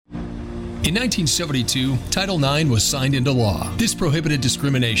In 1972, Title IX was signed into law. This prohibited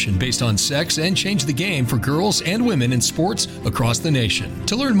discrimination based on sex and changed the game for girls and women in sports across the nation.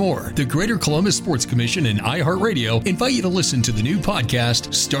 To learn more, the Greater Columbus Sports Commission and iHeartRadio invite you to listen to the new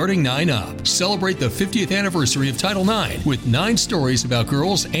podcast, Starting 9 Up. Celebrate the 50th anniversary of Title IX with 9 stories about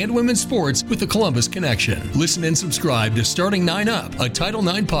girls and women's sports with the Columbus connection. Listen and subscribe to Starting 9 Up, a Title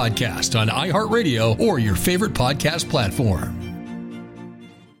IX podcast on iHeartRadio or your favorite podcast platform.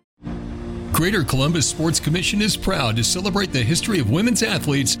 Greater Columbus Sports Commission is proud to celebrate the history of women's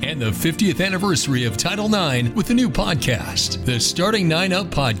athletes and the 50th anniversary of Title IX with a new podcast. The Starting 9 Up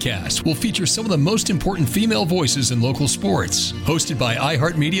podcast will feature some of the most important female voices in local sports. Hosted by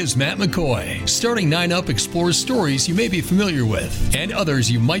iHeartMedia's Matt McCoy, Starting 9 Up explores stories you may be familiar with and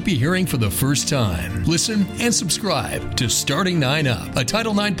others you might be hearing for the first time. Listen and subscribe to Starting 9 Up, a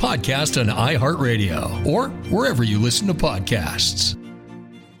Title IX podcast on iHeartRadio or wherever you listen to podcasts.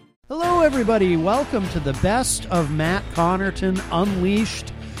 Hello, everybody. Welcome to the Best of Matt Connarton Unleashed,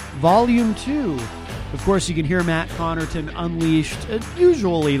 Volume 2. Of course, you can hear Matt Connarton Unleashed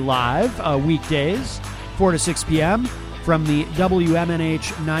usually live weekdays, 4 to 6 p.m. from the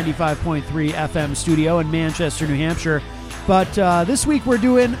WMNH 95.3 FM studio in Manchester, New Hampshire. But this week we're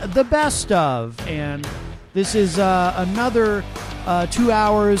doing the best of, and this is another 2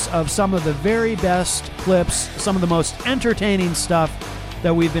 hours of some of the very best clips, some of the most entertaining stuff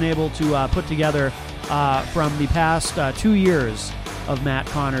that we've been able to put together from the past 2 years of Matt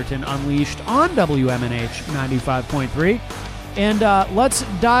Connarton Unleashed on WMNH 95.3. And let's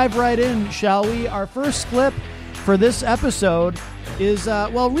dive right in, shall we? Our first clip for this episode is,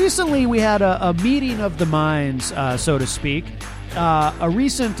 recently we had a meeting of the minds, so to speak. A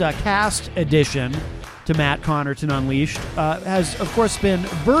recent cast addition to Matt Connarton Unleashed has, of course, been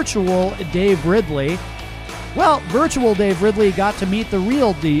virtual Dave Ridley. Well, virtual Dave Ridley got to meet the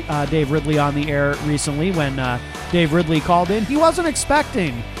real Dave Ridley on the air recently when Dave Ridley called in. He wasn't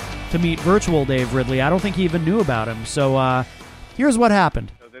expecting to meet virtual Dave Ridley. I don't think he even knew about him. So here's what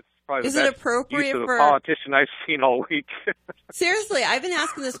happened. So that's probably Is the it best appropriate use of for a politician I've seen all week. Seriously, I've been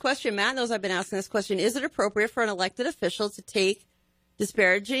asking this question. Matt knows I've been asking this question. Is it appropriate for an elected official to take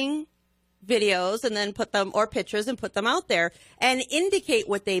disparaging videos and then put them, or pictures, and put them out there and indicate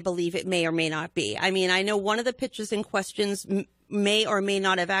what they believe it may or may not be? I mean, I know one of the pictures in questions may or may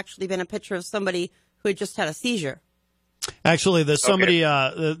not have actually been a picture of somebody who had just had a seizure. Actually, there's somebody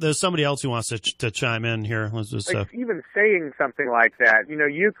there's somebody else who wants to chime in here. Let's just Even saying something like that,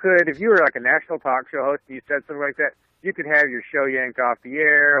 you could, if you were like a national talk show host and you said something like that, you could have your show yanked off the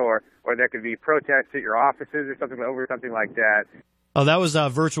air, or there could be protests at your offices or something over something like that. Oh, that was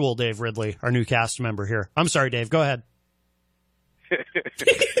virtual Dave Ridley, our new cast member here. I'm sorry, Dave. Go ahead.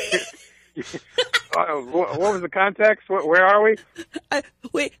 What was the context? Where are we?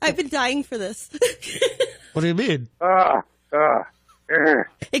 Wait, I've been dying for this. What do you mean?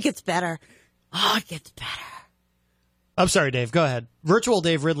 It gets better. Oh, it gets better. I'm sorry, Dave. Go ahead. Virtual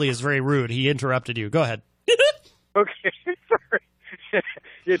Dave Ridley is very rude. He interrupted you. Go ahead. Okay, sorry.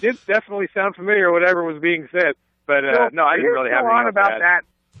 It did definitely sound familiar, whatever was being said. But no, I didn't really have anything about that.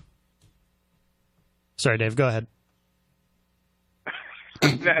 Sorry, Dave. Go ahead.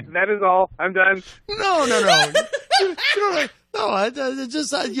 that is all. I'm done. No. No,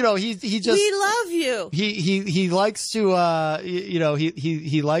 just he just. We love you. He likes to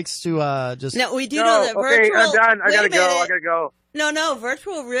he likes to just. No, we do know that virtual. Okay, I'm done. I gotta go. No,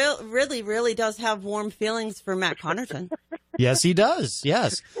 virtual really does have warm feelings for Matt Connarton. Yes, he does.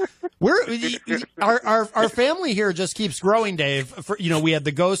 Yes. Our family here just keeps growing, Dave. We had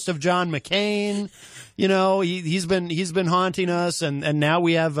the ghost of John McCain. He's been haunting us, and now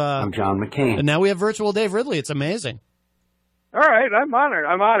we have I'm John McCain. And now we have virtual Dave Ridley. It's amazing. All right, I'm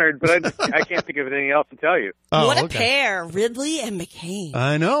honored, but I can't think of anything else to tell you. Oh, what a pair, Ridley and McCain.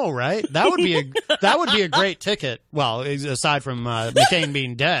 I know, right? That would be a great ticket. Well, aside from McCain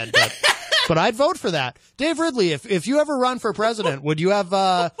being dead, but I'd vote for that. Dave Ridley, if you ever run for president, would you have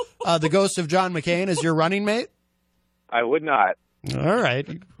the ghost of John McCain as your running mate? I would not. All right.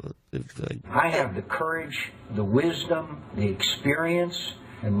 I have the courage, the wisdom, the experience,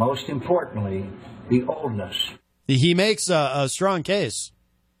 and most importantly, the oldness. He makes a strong case.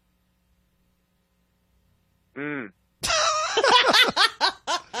 All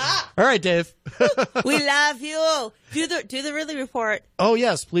right, Dave. We love you. Do the Ridley Report. Oh,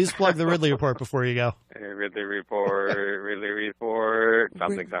 yes. Please plug the Ridley Report before you go. Ridley Report,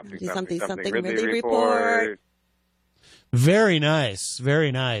 something. Ridley Report. Very nice.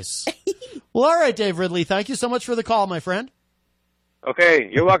 Very nice. Well, all right, Dave Ridley. Thank you so much for the call, my friend. Okay,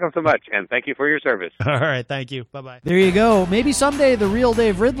 you're welcome so much, and thank you for your service. All right, thank you. Bye-bye. There you go. Maybe someday the real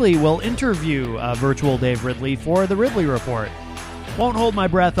Dave Ridley will interview virtual Dave Ridley for the Ridley Report. Won't hold my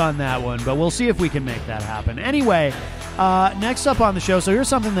breath on that one, but we'll see if we can make that happen. Anyway, next up on the show, so here's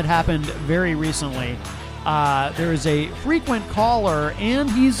something that happened very recently. There is a frequent caller, and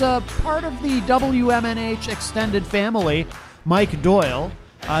he's a part of the WMNH extended family, Mike Doyle.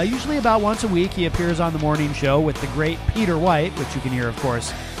 Usually about once a week, he appears on the morning show with the great Peter White, which you can hear, of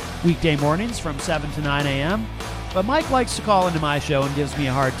course, weekday mornings from 7 to 9 a.m. But Mike likes to call into my show and gives me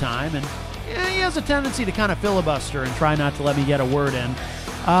a hard time, and he has a tendency to kind of filibuster and try not to let me get a word in.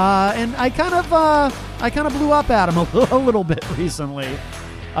 And I kind of blew up at him a little bit recently.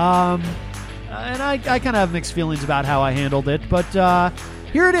 And I kind of have mixed feelings about how I handled it. But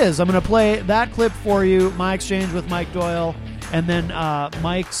here it is. I'm going to play that clip for you, my exchange with Mike Doyle, and then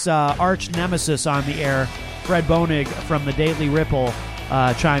Mike's arch nemesis on the air, Fred Bonig from the Daily Ripple,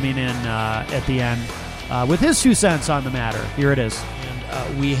 chiming in at the end with his 2 cents on the matter. Here it is.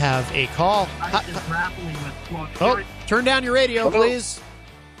 And we have a call. Turn down your radio, Hello? please.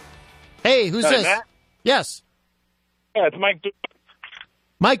 Hey, who's this? Matt? Yes. Yeah, it's Mike.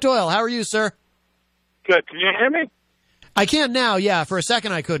 Mike Doyle, how are you, sir? Good. Can you hear me? I can now, yeah. For a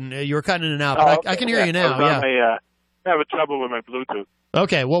second I couldn't. You were cutting in and out, but okay. I can hear you now, yeah. I have trouble with my Bluetooth.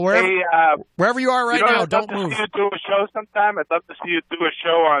 Okay, well, wherever you are right now, don't move. I'd love to see you do a show sometime. I'd love to see you do a show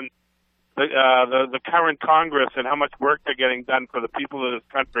on the current Congress and how much work they're getting done for the people of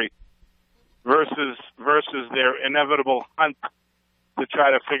this country versus their inevitable hunt to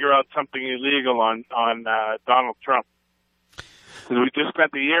try to figure out something illegal on Donald Trump. Because we just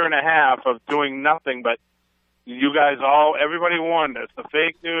spent a year and a half of doing nothing but you guys everybody warned us. The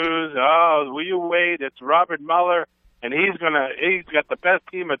fake news, will you wait? It's Robert Mueller, and he's got the best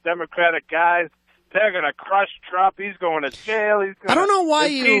team of Democratic guys. They're going to crush Trump. He's going to jail. He's going I don't know why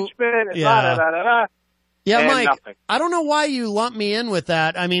impeachment. Yeah, and Mike, nothing. I don't know why you lump me in with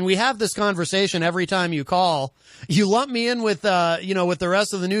that. I mean, we have this conversation every time you call. You lump me in with, with the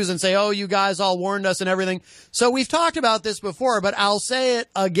rest of the news and say, oh, you guys all warned us and everything. So we've talked about this before, but I'll say it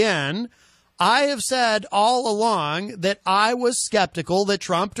again. I have said all along that I was skeptical that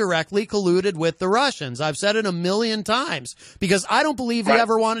Trump directly colluded with the Russians. I've said it a million times because I don't believe he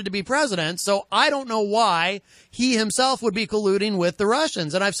ever wanted to be president. So I don't know why he himself would be colluding with the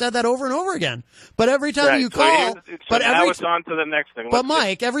Russians. And I've said that over and over again. But every time you call, now it's on to the next thing. But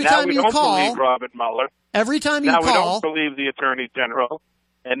Mike, every time you call, believe Robert Mueller. Every time you now call, we don't believe the Attorney General,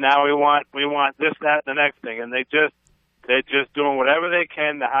 and now we want this, that, and the next thing, and they're just doing whatever they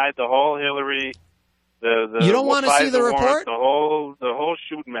can to hide the whole Hillary. You don't want to see the report? The whole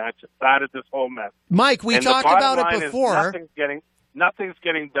shooting match that started this whole mess. Mike, we talked about it before. Nothing's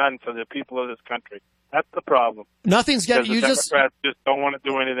getting done for the people of this country. That's the problem. Nothing's getting. The Democrats just don't want to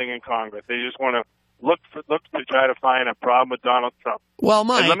do anything in Congress. They just want to look to try to find a problem with Donald Trump. Well,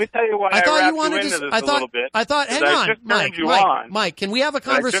 Mike, and let me tell you why I thought wrapped you wanted you into to. this a little bit. I thought. Hang on, Mike. Can we have a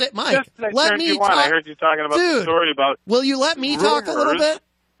conversation? Mike, let me talk. I heard you talking about the story about. Will you let me talk a little bit,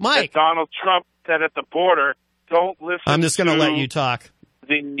 Mike? Donald Trump said at the border, "Don't listen." I'm just going to let you talk.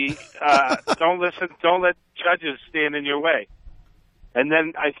 Don't listen. Don't let judges stand in your way. And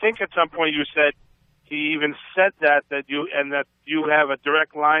then I think at some point you said he even said that you have a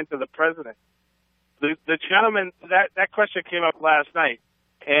direct line to the president. The gentleman, that question came up last night,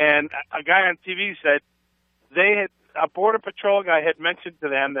 and a guy on TV said a Border Patrol guy had mentioned to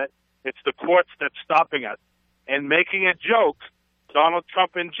them that it's the courts that's stopping us. And making a joke, Donald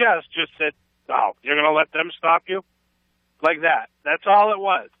Trump in jest just said, "Oh, you're going to let them stop you?" Like that. That's all it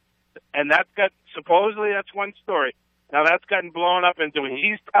was. And supposedly that's one story. Now that's gotten blown up into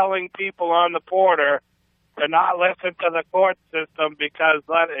he's telling people on the border to not listen to the court system because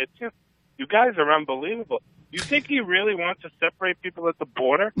it's just, you guys are unbelievable. You think he really wants to separate people at the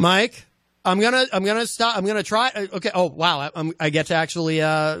border? Mike, I'm gonna stop. I'm gonna try. Okay. Oh wow. I get to actually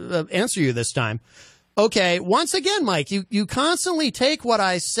answer you this time. Okay, once again, Mike, you constantly take what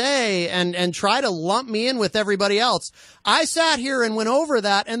I say and try to lump me in with everybody else. I sat here and went over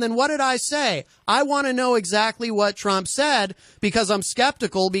that, and then what did I say? I want to know exactly what Trump said because I'm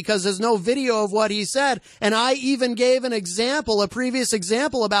skeptical because there's no video of what he said, and I even gave a previous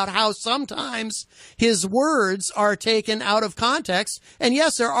example about how sometimes his words are taken out of context, and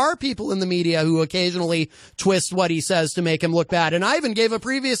yes, there are people in the media who occasionally twist what he says to make him look bad, and I even gave a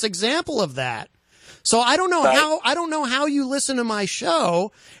previous example of that. So I don't know how you listen to my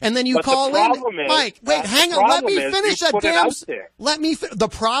show and then you call in. Mike, wait, hang on. Let me finish that damn. The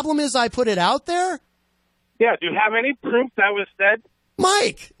problem is I put it out there. Yeah. Do you have any proof that was said?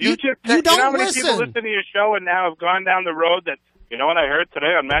 Mike, you don't you know how many listen. people listen to your show and now have gone down the road that You know what I heard today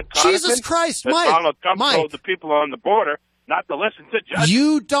on Matt Connarton? Jesus Christ, that Mike. Donald Trump Mike. told the people on the border not to listen to judges.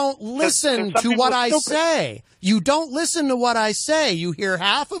 You don't listen to what I say. You don't listen to what I say. You hear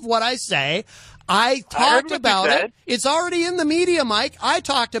half of what I say. I talked about it. It's already in the media, Mike. I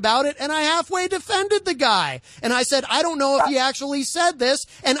talked about it, and I halfway defended the guy. And I said, I don't know if he actually said this.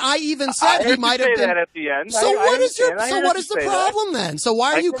 And I even said he might have been. That at the end. So what is the problem then? So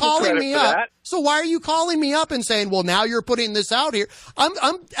why are you calling me up? So why are you calling me up and saying, well, now you're putting this out here?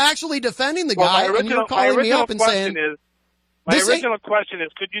 I'm actually defending the guy, and you're calling me up and saying. My original question is,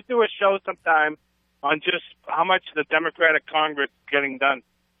 could you do a show sometime on just how much the Democratic Congress is getting done?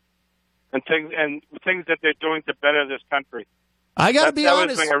 And things that they're doing to better this country. I got to be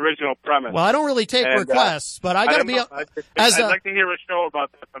honest. That was my original premise. Well, I don't really take requests, but I got to be. I'd like to hear a show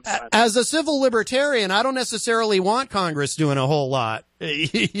about that sometime. As a civil libertarian, I don't necessarily want Congress doing a whole lot.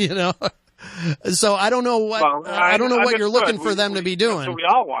 You know, so I don't know what I don't know what you're looking for them to be doing. That's what we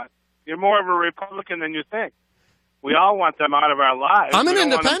all want. You're more of a Republican than you think. We all want them out of our lives. I'm an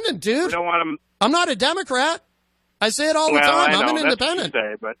independent, dude. We don't want them. I'm not a Democrat. I say it all the time. I'm an independent. That's what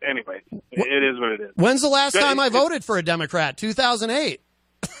you say, but anyway, it is what it is. When's the last time I voted for a Democrat? 2008.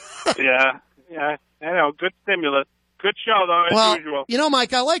 Yeah, I know. Good stimulus. Good show, though, as usual. You know,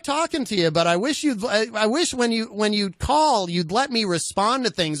 Mike, I like talking to you, but I wish when you call, you'd let me respond to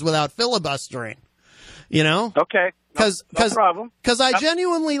things without filibustering. You know? Okay. No problem. Because I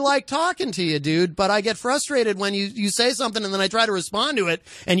genuinely like talking to you, dude, but I get frustrated when you say something and then I try to respond to it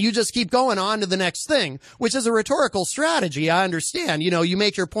and you just keep going on to the next thing, which is a rhetorical strategy. I understand. You know, you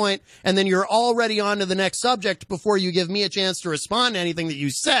make your point and then you're already on to the next subject before you give me a chance to respond to anything that you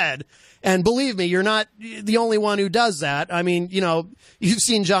said. And believe me, you're not the only one who does that. I mean, you know, you've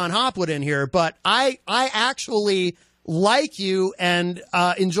seen John Hopwood in here, but I actually like you and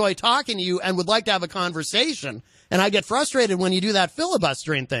enjoy talking to you and would like to have a conversation. And I get frustrated when you do that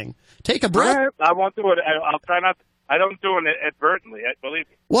filibustering thing. Take a breath. I won't do it. I'll try not. I don't do it advertently. Believe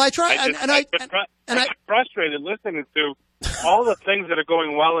me. Well, I try, I get frustrated listening to all the things that are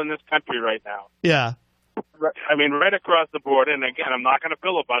going well in this country right now. Yeah. I mean, right across the board. And again, I'm not going to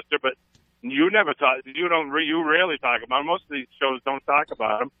filibuster, but you never talk. You rarely talk about them. Most of these shows don't talk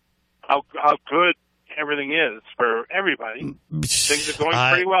about them. How good everything is for everybody. Things are going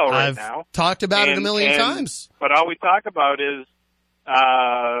pretty well right now. I've talked about it a million times. But all we talk about is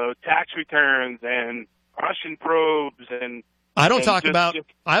tax returns and Russian probes and. I haven't talked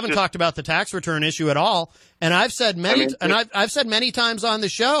about the tax return issue at all. And I've said I've said many times on the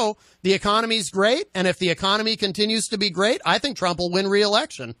show, the economy's great, and if the economy continues to be great, I think Trump will win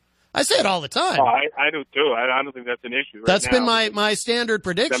re-election. I say it all the time. Oh, I do too. I don't think that's an issue. That's been my standard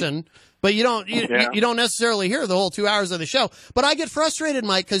prediction. But you don't necessarily hear the whole 2 hours of the show. But I get frustrated,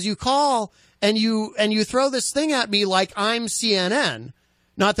 Mike, because you call and you throw this thing at me like I'm CNN.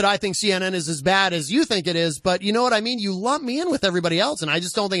 Not that I think CNN is as bad as you think it is, but you know what I mean? You lump me in with everybody else, and I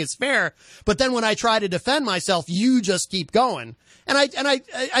just don't think it's fair. But then when I try to defend myself, you just keep going. And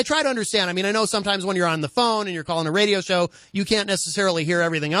I try to understand. I mean, I know sometimes when you're on the phone and you're calling a radio show, you can't necessarily hear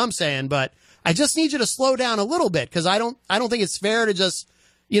everything I'm saying, but I just need you to slow down a little bit because I don't think it's fair to just,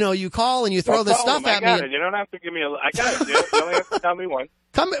 you call and you throw this stuff at me. You don't have to give me I got it. You only have to tell me once.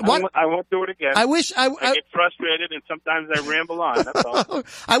 I won't do it again. I get frustrated and sometimes I ramble on. That's all.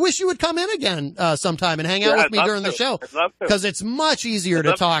 I wish you would come in again sometime and hang out with me during the show. I'd love to. Because it's much easier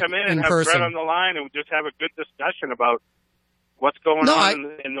to talk come in and have person. Brett on the line and just have a good discussion about what's going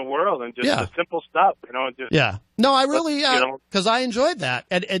on in the world and just the simple stuff, No, I really, because I enjoyed that.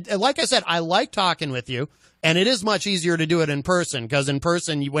 And like I said, I like talking with you. And it is much easier to do it in person because in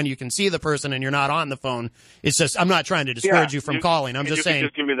person, when you can see the person and you're not on the phone, it's just, I'm not trying to discourage you from calling. I'm just saying. You can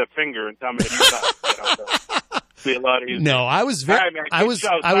just give me the finger and tell me to stop. Be a lot easier. No, I was very, all right, man,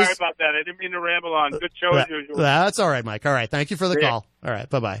 Sorry about that. I didn't mean to ramble on. Good show as usual. That's all right, Mike. All right. Thank you for the call. All right.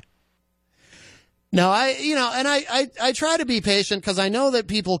 Bye-bye. No, I try to be patient because I know that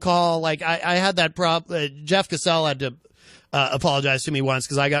people call, like I had that Jeff Cassell had to apologize to me once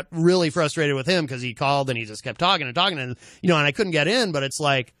because I got really frustrated with him because he called and he just kept talking and and I couldn't get in, but it's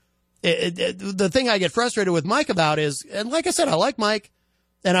like the thing I get frustrated with Mike about is, and like I said, I like Mike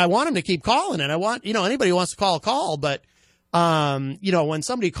and I want him to keep calling and I want, anybody who wants to call, but when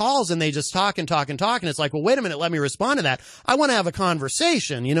somebody calls and they just talk and it's like, well, wait a minute, let me respond to that. I want to have a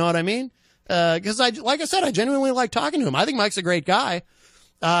conversation. You know what I mean? Because like I said, I genuinely like talking to him. I think Mike's a great guy.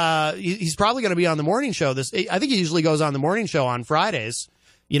 He's probably going to be on the morning show. I think he usually goes on the morning show on Fridays,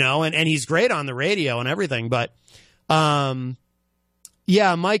 and he's great on the radio and everything. But,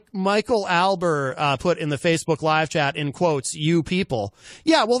 Yeah, Michael Alber put in the Facebook live chat in quotes, "you people."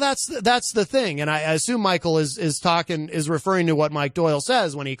 Yeah, well, that's the thing, and I assume Michael is referring to what Mike Doyle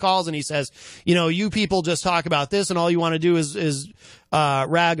says when he calls and he says, you people just talk about this, and all you want to do is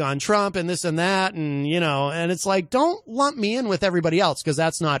rag on Trump and this and that, and and it's like, don't lump me in with everybody else, because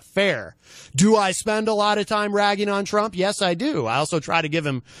that's not fair. Do I spend a lot of time ragging on Trump? Yes, I do. I also try to give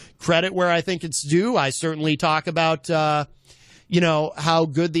him credit where I think it's due. I certainly talk about how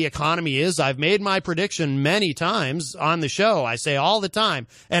good the economy is. I've made my prediction many times on the show. I say all the time,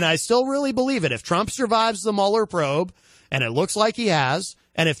 and I still really believe it. If Trump survives the Mueller probe, and it looks like he has,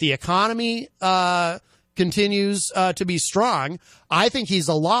 and if the economy continues to be strong, I think he's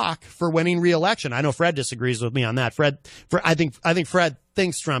a lock for winning re-election. I know Fred disagrees with me on that. I think Fred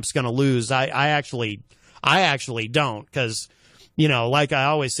thinks Trump's going to lose. I actually don't, because like I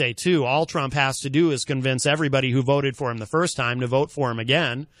always say, too, all Trump has to do is convince everybody who voted for him the first time to vote for him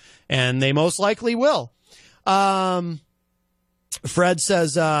again, and they most likely will. Fred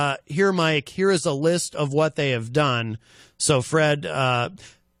says, here, Mike, here is a list of what they have done. So, Fred,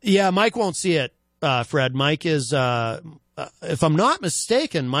 Mike won't see it, Fred. Mike is, if I'm not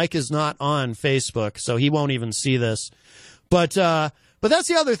mistaken, Mike is not on Facebook, so he won't even see this. But that's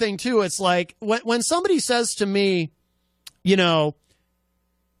the other thing, too. It's like when somebody says to me, let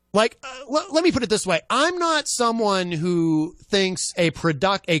me put it this way. I'm not someone who thinks a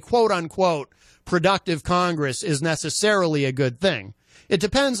quote unquote productive Congress is necessarily a good thing. It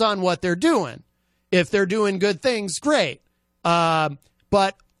depends on what they're doing. If they're doing good things, great. But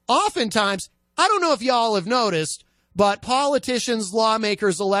oftentimes, I don't know if y'all have noticed, but politicians,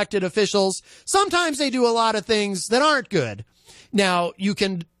 lawmakers, elected officials, sometimes they do a lot of things that aren't good. Now, you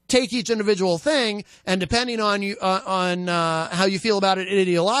can take each individual thing, and depending on how you feel about it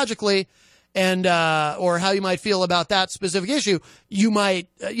ideologically, and or how you might feel about that specific issue, you might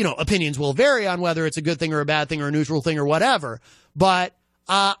opinions will vary on whether it's a good thing or a bad thing or a neutral thing or whatever. But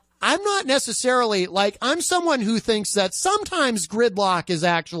I'm not necessarily I'm someone who thinks that sometimes gridlock is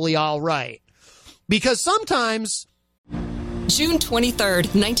actually all right, because sometimes. June 23rd,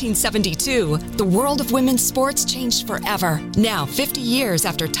 1972, the world of women's sports changed forever. Now, 50 years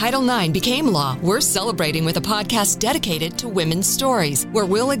after Title IX became law, we're celebrating with a podcast dedicated to women's stories, where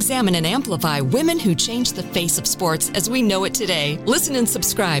we'll examine and amplify women who changed the face of sports as we know it today. Listen and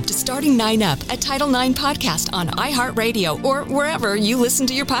subscribe to Starting 9 Up at Title IX Podcast on iHeartRadio or wherever you listen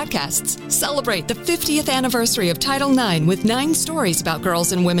to your podcasts. Celebrate the 50th anniversary of Title IX with 9 stories about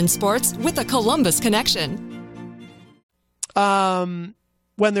girls and women's sports with a Columbus connection. When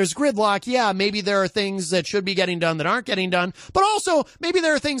there's gridlock, maybe there are things that should be getting done that aren't getting done, but also maybe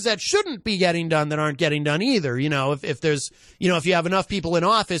there are things that shouldn't be getting done that aren't getting done either. If there's, if you have enough people in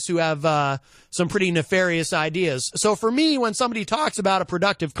office who have, some pretty nefarious ideas. So for me, when somebody talks about a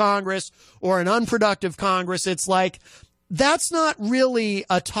productive Congress or an unproductive Congress, it's like, that's not really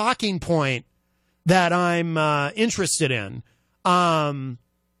a talking point that I'm, interested in.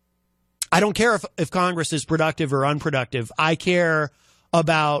 I don't care if Congress is productive or unproductive. I care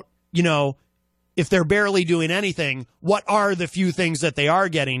about, if they're barely doing anything, what are the few things that they are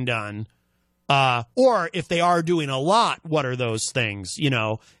getting done? Or if they are doing a lot, what are those things,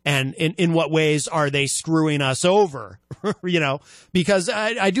 and in what ways are they screwing us over, because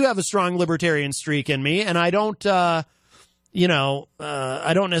I do have a strong libertarian streak in me, and I don't, I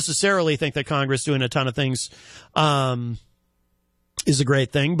don't necessarily think that Congress doing a ton of things, is a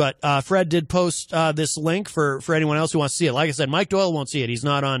great thing. But Fred did post this link for anyone else who wants to see it. Like I said, Mike Doyle won't see it. He's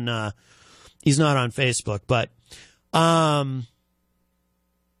not on Facebook. But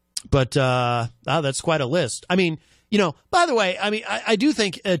that's quite a list. I mean, by the way, I mean, I do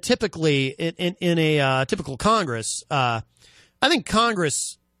think typically in a typical Congress, I think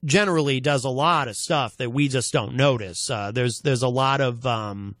Congress generally does a lot of stuff that we just don't notice. There's a lot of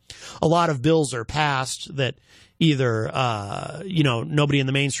bills are passed that either, nobody in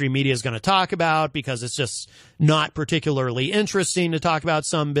the mainstream media is going to talk about because it's just not particularly interesting to talk about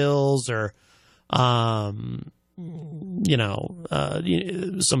some bills, or, some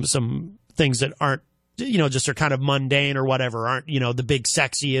things that aren't, just are kind of mundane or whatever, aren't, the big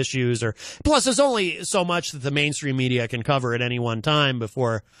sexy issues, or plus there's only so much that the mainstream media can cover at any one time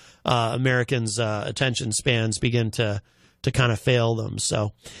before, Americans' attention spans begin to kind of fail them.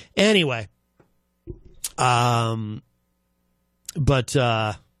 So anyway,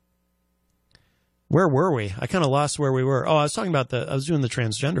 where were we? I kind of lost where we were. Oh, I was talking about I was doing the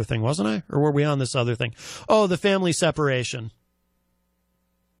transgender thing, wasn't I? Or were we on this other thing? Oh, the family separation.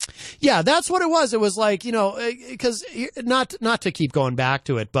 Yeah, that's what it was. It was like, because not to keep going back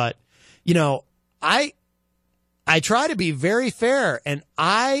to it, but, I I try to be very fair. And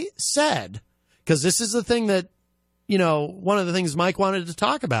I said, because this is the thing that, one of the things Mike wanted to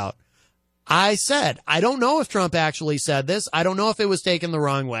talk about. I said, I don't know if Trump actually said this. I don't know if it was taken the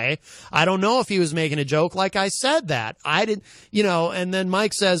wrong way. I don't know if he was making a joke. Like I said that. I did, and then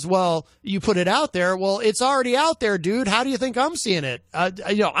Mike says, well, you put it out there. Well, it's already out there, dude. How do you think I'm seeing it?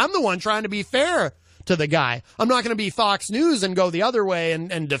 I'm the one trying to be fair to the guy. I'm not going to be Fox News and go the other way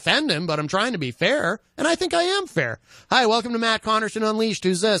and defend him, but I'm trying to be fair. And I think I am fair. Hi, welcome to Matt Connarton Unleashed.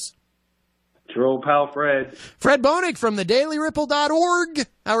 Who's this? It's your old pal, Fred. Fred Bonig from the dailyripple.org.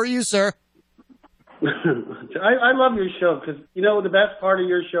 How are you, sir? I love your show because the best part of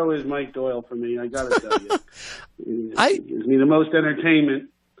your show is Mike Doyle for me. I got to tell you, it gives me the most entertainment.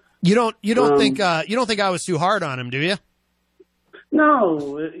 You don't think I was too hard on him, do you?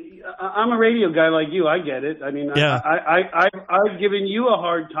 No, I'm a radio guy like you. I get it. I mean, yeah. I've given you a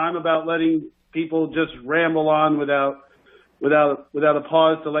hard time about letting people just ramble on without a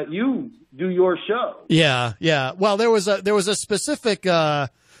pause to let you do your show. Yeah. Well, there was a specific.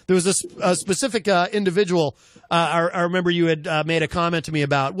 There was a specific individual. I remember you had made a comment to me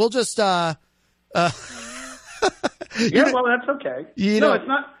about. We'll just. Yeah, well, that's okay. No, it's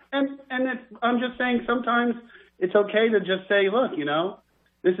not. And I'm just saying sometimes it's okay to just say, look,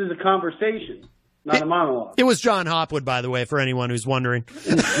 this is a conversation, not a monologue. It was John Hopwood, by the way, for anyone who's wondering.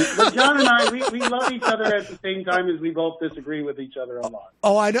 But John and I, we love each other at the same time as we both disagree with each other a lot.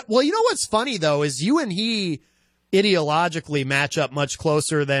 Oh, I know. Well, what's funny though is you and he ideologically match up much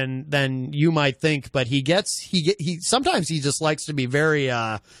closer than you might think, but he sometimes he just likes to be very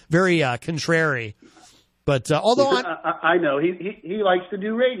contrary. But although I know he likes to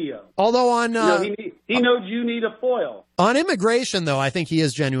do radio. Although on he knows you need a foil on immigration, though, I think he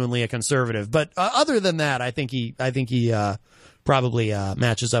is genuinely a conservative. But other than that, I think he probably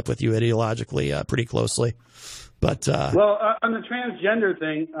matches up with you ideologically pretty closely. But well, on the transgender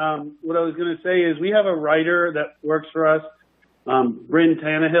thing, what I was going to say is we have a writer that works for us, Bryn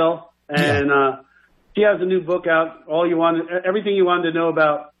Tannehill, and she has a new book out. Everything you wanted to know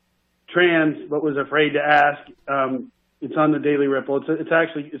about trans, but was afraid to ask. It's on the Daily Ripple.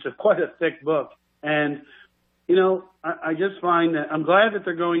 It's quite a thick book, and I just find that I'm glad that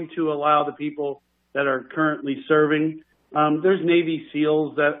they're going to allow the people that are currently serving. There's Navy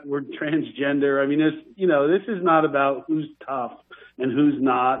SEALs that were transgender. I mean, this is not about who's tough and who's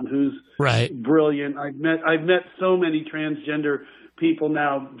not and who's brilliant. I've met so many transgender people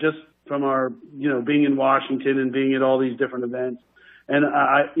now just from our, being in Washington and being at all these different events. And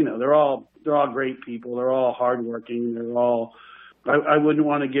they're all great people. They're all hardworking. They're all, I wouldn't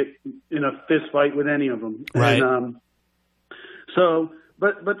want to get in a fist fight with any of them. Right. And,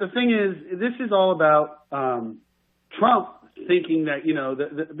 but the thing is, this is all about, Trump thinking that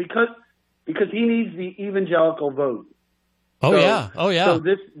because he needs the evangelical vote. Oh yeah. So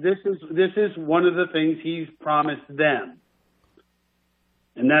this is one of the things he's promised them,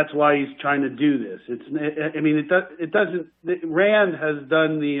 and that's why he's trying to do this. It doesn't. Rand has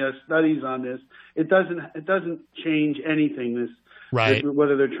done the studies on this. It doesn't change anything.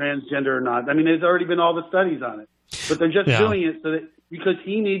 Whether they're transgender or not. I mean, there's already been all the studies on it, but they're just doing it so that because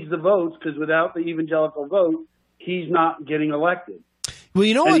he needs the votes. Because without the evangelical vote, he's not getting elected. Well,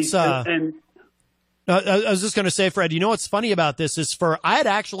 what's I was just going to say, Fred, what's funny about this is I had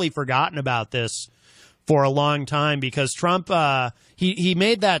actually forgotten about this for a long time because Trump, he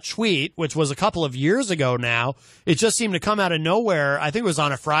made that tweet, which was a couple of years ago now. It just seemed to come out of nowhere. I think it was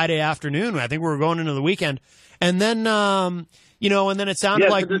on a Friday afternoon. I think we were going into the weekend. And then, and then it sounded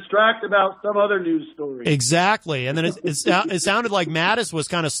like to distract about some other news story. Exactly. And then it sounded like Mattis was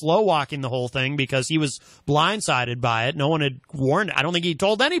kind of slow walking the whole thing because he was blindsided by it. No one had warned. I don't think he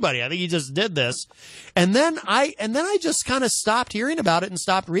told anybody. I think he just did this. And then I just kind of stopped hearing about it and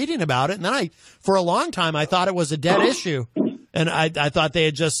stopped reading about it. And then for a long time, I thought it was a dead issue. And I thought they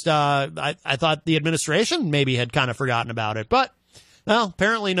had just, I thought the administration maybe had kind of forgotten about it, but well,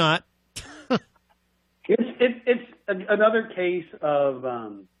 apparently not. It's another case of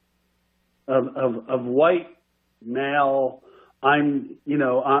white male. I'm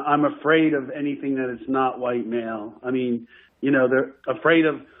afraid of anything that is not white male. I mean, they're afraid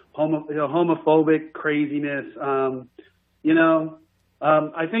of homophobic craziness. I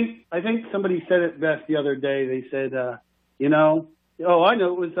think somebody said it best the other day. They said, I know it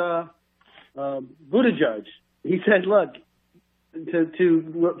was Buttigieg. He said, look,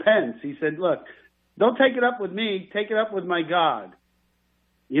 to Pence. He said, look. Don't take it up with me. Take it up with my God.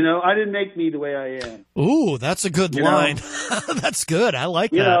 I didn't make me the way I am. Ooh, that's a good line. That's good. I like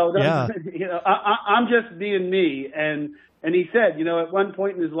that. I'm just being me. And he said, at one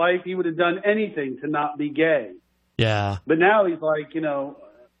point in his life, he would have done anything to not be gay. Yeah. But now he's like, he's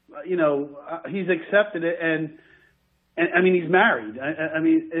accepted it, and I mean, he's married. I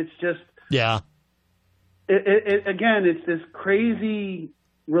mean, it's just, yeah. Again, it's this crazy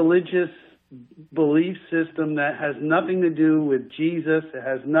religious belief system that has nothing to do with Jesus. It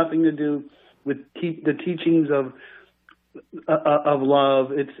has nothing to do with the teachings of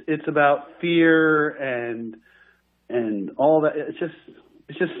love. It's about fear and all that. It's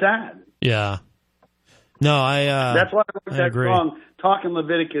just sad. Yeah. No, that's why I wrote that agree. song, "Talking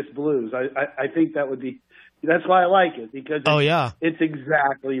Leviticus Blues." I think that would be. That's why I like it, because it's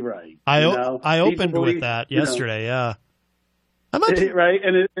exactly right. I opened with that yesterday. Yeah. Right,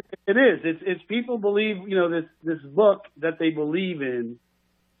 and it is. It's people believe, this book that they believe in,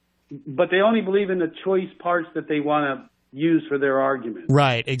 but they only believe in the choice parts that they want to use for their argument.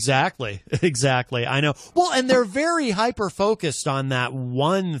 Right, exactly. Exactly. I know. Well, and they're very hyper-focused on that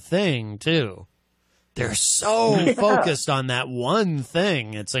one thing, too. They're so focused on that one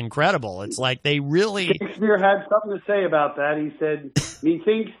thing. It's incredible. It's like they really... Shakespeare had something to say about that. He said,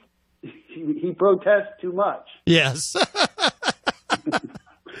 methinks he protests too much. Yes.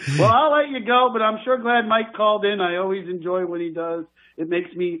 Well, I'll let you go, but I'm sure glad Mike called in. I always enjoy what he does. It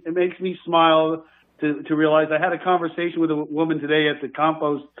makes me smile to realize. I had a conversation with a woman today at the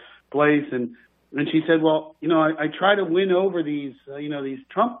compost place, and she said, well, I try to win over these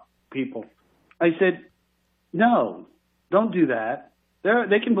Trump people. I said, no, don't do that.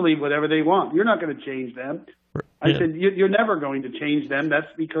 They can believe whatever they want. You're not going to change them. I said, you're never going to change them. That's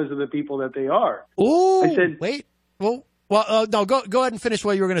because of the people that they are. Oh, I said, wait. Well, no, go ahead and finish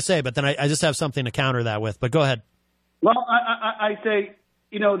what you were going to say, but then I just have something to counter that with. But go ahead. Well, I say,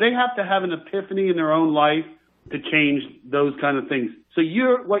 they have to have an epiphany in their own life to change those kind of things. So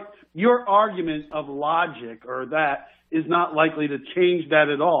your argument of logic or that is not likely to change that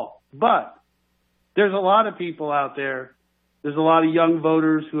at all. But there's a lot of people out there. There's a lot of young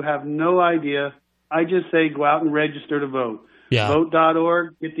voters who have no idea. I just say go out and register to vote. Yeah.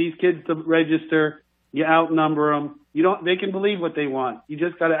 Vote.org. Get these kids to register. You outnumber them. They can believe what they want. You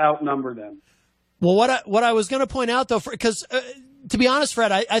just got to outnumber them. Well, what I was going to point out though, because to be honest,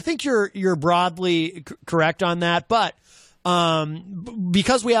 Fred, I think you're broadly correct on that, but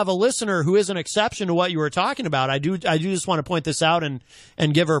because we have a listener who is an exception to what you were talking about, I do just want to point this out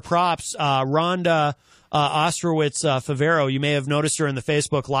and give her props. Rhonda Ostrowitz Favero, you may have noticed her in the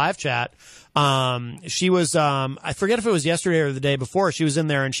Facebook live chat. She was, I forget if it was yesterday or the day before, she was in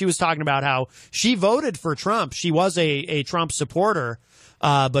there and she was talking about how she voted for Trump. She was a Trump supporter,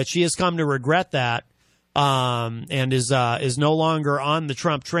 but she has come to regret that. And is no longer on the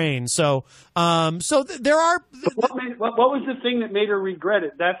Trump train. So there are. What was the thing that made her regret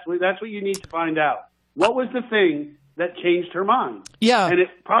it? That's what you need to find out. What was the thing that changed her mind? Yeah. And it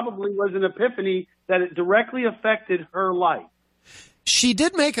probably was an epiphany that it directly affected her life. She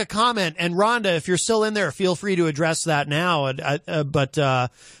did make a comment, and Rhonda, if you're still in there, feel free to address that now.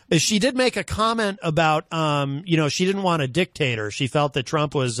 But she did make a comment about, she didn't want a dictator. She felt that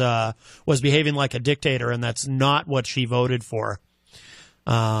Trump was behaving like a dictator, and that's not what she voted for.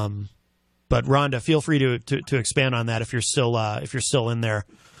 But Rhonda, feel free to expand on that if you're still in there.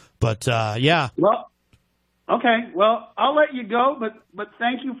 But yeah. Well, okay. Well, I'll let you go, but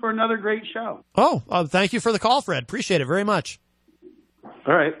thank you for another great show. Oh, thank you for the call, Fred. Appreciate it very much.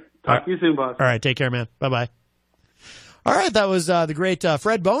 All right. Talk to you soon, boss. All right. Take care, man. Bye-bye. All right. That was the great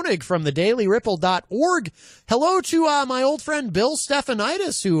Fred Bonig from the dailyripple.org. Hello to my old friend Bill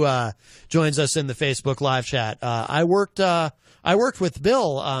Stephanitis, who joins us in the Facebook live chat. I worked with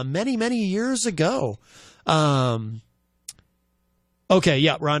Bill many, many years ago. Okay.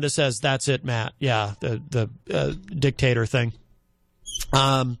 Yeah. Rhonda says that's it, Matt. Yeah. The dictator thing.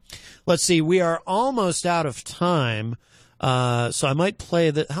 Let's see. We are almost out of time. So I might play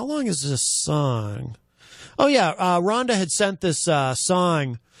that. How long is this song? Oh yeah, Rhonda had sent this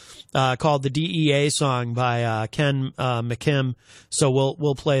song called the DEA song by Ken McKim. So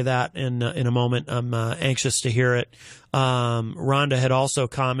we'll play that in a moment. I'm anxious to hear it. Rhonda had also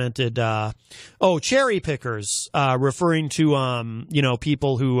commented, cherry pickers, referring to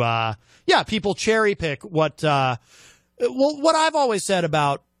people who people cherry pick what I've always said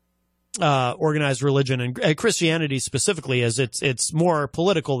about organized religion and Christianity specifically is it's more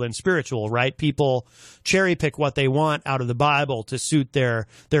political than spiritual, right? People cherry pick what they want out of the Bible to suit their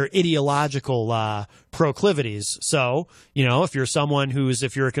ideological proclivities. So, if you're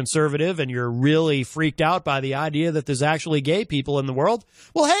if you're a conservative and you're really freaked out by the idea that there's actually gay people in the world,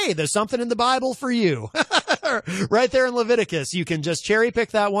 well, hey, there's something in the Bible for you, right there in Leviticus. You can just cherry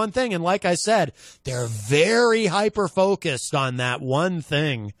pick that one thing. And like I said, they're very hyper focused on that one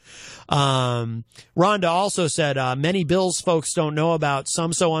thing. Rhonda also said, many bills folks don't know about,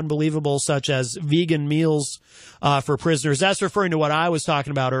 some so unbelievable, such as vegan meals, for prisoners. That's referring to what I was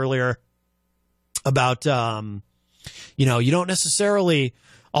talking about earlier about, you don't necessarily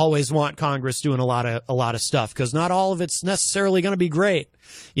always want Congress doing a lot of stuff, because not all of it's necessarily going to be great,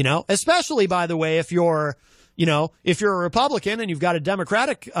 especially, by the way, if you're a Republican and you've got a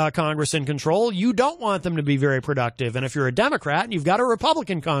Democratic Congress in control, you don't want them to be very productive. And if you're a Democrat and you've got a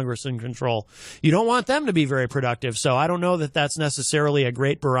Republican Congress in control, you don't want them to be very productive. So I don't know that that's necessarily a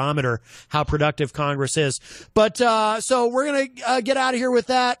great barometer how productive Congress is. But so we're going to get out of here with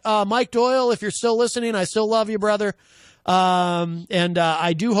that. Mike Doyle, if you're still listening, I still love you, brother. And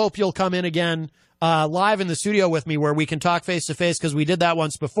I do hope you'll come in again live in the studio with me where we can talk face to face, because we did that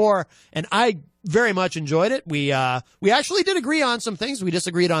once before and I very much enjoyed it. We actually did agree on some things. We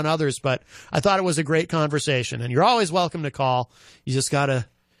disagreed on others, but I thought it was a great conversation, and you're always welcome to call. You just gotta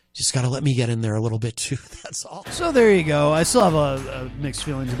let me get in there a little bit too. That's all. So there you go. I still have a mixed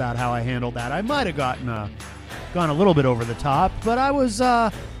feelings about how I handled that. I might have gone a little bit over the top, but I was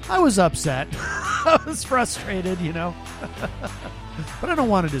upset. I was frustrated, But I don't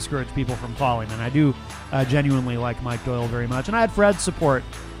want to discourage people from calling, and I do genuinely like Mike Doyle very much. And I had Fred's support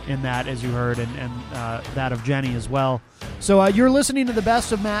in that, as you heard, and that of Jenny as well. So you're listening to the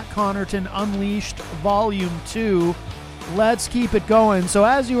Best of Matt Connarton Unleashed Volume 2. Let's keep it going. So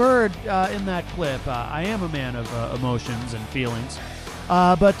as you heard in that clip, I am a man of emotions and feelings.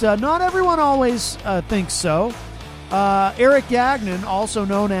 But not everyone always thinks so. Eric Gagnon, also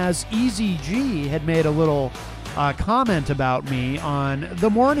known as Easy G, had made a little comment about me on The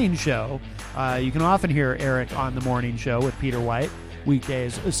Morning Show. You can often hear Eric on The Morning Show with Peter White,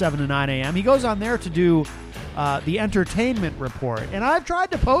 weekdays 7 to 9 a.m. He goes on there to do the entertainment report. And I've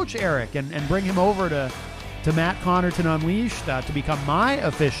tried to poach Eric and bring him over to Matt Connarton Unleashed to become my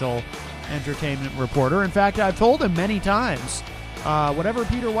official entertainment reporter. In fact, I've told him many times, whatever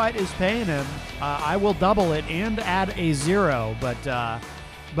Peter White is paying him, I will double it and add a zero.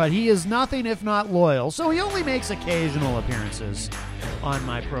 But he is nothing if not loyal. So he only makes occasional appearances on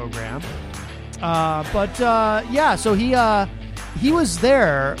my program. So he was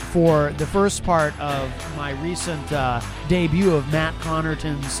there for the first part of my recent debut of Matt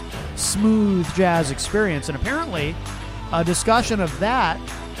Connarton's Smooth Jazz Experience. And apparently a discussion of that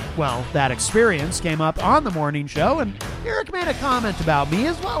experience came up on The Morning Show. And Eric made a comment about me,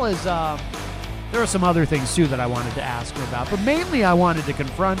 as well as there are some other things, too, that I wanted to ask him about. But mainly I wanted to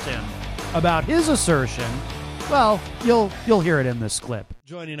confront him about his assertion. Well, you'll hear it in this clip.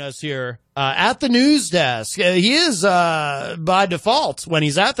 Joining us here at the news desk. He is, by default, when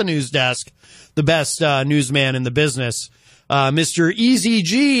he's at the news desk, the best newsman in the business. Mr. Easy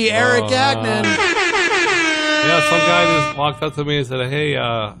G, Eric Gagnon. Some guy just walked up to me and said, "Hey,"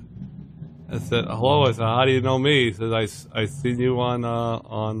 I said, "Hello." I said, "How do you know me?" He says, "I seen you on the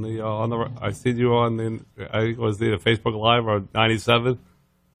I seen you on the, I think it was the Facebook Live or 97."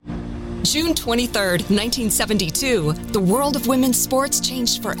 June 23rd, 1972, the world of women's sports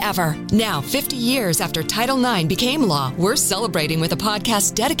changed forever. Now, 50 years after Title IX became law, we're celebrating with a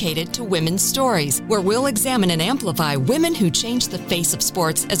podcast dedicated to women's stories, where we'll examine and amplify women who changed the face of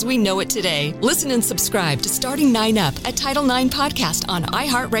sports as we know it today. Listen and subscribe to Starting 9 Up at Title IX Podcast on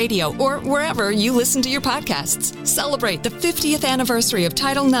iHeartRadio or wherever you listen to your podcasts. Celebrate the 50th anniversary of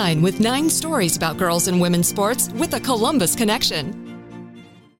Title IX with 9 stories about girls and women's sports with a Columbus connection.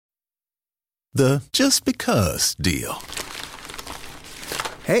 The just because deal.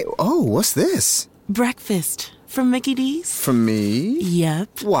 Hey, what's this? Breakfast from Mickey D's. From me?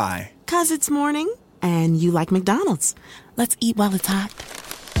 Yep. Why? 'Cause it's morning and you like McDonald's. Let's eat while it's hot.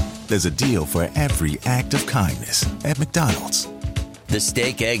 There's a deal for every act of kindness at McDonald's. The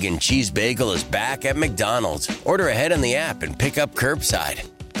steak, egg, and cheese bagel is back at McDonald's. Order ahead on the app and pick up curbside.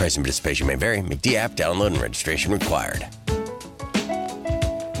 Price and participation may vary. McD app download and registration required.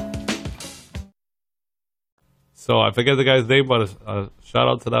 So I forget the guy's name, but a shout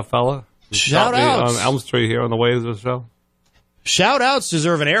out to that fella. Shout out on Elm Street here on the way to the show. Shout outs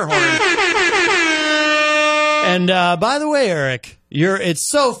deserve an air horn. And by the way, Eric, it's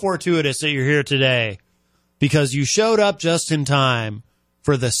so fortuitous that you're here today, because you showed up just in time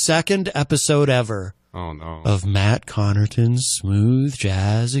for the second episode ever Oh, no. of Matt Connarton's Smooth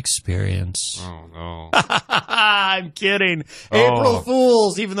Jazz Experience. Oh, no. I'm kidding. April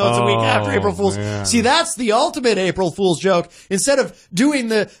Fools, even though it's a week after April Fools. Man. See, that's the ultimate April Fools joke. Instead of doing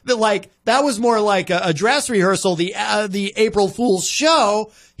the that was more like a dress rehearsal, the April Fools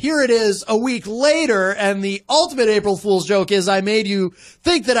show. Here it is a week later, and the ultimate April Fool's joke is I made you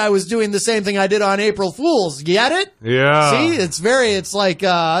think that I was doing the same thing I did on April Fools. Get it? Yeah. See, it's like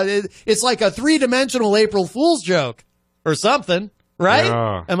a three-dimensional April Fool's joke or something, right?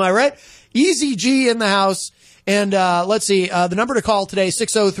 Yeah. Am I right? Easy G in the house. And let's see, the number to call today,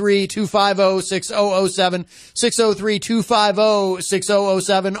 603-250-6007,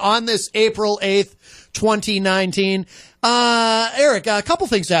 603-250-6007 on this April 8th, 2019. Eric, a couple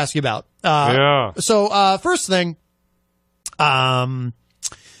things to ask you about. So, first thing, I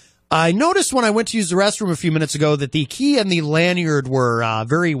noticed when I went to use the restroom a few minutes ago that the key and the lanyard were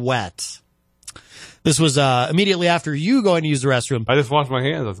very wet. This was immediately after you going to use the restroom. I just washed my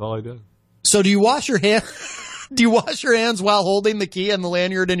hands. That's all I did. So do you wash your hands? Do you wash your hands while holding the key and the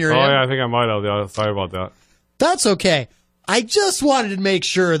lanyard in your hand? Oh, yeah, I think I might have. Yeah, sorry about that. That's okay. I just wanted to make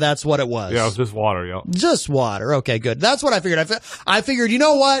sure that's what it was. Yeah, it was just water, yeah. Just water. Okay, good. That's what I figured. I figured, you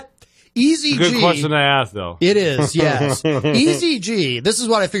know what? Easy G. Good question to ask, though. It is, yes. Easy G. This is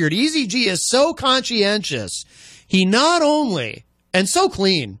what I figured. Easy G is so conscientious. He not only, and so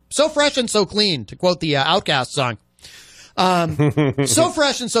clean, so fresh and so clean, to quote the Outcast song. So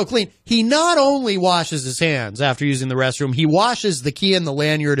fresh and so clean. He not only washes his hands after using the restroom, he washes the key and the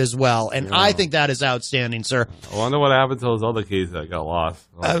lanyard as well. And yeah. I think that is outstanding, sir. I wonder what happened to those other keys that got lost.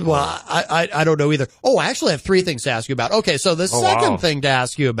 I don't know either. Oh, I actually have three things to ask you about. Okay, so the second thing to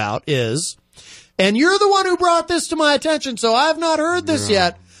ask you about is, and you're the one who brought this to my attention, so I've not heard this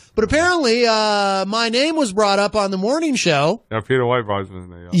yet. But apparently, my name was brought up on the morning show. Yeah, Peter White brought his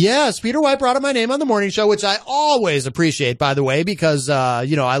name. Yes, Peter White brought up my name on the morning show, which I always appreciate, by the way, because, I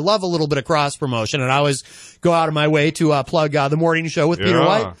love a little bit of cross promotion, and I always go out of my way to plug the morning show with Peter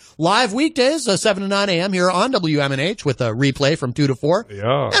White. Live weekdays, 7 to 9 a.m. here on WMNH with a replay from 2 to 4.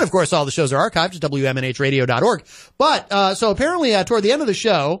 Yeah. And, of course, all the shows are archived at WMNHradio.org. But, so apparently, toward the end of the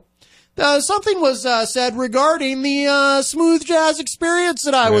show, something was said regarding the Smooth Jazz Experience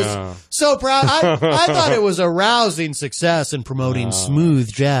that I was so proud. I thought it was a rousing success in promoting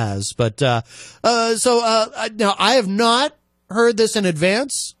smooth jazz. But now I have not heard this in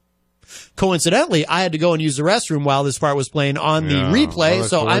advance. Coincidentally, I had to go and use the restroom while this part was playing on the replay,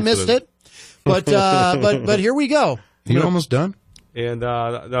 so I missed it. But here we go. You almost done? And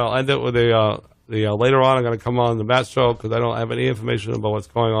I'll end it with the later on. I'm going to come on the Matt show because I don't have any information about what's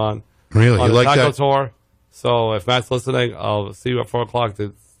going on. Really? On you the like taco that? tour. So if Matt's listening, I'll see you at 4 o'clock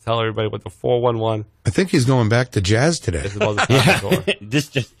to tell everybody what the 411. I think he's going back to jazz today. Is about the taco tour.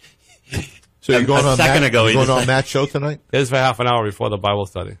 So you're going on Matt's show tonight? It is for half an hour before the Bible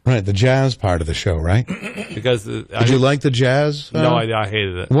study. Right, the jazz part of the show, right? Because did you like the jazz? No, I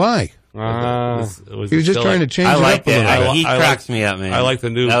hated it. Why? It was he was just trying to change it up a little bit. He cracks me up, man. I like the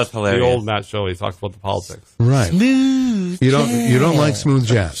hilarious. old Matt show. He talks about the politics. Right. Smooth You don't like smooth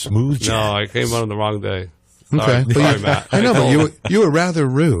jazz. Smooth jazz. No, I came on the wrong day. Okay. Sorry, Matt. I know, but you were rather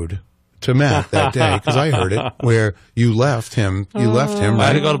rude to Matt that day because I heard it where you left him. You left him. Right? I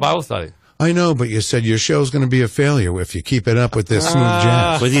had to go to Bible study. I know, but you said your show's going to be a failure if you keep it up with this smooth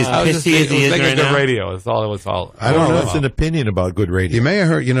jazz. Was he as pissy as he is right good now? radio. That's all it was all. I don't know. That's an opinion about good radio. You may have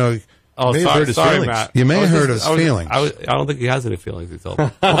heard, Oh, sorry, Matt. You may have hurt his feelings. I don't think he has any feelings, he told me.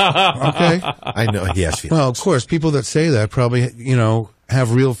 Okay. I know he has feelings. Well, of course, people that say that probably,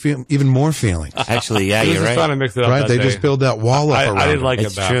 have even more feelings. Actually, yeah, He was you're just right. trying to mix it up Right? that They day. just build that wall up around I didn't like him.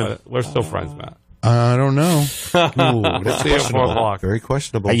 it, Matt. But we're still friends, Matt. I don't know. Ooh, that's See you at 4 questionable. o'clock. Very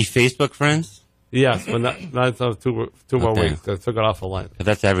questionable. Are you Facebook friends? Yes, but not until two more Okay. weeks. I took it off the line.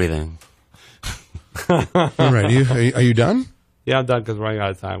 That's everything. All right. Are you done? Yeah, I'm done because we're running out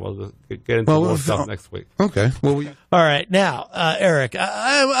of time. We'll just get into more stuff next week. Okay. Well, All right. Now, Eric,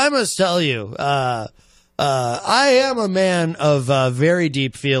 I must tell you, I am a man of very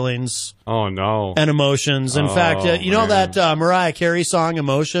deep feelings. Oh, no. And emotions. In fact, you know that Mariah Carey song,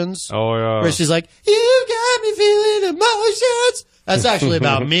 Emotions? Oh, yeah. Where she's like, you got me feeling emotions. That's actually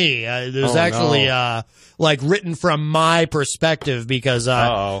about me. There's written from my perspective because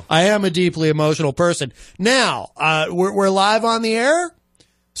I am a deeply emotional person. Now, we're live on the air,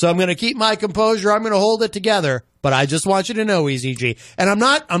 so I'm going to keep my composure. I'm going to hold it together. But I just want you to know, Easy G, and I'm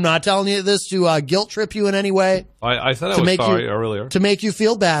not telling you this to guilt trip you in any way. I said I was sorry earlier to make you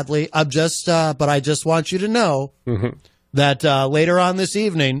feel badly. But I just want you to know that later on this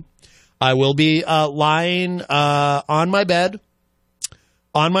evening, I will be lying on my bed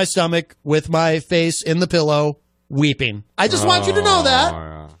on my stomach with my face in the pillow, weeping. I just want you to know that.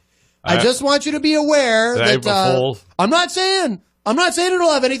 Yeah. I just want you to be aware that I'm not saying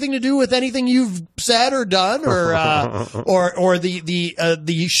it'll have anything to do with anything you've said or done, or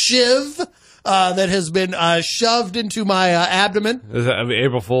the shiv that has been shoved into my abdomen. Is that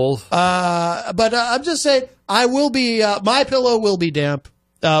April Fool's? But I'm just saying, I will be. My pillow will be damp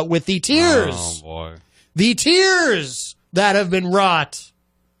with the tears. Oh boy, the tears that have been wrought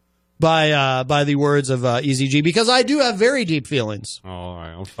by the words of EZG, because I do have very deep feelings. Oh, all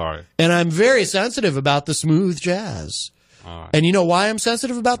right. I'm sorry. And I'm very sensitive about the smooth jazz. All right. And you know why I'm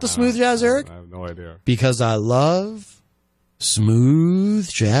sensitive about the smooth jazz, Eric? I have no idea. Because I love smooth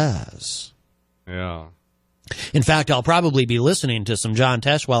jazz. Yeah. In fact, I'll probably be listening to some John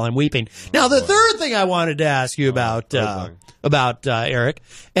Tesh while I'm weeping. Now, the third thing I wanted to ask you about Eric,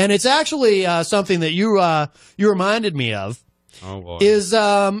 and it's actually something that you reminded me of. Oh boy. Is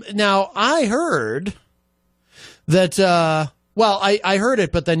now I heard that I heard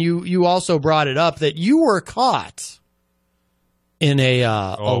it, but then you also brought it up that you were caught in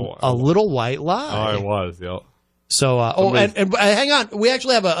a little white lie. Oh, I was, yep. So and hang on, we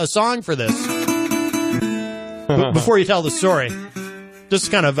actually have a song for this. Before you tell the story, just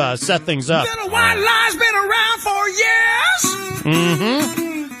to kind of set things up. Little white lie's been around for years.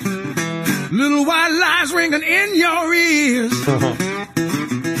 Mm-hmm. Little white lies ringing in your ears.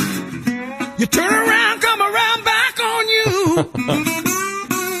 You turn around, come around back on you.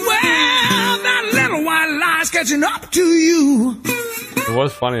 Well, that little white lie's catching up to you. It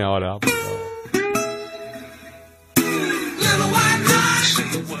was funny how it happened.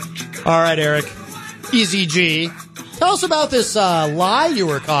 All right, Eric. Easy G. Tell us about this lie you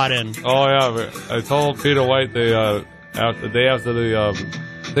were caught in. Oh, yeah. I told Peter White the day after the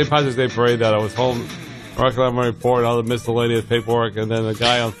St. Patrick's Day parade that I was home working on my report, all the miscellaneous paperwork, and then a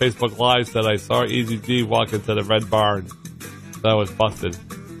guy on Facebook Live said I saw EZG walk into the Red Barn. So I was busted.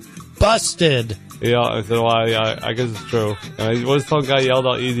 Busted? Yeah, I said, well, I guess it's true. And some guy yelled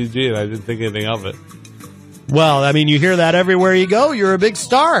out EZG, and I didn't think anything of it. Well, I mean, you hear that everywhere you go. You're a big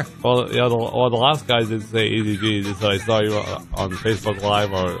star. Well, yeah, the last guy didn't say EZG. He just said I saw you on Facebook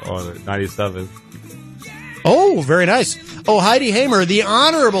Live or 97. Oh, very nice. Oh, Heidi Hamer, the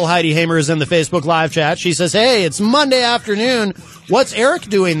Honorable Heidi Hamer is in the Facebook Live chat. She says, hey, it's Monday afternoon. What's Eric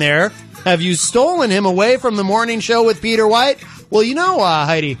doing there? Have you stolen him away from the morning show with Peter White? Well, you know,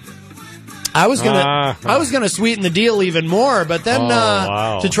 Heidi, I was gonna sweeten the deal even more, but then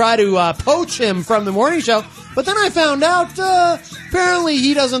to try to poach him from the morning show. But then I found out apparently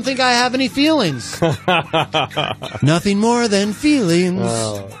he doesn't think I have any feelings. Nothing more than feelings.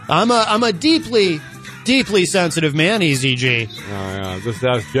 Oh. I'm a deeply sensitive man, EZG. Oh, yeah. Just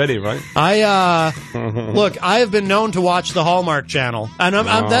ask Jetty, right? Look, I have been known to watch the Hallmark Channel, and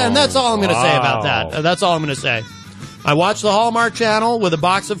that's all I'm going to say about that. That's all I'm going to say. I watch the Hallmark Channel with a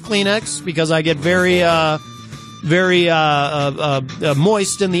box of Kleenex because I get very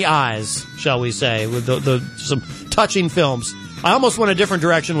moist in the eyes, shall we say, with some touching films. I almost went a different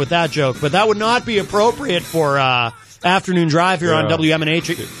direction with that joke, but that would not be appropriate for Afternoon Drive here on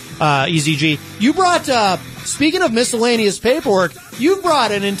WMNH. EZG. You brought, speaking of miscellaneous paperwork, you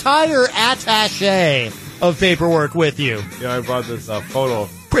brought an entire attaché of paperwork with you. Yeah, I brought this photo.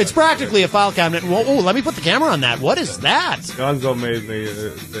 It's practically a file cabinet. Whoa, let me put the camera on that. What is that? Gonzo made the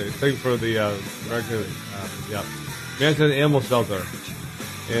thing for the Manson Animal Shelter.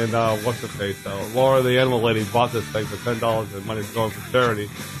 And what's the face? Laura, the animal lady, bought this thing for $10 and money's going for charity.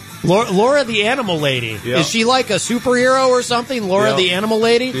 Laura the Animal Lady. Yeah. Is she like a superhero or something? Laura the Animal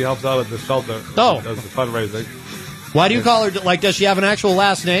Lady? She helps out at the shelter. Oh. Does the fundraising. Why do you call her, does she have an actual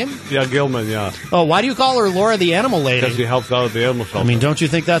last name? Yeah, Gilman, yeah. Oh, why do you call her Laura the Animal Lady? Because she helps out at the animal shelter. I mean, don't you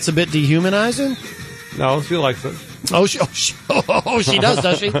think that's a bit dehumanizing? No, she likes it. She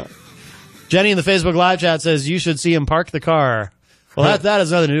does she? Jenny in the Facebook Live chat says, you should see him park the car. Well, that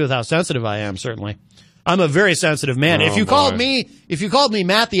has nothing to do with how sensitive I am, certainly. I'm a very sensitive man. If you called me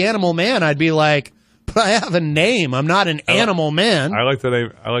Matt the Animal Man, I'd be like, but I have a name. I'm not an animal man. I like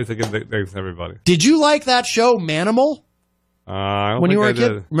to give names to everybody. Did you like that show Manimal? I don't when think you were I a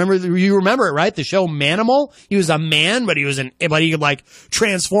kid? did. You remember it, right? The show Manimal? He was a man, but he could like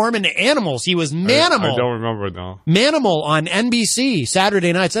transform into animals. He was Manimal. I don't remember it now. Manimal on NBC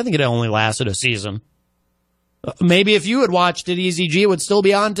Saturday nights. I think it only lasted a season. Maybe if you had watched it, EZG, it would still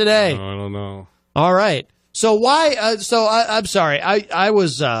be on today. I don't know. All right. So why? I'm sorry. Why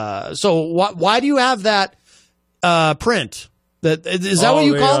do you have that print Is that what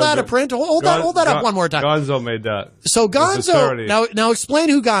you call that? A print? Hold that up one more time. Gonzo made that. So Gonzo, now explain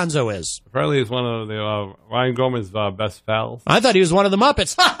who Gonzo is. Apparently, he's one of the Ryan Gorman's best pals. I thought he was one of the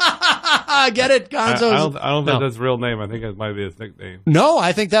Muppets. Get it, Gonzo? I don't think that's his real name. I think it might be his nickname. No,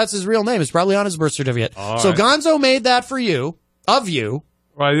 I think that's his real name. It's probably on his birth certificate. So Gonzo made that for you, of you.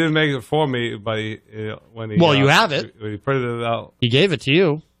 Well, he didn't make it for me, but when he you have it. When he printed it out. He gave it to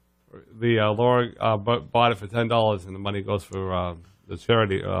you. The Laura bought it for $10, and the money goes for the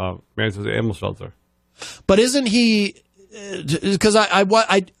charity, Manchester Animal Shelter. But isn't he? Because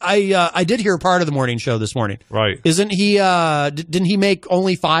I did hear part of the morning show this morning. Right? Isn't he? Didn't he make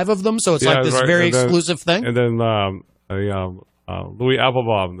only 5 of them? So it's like this very exclusive thing. And then Louis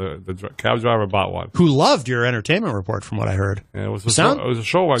Applebaum, the cab driver, bought one. Who loved your entertainment report, from what I heard. And it was a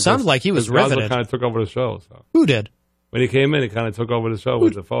show. Like sounded like he was riveted. Kind of took over the show. So. Who did? When he came in, he kind of took over the show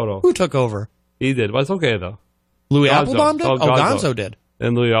with the photo. Who took over? He did, but it's okay though. Louis Applebaum did? Gonzo did.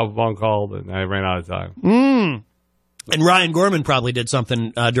 Then Louis Applebaum called, and I ran out of time. And Ryan Gorman probably did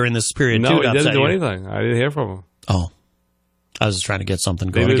something during this period, too. No, he didn't do anything. I didn't hear from him. Oh. I was just trying to get something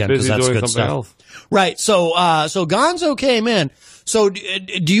going again, because that's good stuff. Else. Right. So Gonzo came in. So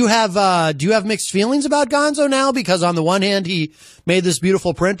do you have mixed feelings about Gonzo now? Because on the one hand, he made this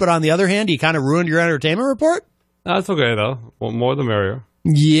beautiful print, but on the other hand, he kind of ruined your entertainment report? No, it's okay, though. Well, more the merrier.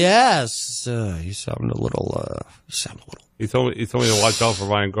 Yes. You sound a little... He told me to watch out for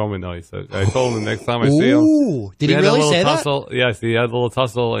Ryan Gorman, though. He said, I told him the next time I see him. Did he really say tussle. that? Yes, he had a little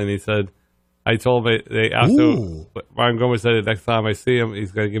tussle, and he said, I told him after Ryan Gorman said the next time I see him,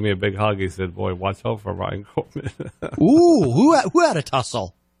 he's going to give me a big hug. He said, boy, watch out for Ryan Gorman. Who had a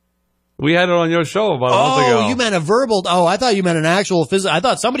tussle? We had it on your show about a month ago. Oh, you meant a verbal. Oh, I thought you meant an actual physical. I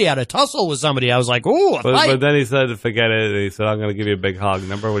thought somebody had a tussle with somebody. I was like, ooh, a fight. But then he said, forget it. And he said, I'm going to give you a big hug.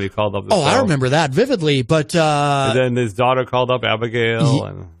 Remember when he called up the show? I remember that vividly. But and then his daughter called up,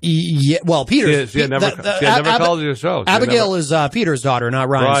 Abigail. Peter. She had never called your show. Abigail is Peter's daughter, not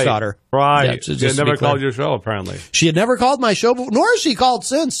Ryan's daughter. Right. She had never called your show, apparently. She had never called my show, nor has she called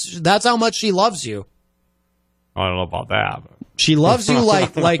since. That's how much she loves you. I don't know about that. But. She loves you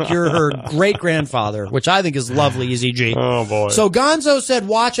like you're her great-grandfather, which I think is lovely, Easy G. Oh, boy. So Gonzo said,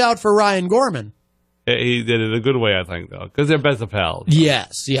 watch out for Ryan Gorman. He did it a good way, I think, though, because they're best of pals.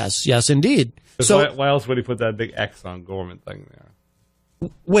 Yes, indeed. So why else would he put that big X on Gorman thing there?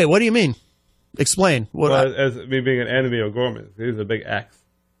 Wait, what do you mean? Explain. As me being an enemy of Gorman, he's a big X.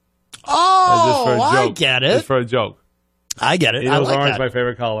 Oh, I get it. Just for a joke. I get it. He knows orange is my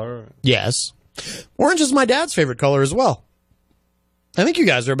favorite color. Yes. Orange is my dad's favorite color as well. I think you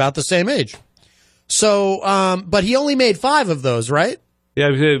guys are about the same age. So, but he only made 5 of those, right?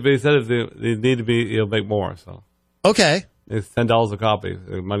 Yeah, but he said if they need to be, he'll make more. So okay, it's $10 a copy.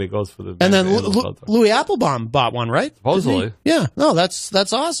 The money goes for the. And then Louis Applebaum bought one, right? Supposedly, yeah. No,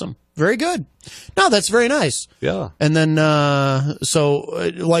 that's awesome. Very good. No, that's very nice. Yeah. And then,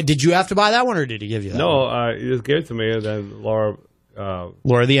 did you have to buy that one, or did he give you that? No, he just gave it to me, and then Laura,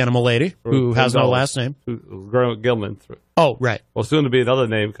 the animal lady, who has no last name, Gilman. Oh, right. Well, soon to be another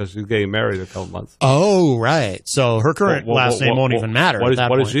name because she's getting married in a couple months. Oh, right. So her current last name won't even matter.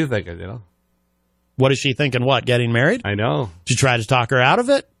 What is she thinking? What is she thinking? What, getting married? I know. Did you try to talk her out of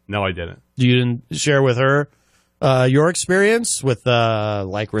it? No, I didn't. You didn't share with her your experience with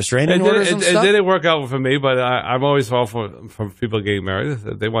restraining orders and stuff? It didn't work out for me, but I'm always all for people getting married.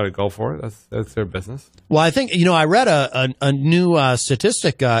 If they want to go for it, that's their business. Well, I think, I read a new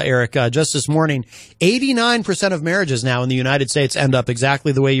statistic, Eric, just this morning. 89% of marriages now in the United States end up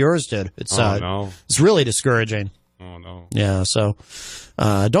exactly the way yours did. It's it's really discouraging. Oh, no. Yeah, so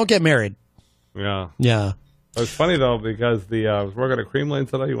don't get married. Yeah. Yeah. It's funny, though, because I was working at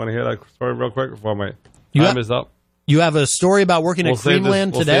Creamland today. You want to hear that story real quick before my time is up? You have a story about working at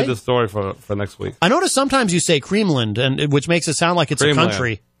Creamland today? We'll save the story for next week. I notice sometimes you say Creamland, which makes it sound like it's a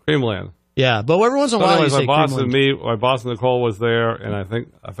country. Creamland. Yeah, but every once in a while you say Creamland. My boss and Nicole was there, and I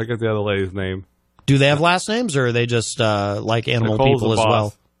forget the other lady's name. Do they have last names, or are they just like animal Nicole's people as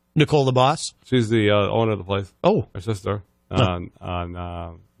well? Nicole the boss? She's the owner of the place. Oh. Her sister,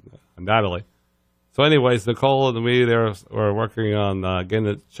 Natalie. So anyways, Nicole and me, were working on getting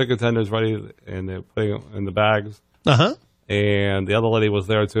the chicken tenders ready, and they're putting them in the bags. Uh-huh. And the other lady was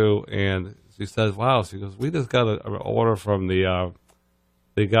there, too, and she says, wow, she goes, we just got an order from the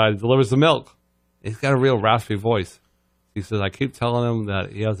guy who delivers the milk. He's got a real raspy voice. She says, I keep telling him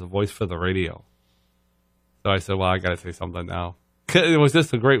that he has a voice for the radio. So I said, well, I got to say something now. It was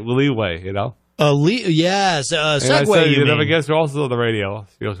just a great leeway, Yes, segue, and I said, you never guess who else is on the radio.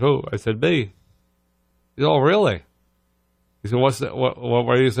 She goes, who? I said, me. Oh, really? He said, what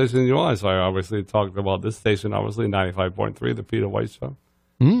radio station are you on? So I obviously talked about this station, obviously 95.3, the Peter White Show.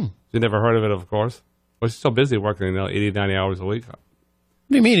 She never heard of it, of course. Well, she's so busy working, 80, 90 hours a week. What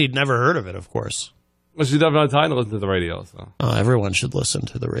do you mean he'd never heard of it, of course? Well, she doesn't have time to listen to the radio. So everyone should listen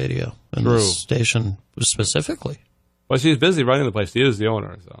to the radio and the station specifically. Well, she's busy running the place. She is the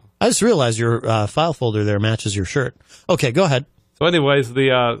owner. So I just realized your file folder there matches your shirt. Okay, go ahead. So anyways,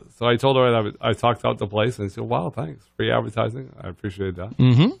 so I told her that I talked out the place, and she said, wow, thanks. Free advertising. I appreciate that.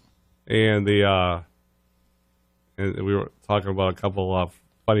 Mm-hmm. And and we were talking about a couple of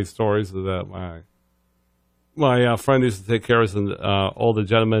funny stories that my friend used to take care of some older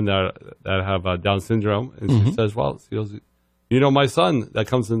gentlemen that have Down syndrome. And she says, well, she goes, my son that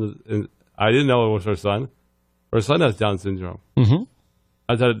comes in, I didn't know it was her son. Her son has Down syndrome. Mm-hmm.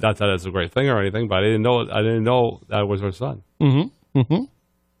 Not that it's a great thing or anything, but I didn't know that was her son. Mm-hmm. Mm-hmm.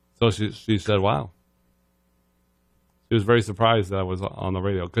 So she said, wow. She was very surprised that I was on the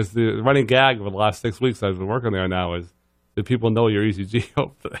radio. Because the running gag for the last 6 weeks I've been working there now is, do people know your ECG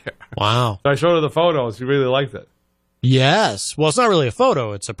over there? Wow. So I showed her the photo. She really liked it. Yes. Well, it's not really a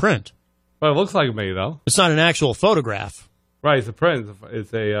photo. It's a print. Well, it looks like me, though. It's not an actual photograph. Right. It's a print.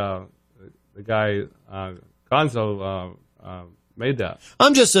 It's the guy, Gonzo, made that.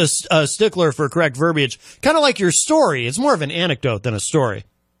 I'm just a stickler for correct verbiage. Kind of like your story. It's more of an anecdote than a story.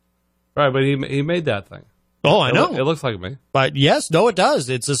 Right, but he made that thing. Oh, I know. It looks like me. But yes, no, it does.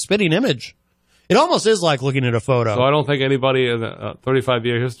 It's a spitting image. It almost is like looking at a photo. So I don't think anybody in the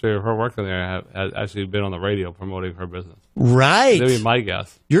 35-year history of her working there has actually been on the radio promoting her business. Right. That'd be my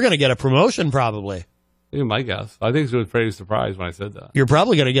guess. You're going to get a promotion probably. That'd be my guess. I think she was pretty surprised when I said that. You're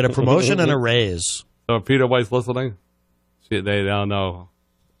probably going to get a promotion and a raise. So if Peter White's listening, they don't know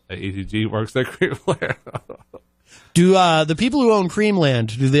that ECG works at Creamland. Do the people who own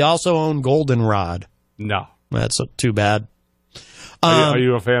Creamland, do they also own Goldenrod? No. That's too bad. Are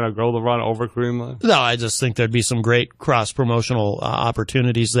you a fan of Goldenrod over Creamland? No, I just think there'd be some great cross-promotional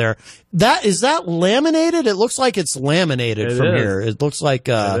opportunities there. Is that laminated? It looks like it's laminated from here. It looks like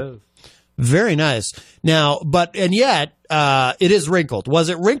it is. Very nice. Now, and yet, it is wrinkled. Was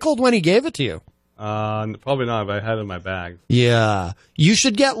it wrinkled when he gave it to you? Probably not, but I had it in my bag. Yeah. You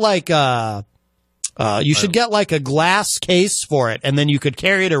should get like a glass case for it, and then you could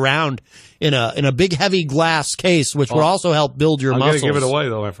carry it around in a big heavy glass case, which will also help build your muscles. I'm going to give it away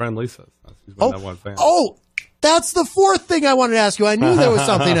though. My friend Lisa, she's my number one fan. Oh, that's the fourth thing I wanted to ask you. I knew there was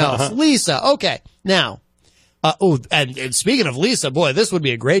something else. Lisa. Okay. Now, and speaking of Lisa, boy, this would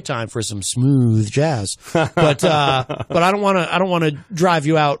be a great time for some smooth jazz. But I don't want to drive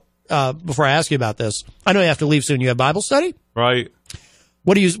you out before I ask you about this. I know you have to leave soon. You have Bible study? Right.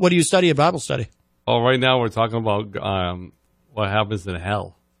 What do you study at Bible study? Oh, right now we're talking about what happens in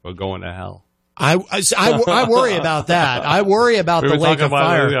hell. We're going to hell. I worry about that. I worry about the lake of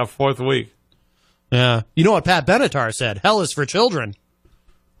fire. Yeah, fourth week. Yeah. You know what Pat Benatar said? Hell is for children.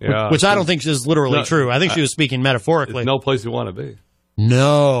 Yeah. Which I don't think is literally true. I think she was speaking metaphorically. It's no place you want to be.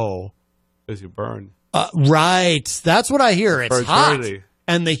 No. Because you burn. Right. That's what I hear. It's hot.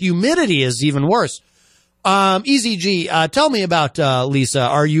 And the humidity is even worse. Easy G, tell me about Lisa.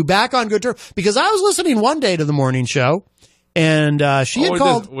 Are you back on good terms? Because I was listening one day to the morning show, and she had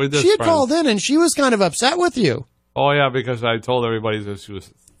called in, and she was kind of upset with you. Oh yeah, because I told everybody that she was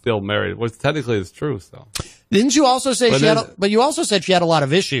still married, which technically is true. So didn't you also say but you also said she had a lot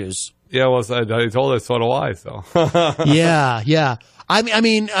of issues. Yeah, well, I told her so do I. So yeah. I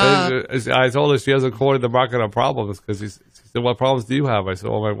mean, I told her she hasn't quoted the market on problems because she said, "What problems do you have?" I said,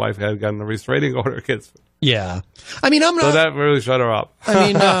 "Well, my wife had gotten a restraining order against me." Yeah, I mean, I'm not. So that really shut her up.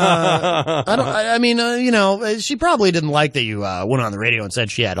 I mean, she probably didn't like that you went on the radio and said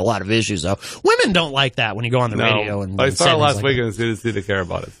she had a lot of issues. Though women don't like that when you go on the radio. And I saw her last week and she didn't seem to care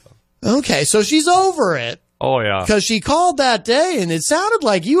about it. So. Okay, so she's over it. Oh yeah, because she called that day and it sounded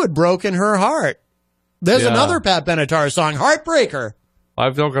like you had broken her heart. There's another Pat Benatar song, "Heartbreaker."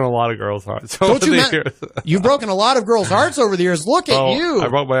 I've broken a lot of girls' hearts over the years. You've broken a lot of girls' hearts over the years. Look at you. I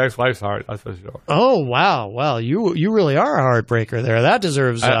broke my ex-wife's heart, that's for sure. Oh, wow. Well, you really are a heartbreaker there. That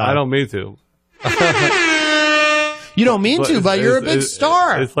deserves... I don't mean to. You don't mean to, but you're a big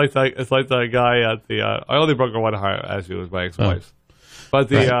star. It's like the guy at the... I only broke her one heart, actually, it was my ex-wife's.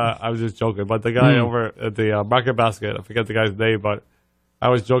 But I was just joking. But the guy over at the Market Basket, I forget the guy's name, but I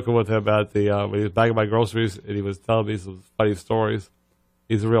was joking with him at when he was bagging my groceries, and he was telling me some funny stories.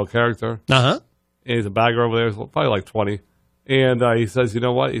 He's a real character. Uh-huh. And he's a bagger over there. He's probably like 20. And he says, you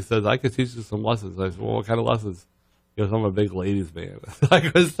know what? He says, I could teach you some lessons. I said, well, what kind of lessons? He goes, I'm a big ladies man. I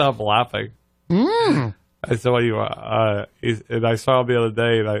couldn't stop laughing. I said, what do you want? And I saw him the other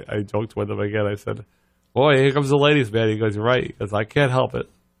day, and I joked with him again. I said, Boy, here comes the ladies, man. He goes, you're right. He goes, I can't help it.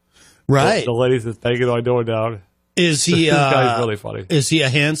 Right. The ladies is banging my door down. Is he? This guy's really funny. Is he a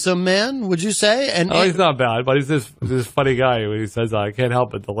handsome man? Would you say? And he's not bad, but he's this funny guy when he says, "I can't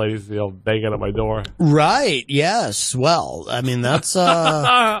help it." The ladies, banging at my door. Right. Yes. Well, I mean, that's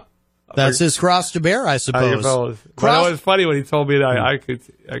his cross to bear, I suppose. But it was funny when he told me that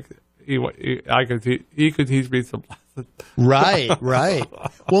he could teach me some lessons. Right.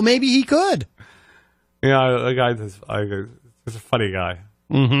 Well, maybe he could. Yeah, the guy's just a funny guy.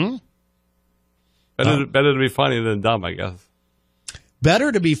 Mm-hmm. Better to be funny than dumb, I guess.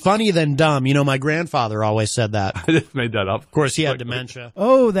 Better to be funny than dumb. My grandfather always said that. I just made that up. Of course, he had dementia.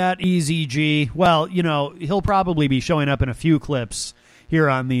 Oh, that Easy G. Well, he'll probably be showing up in a few clips here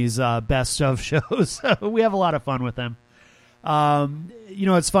on these best of shows. We have a lot of fun with him.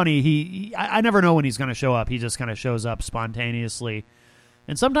 It's funny. I never know when he's going to show up. He just kind of shows up spontaneously.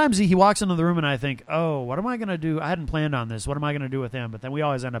 And sometimes he walks into the room and I think, oh, what am I going to do? I hadn't planned on this. What am I going to do with him? But then we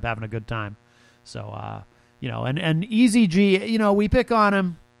always end up having a good time. So, and Easy G, we pick on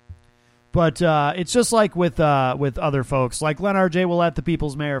him, but it's just like with other folks, like Len R.J. Willett, the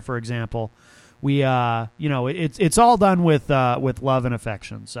People's Mayor, for example. We, it's all done with love and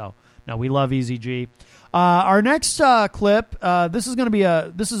affection. So, no, we love Easy G. Our next clip, this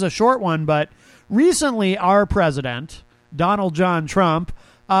is a short one, but recently our president, Donald John Trump,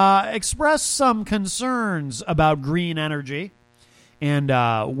 expressed some concerns about green energy and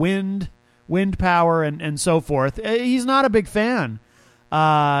wind power and so forth. He's not a big fan.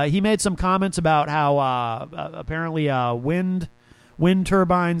 He made some comments about how apparently wind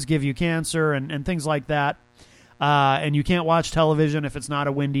turbines give you cancer and things like that. And you can't watch television if it's not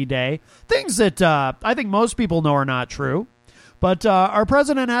a windy day. Things that I think most people know are not true. But our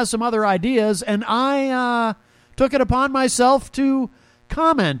president has some other ideas, and I took it upon myself to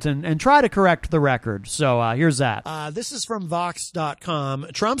comment and try to correct the record. So here's that. This is from Vox.com.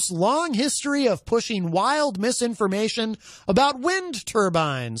 Trump's long history of pushing wild misinformation about wind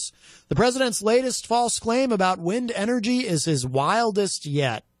turbines. The president's latest false claim about wind energy is his wildest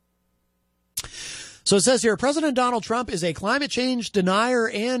yet. So it says here, President Donald Trump is a climate change denier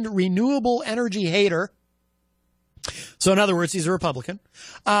and renewable energy hater. So in other words, he's a Republican.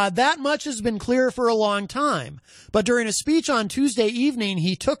 That much has been clear for a long time. But during a speech on Tuesday evening,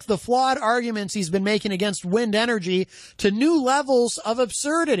 he took the flawed arguments he's been making against wind energy to new levels of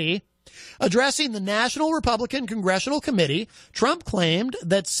absurdity. Addressing the National Republican Congressional Committee, Trump claimed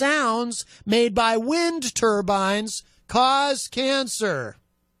that sounds made by wind turbines cause cancer.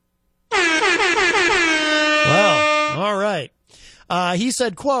 Well, all right. He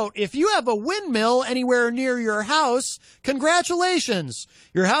said, quote, if you have a windmill anywhere near your house, congratulations.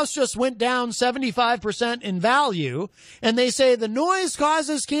 Your house just went down 75% in value, and they say the noise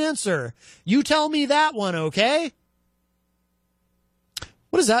causes cancer. You tell me that one, okay?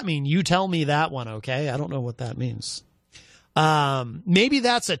 What does that mean? You tell me that one, okay? I don't know what that means. Maybe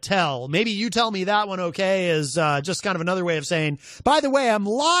that's a tell. Maybe you tell me that one, okay, is just kind of another way of saying, by the way, I'm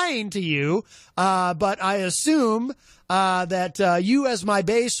lying to you, but I assume that you as my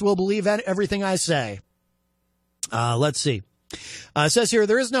base will believe everything I say. Let's see. It says here,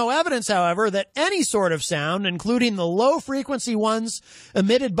 there is no evidence, however, that any sort of sound, including the low-frequency ones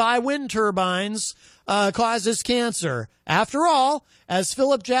emitted by wind turbines, causes cancer. After all, as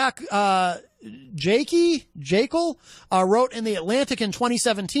Philip Jekyll wrote in The Atlantic in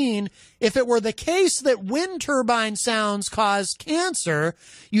 2017, if it were the case that wind turbine sounds cause cancer,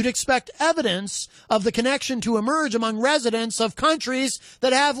 you'd expect evidence of the connection to emerge among residents of countries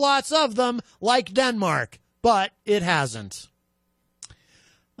that have lots of them, like Denmark. But it hasn't.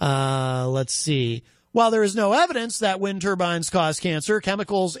 Let's see. While there is no evidence that wind turbines cause cancer,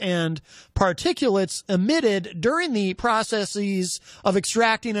 chemicals and particulates emitted during the processes of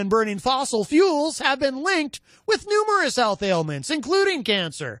extracting and burning fossil fuels have been linked with numerous health ailments, including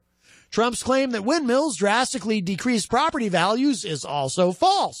cancer. Trump's claim that windmills drastically decrease property values is also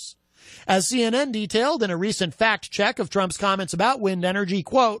false. As CNN detailed in a recent fact check of Trump's comments about wind energy,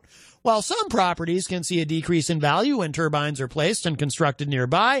 quote, while some properties can see a decrease in value when turbines are placed and constructed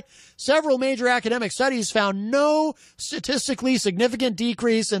nearby, several major academic studies found no statistically significant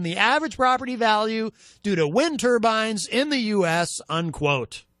decrease in the average property value due to wind turbines in the U.S.,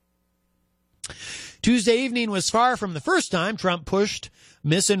 unquote. Tuesday evening was far from the first time Trump pushed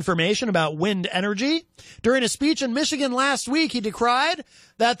misinformation about wind energy. During a speech in Michigan last week, he decried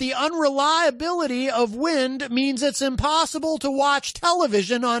that the unreliability of wind means it's impossible to watch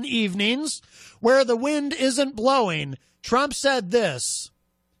television on evenings where the wind isn't blowing. Trump said this,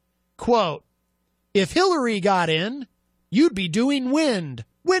 quote, if Hillary got in, you'd be doing wind,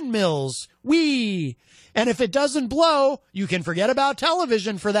 windmills, wee. And if it doesn't blow, you can forget about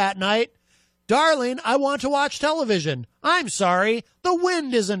television for that night. Darling, I want to watch television. I'm sorry, the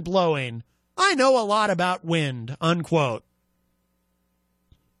wind isn't blowing. I know a lot about wind, unquote.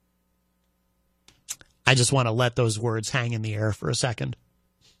 I just want to let those words hang in the air for a second.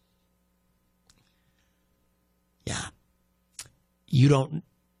 Yeah. You don't,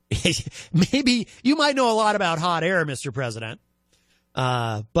 maybe you might know a lot about hot air, Mr. President.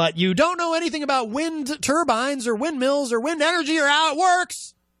 But you don't know anything about wind turbines or windmills or wind energy or how it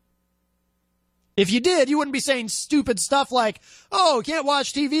works. If you did, you wouldn't be saying stupid stuff like, oh, can't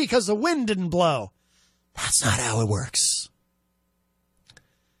watch TV because the wind didn't blow. That's not how it works.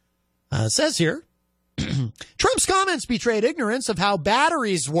 It says here, Trump's comments betrayed ignorance of how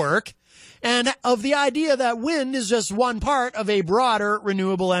batteries work and of the idea that wind is just one part of a broader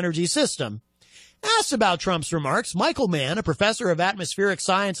renewable energy system. Asked about Trump's remarks, Michael Mann, a professor of atmospheric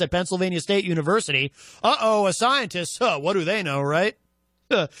science at Pennsylvania State University, a scientist, what do they know, right?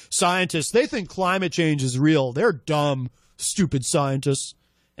 Scientists, they think climate change is real. They're dumb, stupid scientists.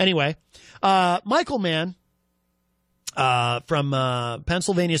 Anyway, Michael Mann from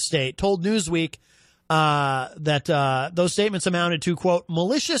Pennsylvania State told Newsweek that those statements amounted to, quote,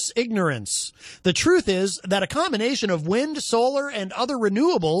 malicious ignorance. The truth is that a combination of wind, solar, and other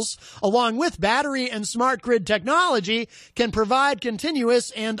renewables, along with battery and smart grid technology, can provide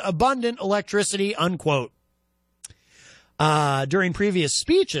continuous and abundant electricity, unquote. During previous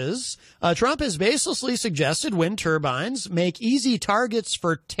speeches, Trump has baselessly suggested wind turbines make easy targets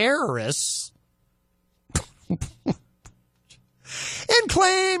for terrorists and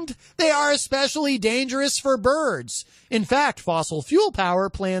claimed they are especially dangerous for birds. In fact, fossil fuel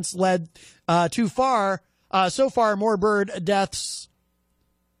power plants led so far more bird deaths.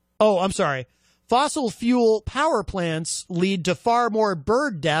 Oh, I'm sorry. Fossil fuel power plants lead to far more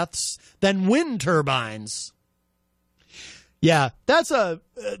bird deaths than wind turbines. Yeah, that's a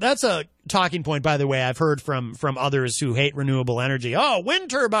talking point, by the way, I've heard from others who hate renewable energy. Oh, wind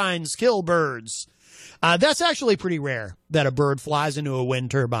turbines kill birds. That's actually pretty rare that a bird flies into a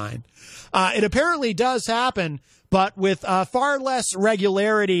wind turbine. It apparently does happen, but with far less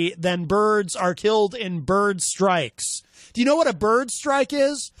regularity than birds are killed in bird strikes. Do you know what a bird strike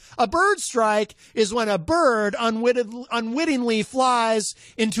is? A bird strike is when a bird unwittingly flies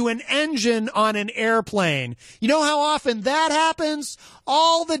into an engine on an airplane. You know how often that happens?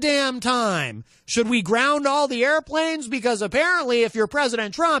 All the damn time. Should we ground all the airplanes? Because apparently if you're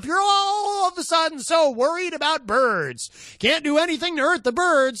President Trump, you're all of a sudden so worried about birds. Can't do anything to hurt the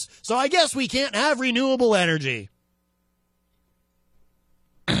birds, so I guess we can't have renewable energy.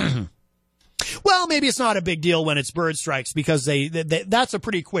 Well, maybe it's not a big deal when it's bird strikes because that's a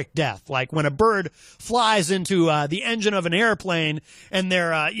pretty quick death. Like when a bird flies into the engine of an airplane and they're,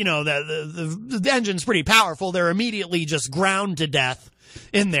 the engine's pretty powerful, they're immediately just ground to death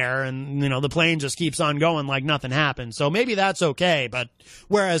in there, and the plane just keeps on going like nothing happened. So maybe that's okay. But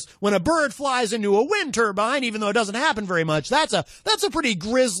whereas when a bird flies into a wind turbine, even though it doesn't happen very much, that's a pretty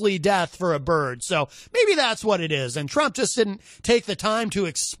grisly death for a bird. So maybe that's what it is. And Trump just didn't take the time to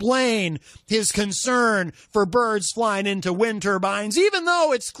explain his concern for birds flying into wind turbines, even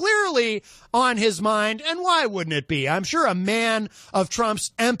though it's clearly on his mind. And why wouldn't it be? I'm sure a man of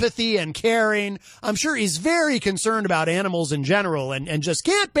Trump's empathy and caring, I'm sure he's very concerned about animals in general and just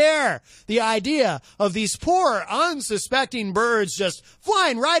can't bear the idea of these poor, unsuspecting birds just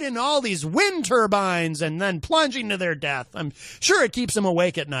flying right into all these wind turbines and then plunging to their death. I'm sure it keeps him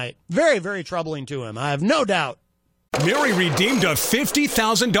awake at night. Very, very troubling to him. I have no doubt. Mary redeemed a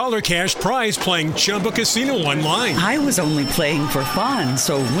 $50,000 cash prize playing Chumba Casino online. I was only playing for fun,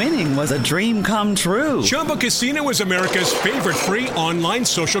 so winning was a dream come true. Chumba Casino is America's favorite free online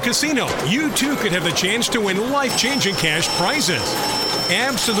social casino. You, too, could have the chance to win life-changing cash prizes.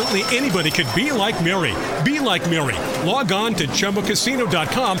 Absolutely anybody could be like Mary. Be like Mary. Log on to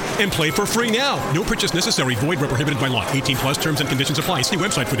ChumbaCasino.com and play for free now. No purchase necessary. Void where prohibited by law. 18 plus terms and conditions apply. See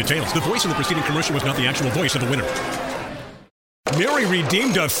website for details. The voice in the preceding commercial was not the actual voice of the winner. Mary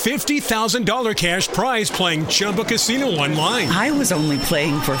redeemed a $50,000 cash prize playing Chumba Casino online. I was only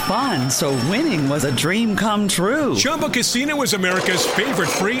playing for fun, so winning was a dream come true. Chumba Casino is America's favorite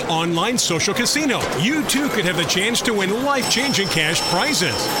free online social casino. You, too, could have the chance to win life-changing cash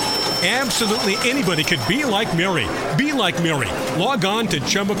prizes. Absolutely anybody could be like Mary. Be like Mary. Log on to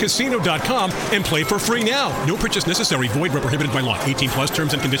ChumbaCasino.com and play for free now. No purchase necessary. Void where prohibited by law. 18 plus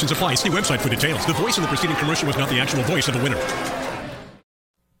terms and conditions apply. See website for details. The voice in the preceding commercial was not the actual voice of the winner.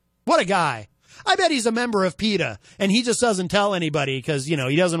 What a guy. I bet he's a member of PETA, and he just doesn't tell anybody because, he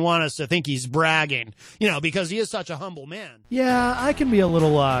doesn't want us to think he's bragging, because he is such a humble man. Yeah, I can be a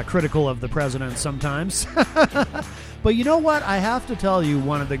little critical of the president sometimes. But you know what? I have to tell you,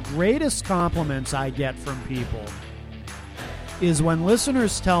 one of the greatest compliments I get from people is when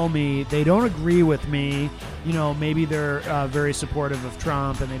listeners tell me they don't agree with me. Maybe they're very supportive of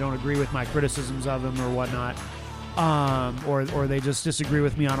Trump and they don't agree with my criticisms of him or whatnot, or they just disagree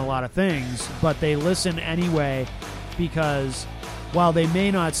with me on a lot of things, but they listen anyway because while they may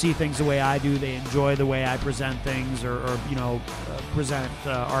not see things the way I do, they enjoy the way I present things or present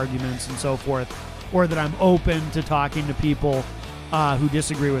arguments and so forth, or that I'm open to talking to people who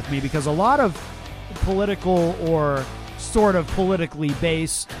disagree with me, because a lot of political or sort of politically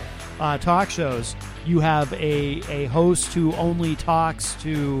based talk shows, you have a host who only talks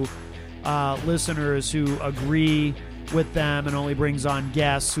to listeners who agree with them and only brings on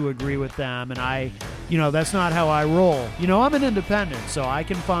guests who agree with them. And that's not how I roll. I'm an independent, so I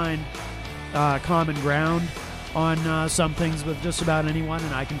can find common ground on some things with just about anyone,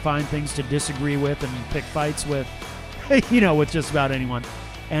 and I can find things to disagree with and pick fights with, with just about anyone.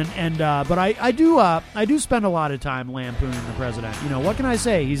 But I do spend a lot of time lampooning the president. What can I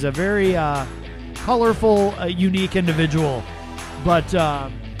say? He's a very colorful, unique individual. But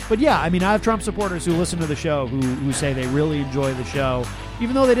yeah, I have Trump supporters who listen to the show who say they really enjoy the show,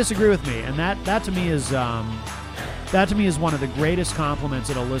 even though they disagree with me. And that to me is one of the greatest compliments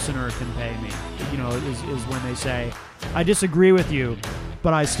that a listener can pay me. Is when they say, I disagree with you,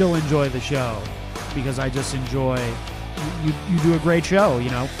 but I still enjoy the show because I just enjoy. You do a great show,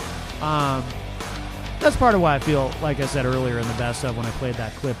 That's part of why I feel, like I said earlier in the best of when I played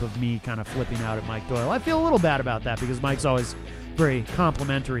that clip of me kind of flipping out at Mike Doyle. I feel a little bad about that because Mike's always very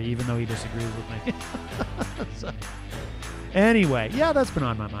complimentary, even though he disagrees with me. So, anyway, yeah, that's been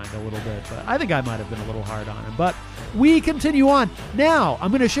on my mind a little bit, but I think I might have been a little hard on him. But we continue on. Now,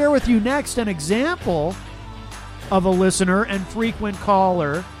 I'm going to share with you next an example of a listener and frequent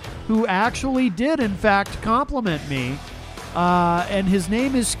caller who actually did, in fact, compliment me. And his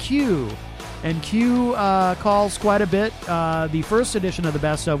name is Q. And Q calls quite a bit. The first edition of the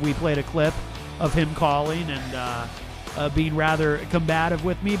Best Of, we played a clip of him calling and being rather combative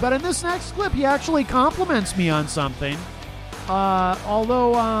with me. But in this next clip, he actually compliments me on something. And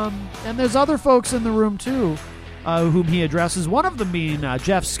there's other folks in the room, too, whom he addresses. One of them being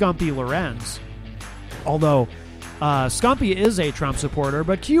Jeff Scumpy Lorenz. Although Scumpy is a Trump supporter,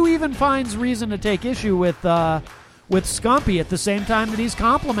 but Q even finds reason to take issue with Scumpy at the same time that he's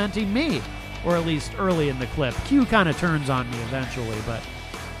complimenting me, or at least early in the clip. Q kind of turns on me eventually, but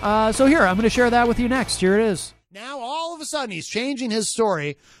so here, I'm going to share that with you next. Here it is. Now, all of a sudden, he's changing his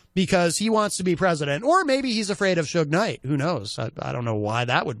story because he wants to be president, or maybe he's afraid of Suge Knight. Who knows? I don't know why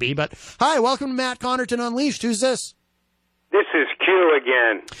that would be, but hi, welcome to Matt Connarton Unleashed. Who's this? This is Q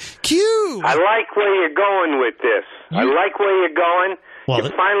again. Q! I like where you're going with this. I like where you're going. Well,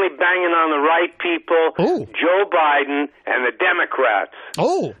 you're finally banging on the right people, Joe Biden and the Democrats.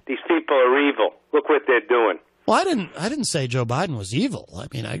 Oh. These people are evil. Look what they're doing. Well, I didn't say Joe Biden was evil. I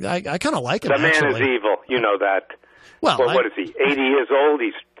mean, I kind of like him, The man actually. is evil. You know that. Well, what is he, 80 years old?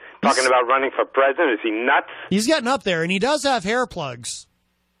 He's talking about running for president. Is he nuts? He's getting up there, and he does have hair plugs.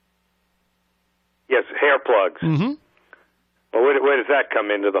 Yes, hair plugs. Mm-hmm. Well, where does that come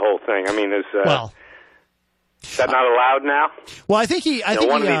into the whole thing? I mean, is that not allowed now? Well, I think he.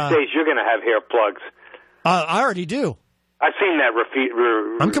 One of these days, you're going to have hair plugs. I already do. I've seen that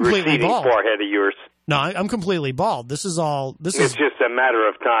I'm completely receding bald. forehead of yours. No, I'm completely bald. This is It's just a matter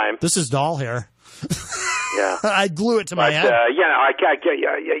of time. This is doll hair. Yeah, I glue it to my head.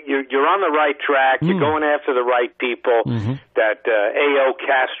 You're on the right track. You're going after the right people. Mm-hmm. That A.O.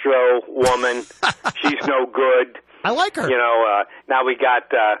 Castro woman, she's no good. I like her. Now we got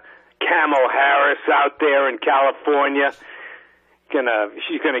Kamala Harris out there in California.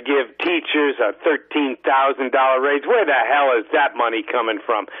 She's gonna give teachers a $13,000 raise. Where the hell is that money coming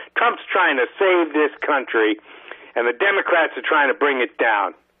from? Trump's trying to save this country, and the Democrats are trying to bring it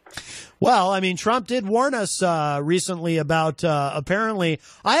down. Well, I mean, Trump did warn us recently about apparently.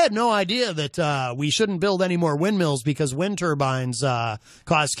 I had no idea that we shouldn't build any more windmills because wind turbines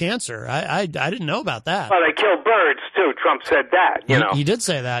cause cancer. I didn't know about that. Well, they kill birds too. Trump said that. He did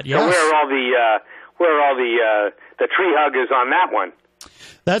say that. Yes. So where are all the tree huggers on that one?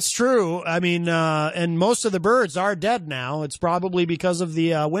 That's true. I mean, and most of the birds are dead now. It's probably because of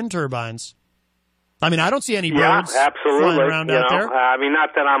the wind turbines. I mean, I don't see any birds flying around out there. I mean,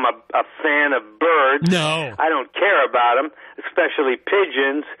 not that I'm a fan of birds. No. I don't care about them, especially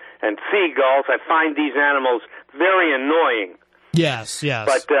pigeons and seagulls. I find these animals very annoying. Yes.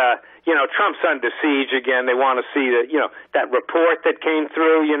 But, Trump's under siege again. They want to see that report that came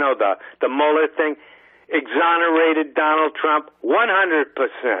through, the Mueller thing. Exonerated Donald Trump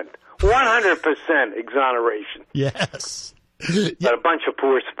 100%. 100% exoneration. Yes. But a bunch of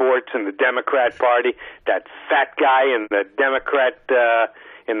poor sports in the Democrat Party, that fat guy in the Democrat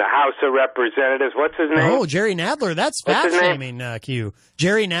in the House of Representatives. What's his name? Oh, Jerry Nadler. That's fat-shaming, Q.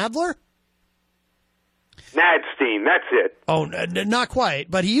 Jerry Nadler? Nadstein, that's it. Oh, not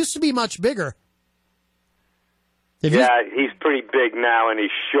quite, but he used to be much bigger. He's pretty big now, and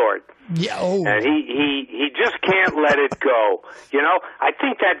he's short. Yeah. Oh. And he just can't let it go. I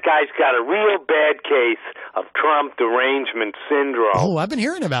think that guy's got a real bad case of Trump derangement syndrome. Oh, I've been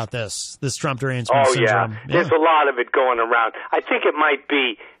hearing about this Trump derangement syndrome. Yeah. There's a lot of it going around. I think it might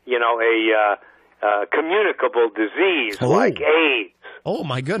be, a communicable disease like AIDS. Oh,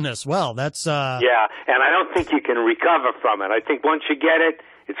 my goodness. Well, that's... Yeah, and I don't think you can recover from it. I think once you get it,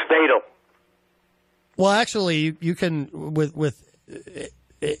 it's fatal. Well, actually, you can, with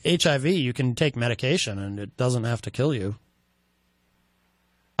HIV, you can take medication, and it doesn't have to kill you.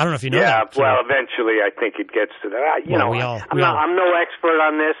 I don't know if you know that. Yeah, well, eventually I think it gets to that. I'm no expert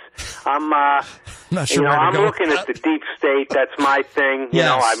on this. I'm not sure I'm looking at the deep state. That's my thing.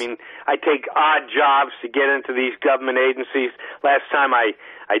 Yes. I take odd jobs to get into these government agencies. Last time I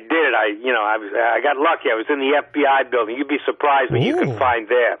did it, I got lucky. I was in the FBI building. You'd be surprised what you can find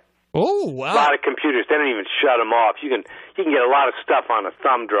there. Oh, wow. A lot of computers. They don't even shut them off. You can get a lot of stuff on a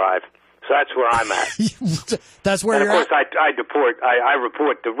thumb drive. So that's where I'm at. That's where and you're of course, I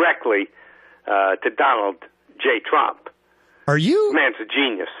report directly to Donald J. Trump. Are you? Man's a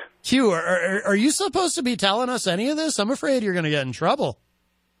genius. Q, are you supposed to be telling us any of this? I'm afraid you're going to get in trouble.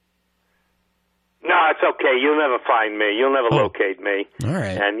 No, it's okay. You'll never find me. You'll never locate me. All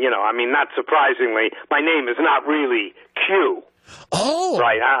right. And, not surprisingly, my name is not really Q. Oh.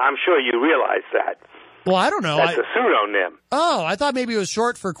 Right. I'm sure you realize that. Well, I don't know. That's a pseudonym. Oh, I thought maybe it was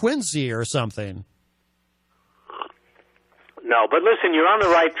short for Quincy or something. No, but listen, you're on the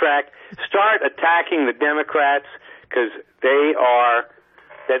right track. Start attacking the Democrats because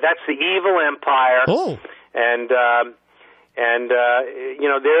that's the evil empire. Oh. And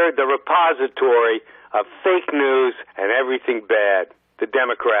they're the repository of fake news and everything bad, the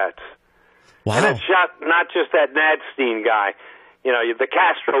Democrats. Wow. And it's not just that Nadstein guy. The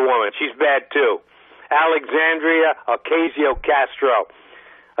Castro woman, she's bad too. Alexandria Ocasio-Castro,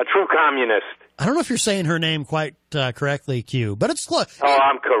 a true communist. I don't know if you're saying her name quite correctly, Q, but it's close. Oh,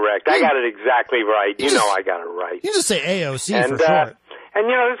 I'm correct. I got it exactly right. I got it right. You just say AOC for short. And,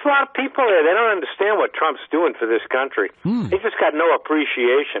 there's a lot of people there. They don't understand what Trump's doing for this country. They just got no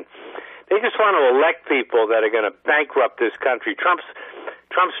appreciation. They just want to elect people that are going to bankrupt this country. Trump's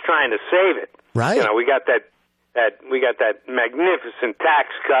trying to save it. Right. We got that magnificent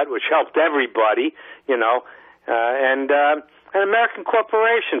tax cut, which helped everybody, and American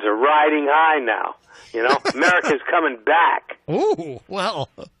corporations are riding high now. America's coming back. Ooh, well.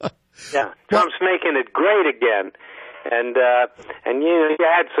 Yeah, Trump's making it great again. And you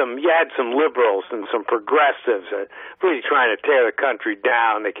had some liberals and some progressives really trying to tear the country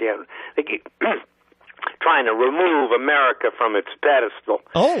down. They keep trying to remove America from its pedestal.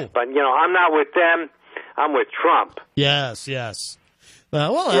 Oh. But I'm not with them. I'm with Trump. Yes. But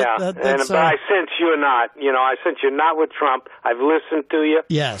I sense you're not. I sense you're not with Trump. I've listened to you.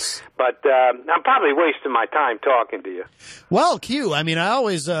 Yes. But I'm probably wasting my time talking to you. Well, Q, I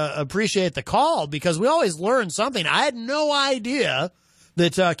always appreciate the call because we always learn something. I had no idea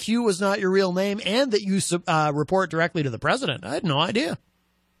that Q was not your real name and that you report directly to the president. I had no idea.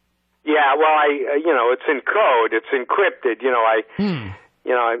 Yeah, well, it's in code. It's encrypted.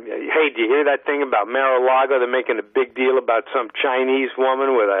 Hey, do you hear that thing about Mar-a-Lago? They're making a big deal about some Chinese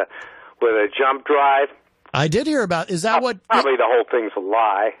woman with a jump drive. I did hear about. Is that what? Probably the whole thing's a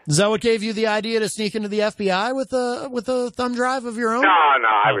lie. Is that what gave you the idea to sneak into the FBI with a thumb drive of your own? No.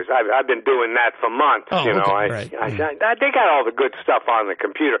 I've been doing that for months. Oh, okay, right. They got all the good stuff on the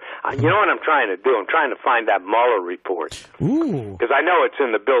computer. You know what I'm trying to do? I'm trying to find that Mueller report. Ooh. Because I know it's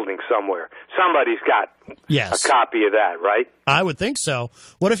in the building somewhere. Somebody's got a copy of that, right? I would think so.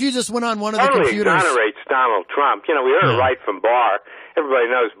 What if you just went on one of the computers? Totally exonerates Donald Trump. We heard it right from Barr. Everybody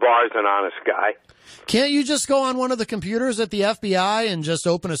knows Barr's an honest guy. Can't you just go on one of the computers at the FBI and just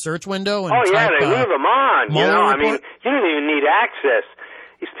open a search window and they type, leave them on. Mueller report? You don't even need access.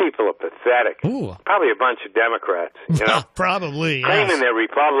 These people are pathetic. Ooh. Probably a bunch of Democrats, Probably, claiming they're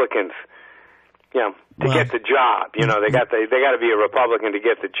Republicans, to get the job. They got to be a Republican to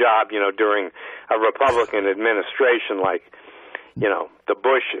get the job, during a Republican administration like, the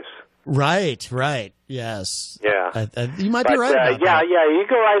Bushes. Right. Yes. Yeah. You might be right about that. Yeah. You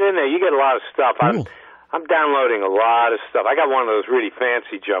go right in there. You get a lot of stuff. I'm downloading a lot of stuff. I got one of those really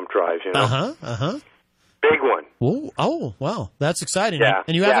fancy jump drives, you know. Big one. Oh, wow. That's exciting. Yeah.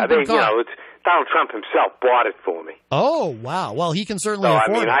 And you haven't been caught. It's Donald Trump himself bought it for me. Oh, wow. Well, he can certainly So,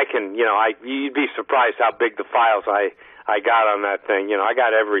 afford it. I can, you'd be surprised how big the files I got on that thing. I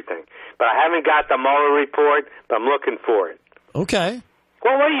got everything. But I haven't got the Mueller report, but I'm looking for it. Okay.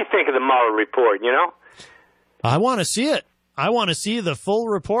 Well, what do you think of the Mueller report, I want to see it. I want to see the full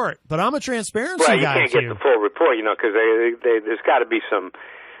report, but I'm a transparency guy. Well, you can't get the full report, because there's got to be some.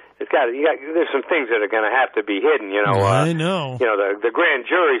 There's some things that are going to have to be hidden, I know. The grand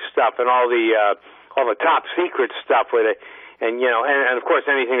jury stuff and all the top secret stuff with it, and of course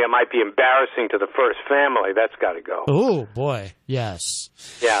anything that might be embarrassing to the first family, that's got to go. Oh boy, yes.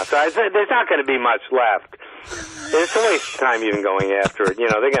 Yeah, so there's not going to be much left. It's a waste of time even going after it. They're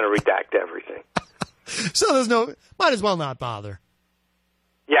going to redact everything. So might as well not bother.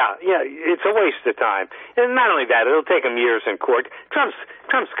 Yeah, it's a waste of time. And not only that, it'll take them years in court. Trump's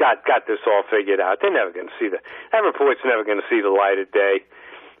got this all figured out. They're never going to see that report's never going to see the light of day.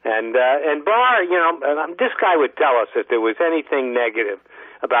 And Barr, this guy would tell us if there was anything negative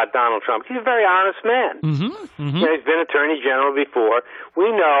about Donald Trump. He's a very honest man. He's been Attorney General before.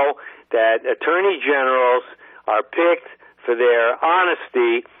 We know that Attorney Generals are picked for their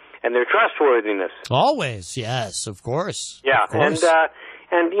honesty and their trustworthiness. Always, yes, of course. Yeah, of course.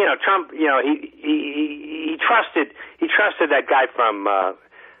 And Trump, he trusted that guy from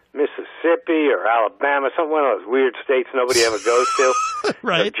Mississippi or Alabama, one of those weird states nobody ever goes to.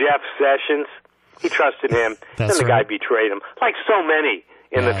 Right. Jeff Sessions. He trusted him. That's then the right. guy betrayed him, like so many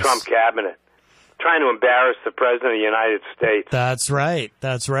in the Trump cabinet, trying to embarrass the President of the United States. That's right.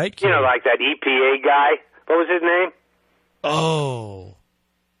 You know, like that EPA guy. What was his name? Oh.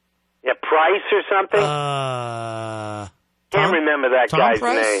 Yeah, Price or something? Can't remember that guy's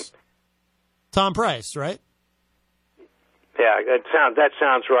name. Tom Price, right? Yeah, that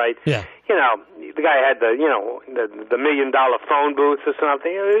sounds right. Yeah. The guy had the $1 million phone booth or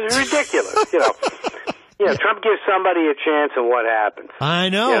something. It was ridiculous. Trump gives somebody a chance, and what happens? I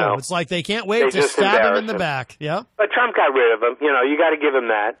know. It's like they can't wait to stab him in the back. Yeah. But Trump got rid of him. You got to give him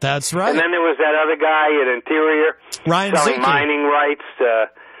that. That's right. And then there was that other guy at Interior Ryan selling Zinke. mining rights to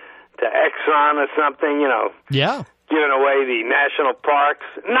Exxon or something. Yeah. Giving away the national parks.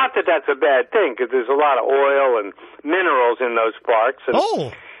 Not that that's a bad thing, because there's a lot of oil and minerals in those parks. And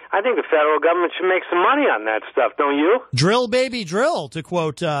I think the federal government should make some money on that stuff, don't you? Drill, baby, drill, to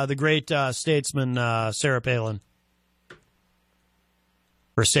quote the great statesman Sarah Palin.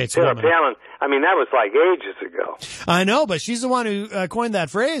 Or stateswoman. Sarah Palin, that was like ages ago. I know, but she's the one who coined that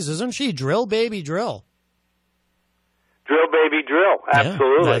phrase, isn't she? Drill, baby, drill. Drill, baby, drill.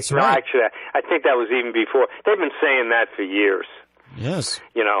 Absolutely. Yeah, that's right. No, actually, I think that was even before. They've been saying that for years. Yes.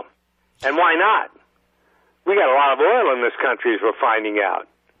 And why not? We got a lot of oil in this country, as we're finding out.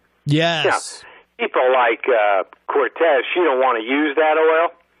 Yes. People like Cortez, she don't want to use that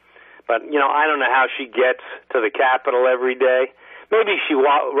oil. But, I don't know how she gets to the Capitol every day. Maybe she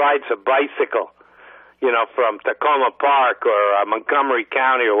rides a bicycle, from Tacoma Park or Montgomery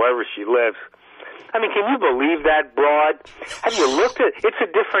County or wherever she lives. Can you believe that broad? Have you looked at it? It's a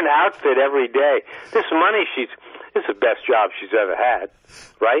different outfit every day. This money it's the best job she's ever had,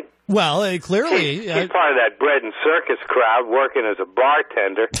 right? Well, clearly. She's part of that bread and circus crowd working as a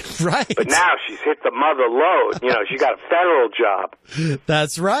bartender. Right. But now she's hit the mother load. She got a federal job.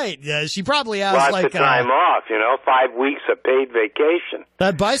 That's right. Yeah, she probably has lots of time off, 5 weeks of paid vacation.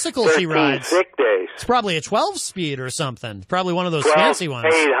 That bicycle she rides. 13 sick days. It's probably a 12-speed or something. Probably one of those 12 fancy ones.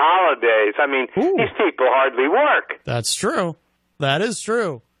 paid holidays. These people hardly work. That's true. That is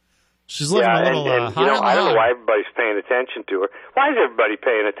true. She's living a little high on the I don't know line. why everybody's paying attention to her. Why is everybody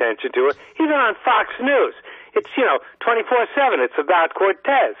paying attention to her? Even on Fox News. It's, 24/7. It's about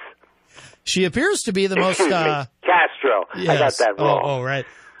Cortez. She appears to be the most... Castro. Yes. I got that wrong. Oh, right.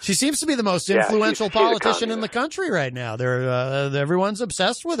 She seems to be the most influential politician in the country right now. Everyone's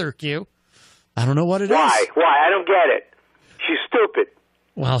obsessed with her, Q. I don't know what it is. Why? I don't get it. She's stupid.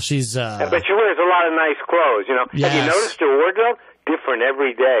 Well, she's... But she wears a lot of nice clothes, Yes. Have you noticed her wardrobe? Different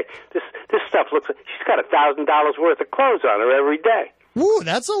every day. This stuff looks like she's got $1,000 worth of clothes on her every day. Woo,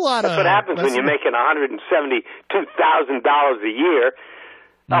 that's a lot. That's what happens when you're making $172,000 a year,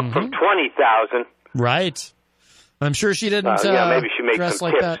 up from $20,000. Right. I'm sure she didn't. Maybe she makes dress some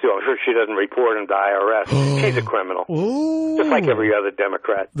like tips that. too. I'm sure she doesn't report them to IRS. She's a criminal, just like every other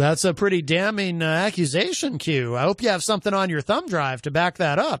Democrat. That's a pretty damning accusation, Q. I hope you have something on your thumb drive to back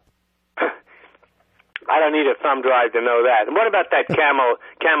that up. I don't need a thumb drive to know that. And what about that Camel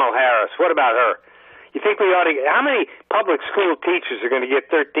Harris? What about her? You think we ought to? How many public school teachers are going to get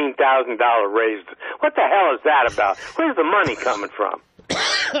 $13,000 raised? What the hell is that about? Where's the money coming from?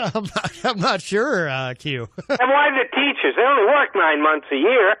 I'm not sure, Q. And why the teachers? They only work 9 months a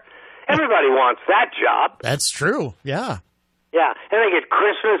year. Everybody wants that job. That's true. Yeah. Yeah, and they get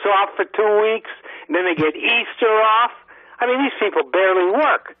Christmas off for 2 weeks, and then they get Easter off. I mean, these people barely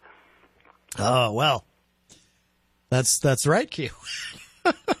work. Oh, well. That's right, Q.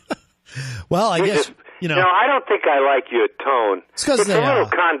 Well, I guess, you know. No, I don't think I like your tone. It's a little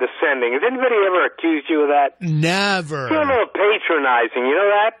condescending. Has anybody ever accused you of that? Never. You're a little patronizing, you know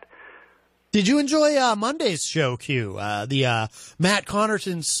that? Did you enjoy Monday's show, Q? The Matt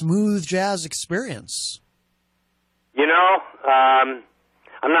Connarton Smooth Jazz Experience? You know, I'm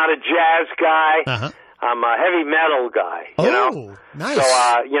not a jazz guy. Uh-huh. I'm a heavy metal guy. You know? Nice. So,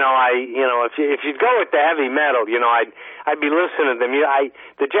 if you'd go with the heavy metal, I'd be listening to them.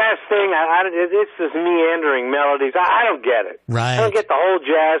 The jazz thing, it's this meandering melodies. I don't get it. Right. I don't get the whole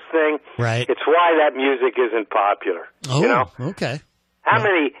jazz thing. Right. It's why that music isn't popular. Oh, you know? Okay. How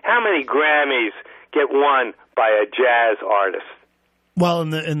many Grammys get won by a jazz artist? Well,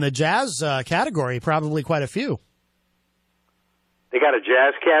 in the jazz category, probably quite a few. They got a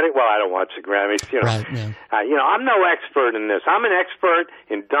jazz category? Well, I don't watch the Grammys. Right, yeah. I'm no expert in this. I'm an expert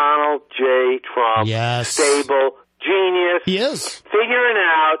in Donald J. Trump. Yes. Stable, genius. He is. Figuring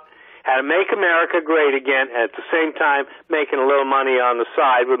out how to make America great again, and at the same time making a little money on the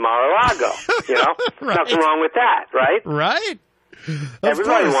side with Mar-a-Lago. Right. Nothing wrong with that, right? Right.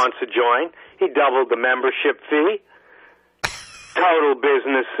 Everybody wants to join. He doubled the membership fee. Total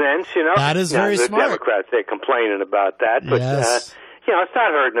business sense, That is very the smart. Democrats, they're complaining about that. But, yes. It's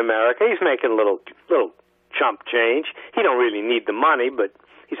not hurting America. He's making a little chump change. He don't really need the money, but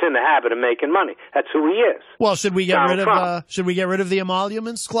he's in the habit of making money. That's who he is. Well, should we get Donald rid of the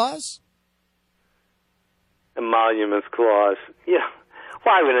emoluments clause? Emoluments clause. Yeah.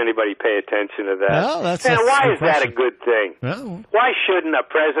 Why would anybody pay attention to that? Well, why is that a good thing? Well, why shouldn't a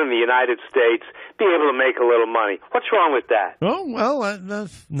president of the United States be able to make a little money? What's wrong with that? oh, well,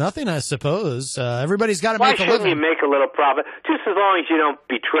 nothing, I suppose. Everybody's got to Why make a shouldn't living. you make a little profit? Just as long as you don't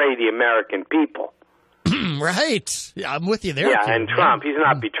betray the American people. Right. Yeah, I'm with you there. Yeah, Q. and Trump, he's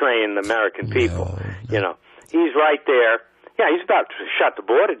not betraying the American people. He's right there. Yeah, he's about to shut the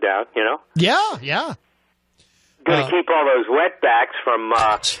border down, Yeah. Going to keep all those wetbacks from,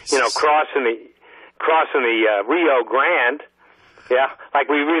 crossing the Rio Grande. Yeah, like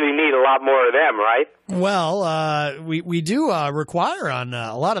we really need a lot more of them, right? Well, we do require on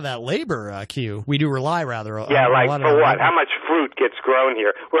a lot of that labor, Q. We do rely, rather. Yeah, on like a lot for of what? labor. How much fruit gets grown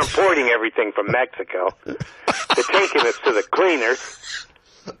here? We're importing everything from Mexico. They're taking us to the cleaners.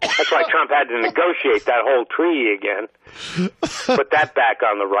 That's why Trump had to negotiate that whole treaty again. Put that back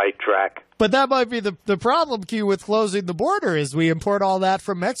on the right track. But that might be the problem, Q, with closing the border is we import all that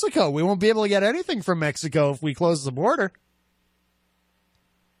from Mexico. We won't be able to get anything from Mexico if we close the border.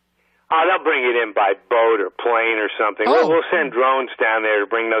 Oh, they'll bring it in by boat or plane or something. Oh. We'll send drones down there to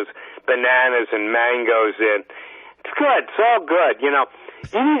bring those bananas and mangoes in. It's good. It's all good. You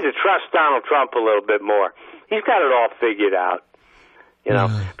need to trust Donald Trump a little bit more. He's got it all figured out.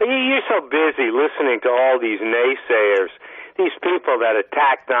 But you're so busy listening to all these naysayers, these people that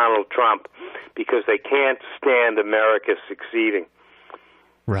attack Donald Trump because they can't stand America succeeding.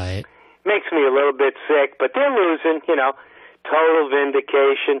 Right. Makes me a little bit sick, but they're losing, Total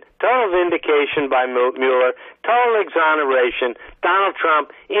vindication by Mueller, total exoneration, Donald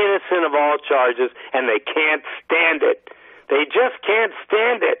Trump innocent of all charges, and they can't stand it. They just can't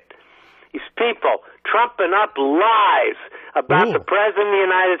stand it. These people trumping up lies about the President of the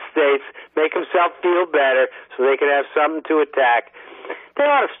United States, make himself feel better so they could have something to attack. They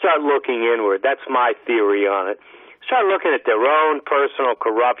ought to start looking inward. That's my theory on it. Start looking at their own personal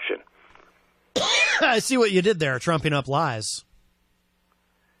corruption. I see what you did there, trumping up lies.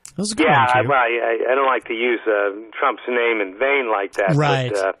 That was a good Yeah, one, Q. I don't like to use Trump's name in vain like that.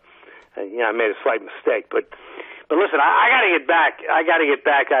 Right. But, I made a slight mistake. But listen, I got to get back. I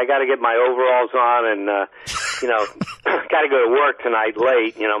got to get my overalls on and, got to go to work tonight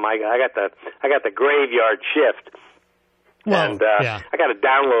late. I got the graveyard shift. Well, and I got to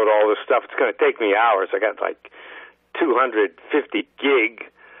download all this stuff. It's going to take me hours. I got like 250 gig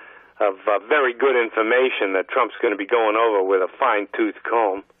of very good information that Trump's going to be going over with a fine-tooth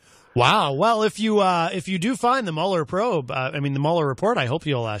comb. Wow. Well, if you do find the Mueller probe, the Mueller report, I hope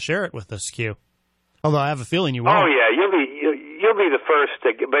you'll share it with us, Q. Although I have a feeling you won't. Oh yeah, you'll be the first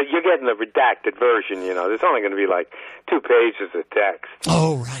to, but you're getting the redacted version. There's only going to be like 2 pages of text.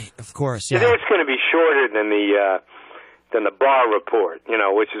 Oh right, of course. course, You yeah. think it's going to be shorter than the Barr report,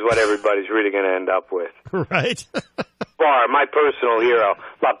 which is what everybody's really going to end up with. Right. Barr, my personal hero,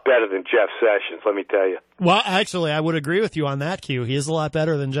 a lot better than Jeff Sessions, let me tell you. Well, actually, I would agree with you on that, Q. He is a lot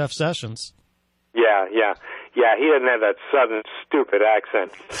better than Jeff Sessions. Yeah, he doesn't have that southern stupid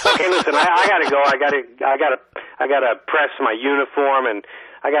accent. Okay, listen, I gotta go. I gotta press my uniform, and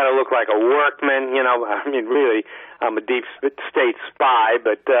I gotta look like a workman. I mean, really, I'm a deep state spy,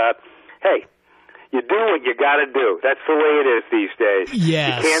 but hey, you do what you gotta do. That's the way it is these days.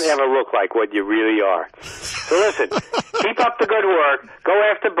 Yes. You can't ever look like what you really are. So listen, keep up the good work. Go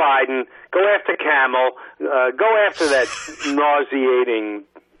after Biden. Go after Camel. Go after that nauseating,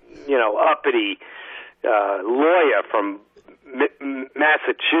 uppity lawyer from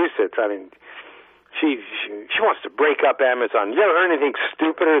Massachusetts. I mean, she wants to break up Amazon. You ever heard anything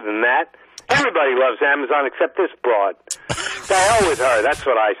stupider than that? Everybody loves Amazon except this broad. The hell with her. That's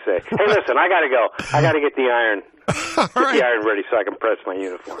what I say. Hey, listen, I gotta go. I gotta get the iron. The iron ready so I can press my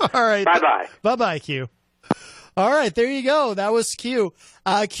uniform. All right. Bye-bye. Bye-bye, Q. All right, there you go. That was Q.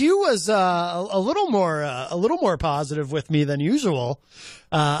 Q was a little more positive with me than usual,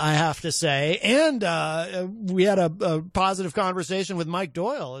 I have to say. And we had a positive conversation with Mike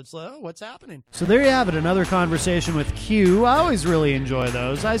Doyle. It's like, what's happening? So there you have it, another conversation with Q. I always really enjoy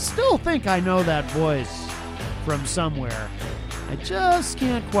those. I still think I know that voice from somewhere. I just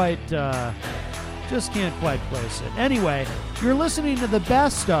can't quite place it. Anyway, you're listening to the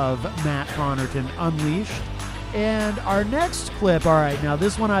best of Matt Connarton Unleashed. And our next clip, all right, now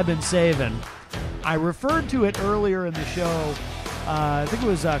this one I've been saving. I referred to it earlier in the show. I think it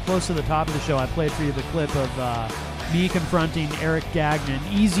was close to the top of the show. I played for you the clip of me confronting Eric Gagnon,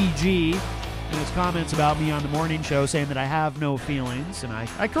 Easy G, and his comments about me on the morning show, saying that I have no feelings. And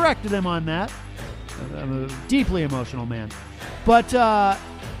I corrected him on that. I'm a deeply emotional man. But now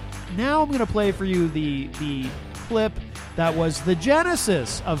I'm going to play for you the clip that was the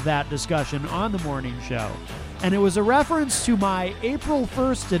genesis of that discussion on the morning show. And it was a reference to my April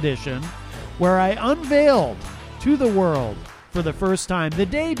 1st edition where I unveiled to the world for the first time the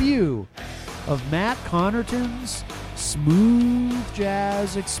debut of Matt Connarton's Smooth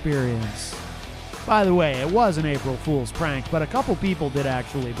Jazz Experience. By the way, it was an April Fool's prank, but a couple people did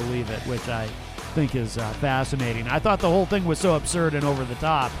actually believe it, which I think is fascinating. I thought the whole thing was so absurd and over the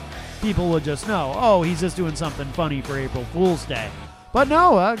top, people would just know, oh, he's just doing something funny for April Fool's Day. But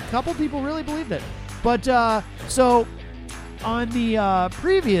no, a couple people really believed it. But so on the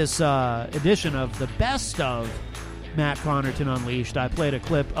previous edition of the best of Matt Connarton Unleashed, I played a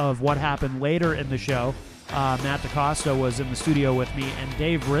clip of what happened later in the show. Matt DaCosta was in the studio with me, and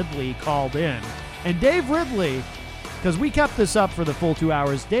Dave Ridley called in. And Dave Ridley, because we kept this up for the full 2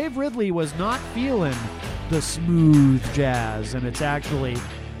 hours, Dave Ridley was not feeling the smooth jazz, and it's actually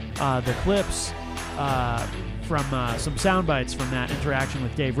the clips from some sound bites from that interaction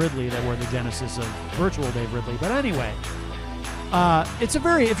with Dave Ridley that were the genesis of virtual Dave Ridley. But anyway, it's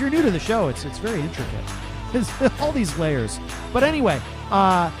if you're new to the show, it's very intricate. It's all these layers. But anyway,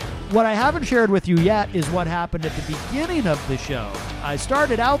 what I haven't shared with you yet is what happened at the beginning of the show. I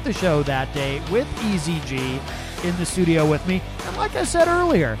started out the show that day with Easy G in the studio with me, and like I said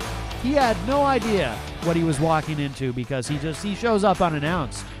earlier, he had no idea what he was walking into because he shows up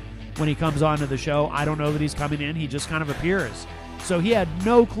unannounced. When he comes onto the show, I don't know that he's coming in. He just kind of appears. So he had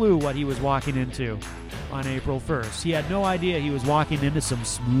no clue what he was walking into on April 1st. He had no idea he was walking into some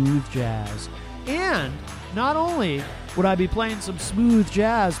smooth jazz. And not only would I be playing some smooth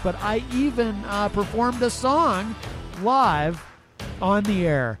jazz, but I even performed a song live on the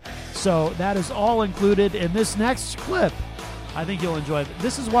air. So that is all included in this next clip. I think you'll enjoy it.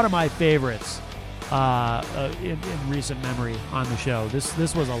 This is one of my favorites. In recent memory on the show.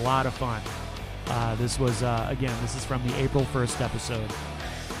 This was a lot of fun. This was, again, this is from the April 1st episode.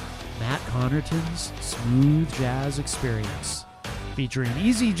 Matt Connarton's Smooth Jazz Experience, featuring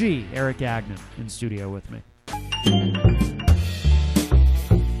Easy G, Eric Gagnon, in studio with me.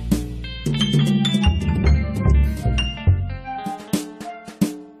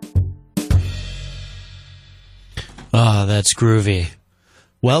 Ah, that's groovy.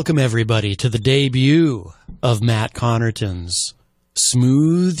 Welcome, everybody, to the debut of Matt Connarton's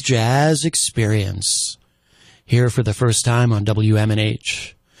Smooth Jazz Experience. Here for the first time on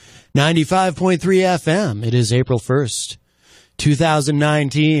WMNH. 95.3 FM. It is April 1st,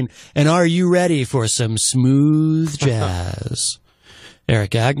 2019. And are you ready for some smooth jazz?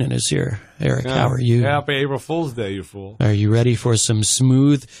 Eric Gagnon is here. Eric, how are you? Happy April Fool's Day, you fool. Are you ready for some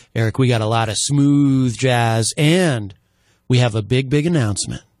smooth? Eric, we got a lot of smooth jazz, and we have a big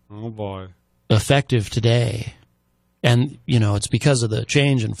announcement. Oh, boy. Effective today, And, it's because of the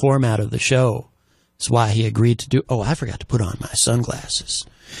change in format of the show. It's why he agreed to do. Oh, I forgot to put on my sunglasses.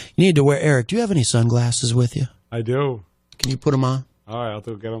 You need to wear, Eric, do you have any sunglasses with you? I do. Can you put them on? All right, I'll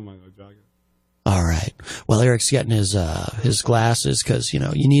get on my jacket. All right. Well, Eric's getting his glasses because, you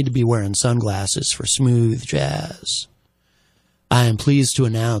need to be wearing sunglasses for smooth jazz. I am pleased to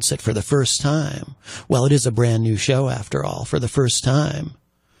announce that for the first time, well, it is a brand new show after all, for the first time,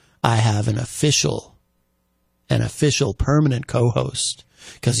 I have an official permanent co-host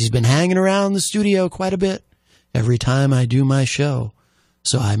because he's been hanging around the studio quite a bit every time I do my show.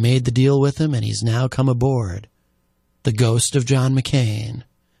 So I made the deal with him and he's now come aboard. The ghost of John McCain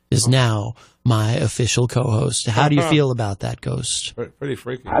is now my official co-host. How do you feel about that, Ghost? Pretty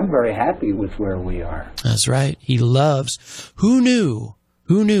freaky. I'm very happy with where we are. That's right. He loves. Who knew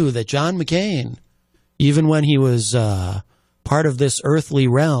that John McCain, even when he was part of this earthly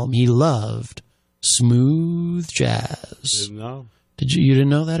realm, he loved smooth jazz. Didn't know. You didn't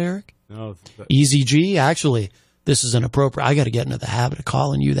know that, Eric? No. Easy G? Actually, this is inappropriate. I got to get into the habit of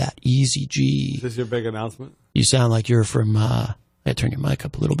calling you that. Easy G. Is this your big announcement? You sound like you're from, I turn your mic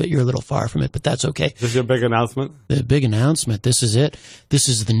up a little bit. You're a little far from it, but that's okay. Is this your big announcement? The big announcement. This is it. This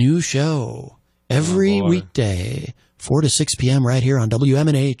is the new show. Every weekday, 4 to 6 p.m. right here on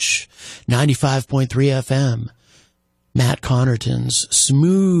WMNH 95.3 FM. Matt Connarton's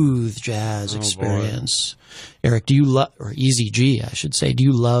smooth jazz experience. Eric, do you love, or Easy G, I should say, do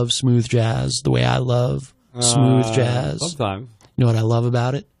you love smooth jazz the way I love smooth jazz? Sometimes. You know what I love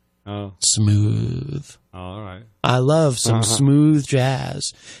about it? Oh. Smooth. Oh, all right. I love some smooth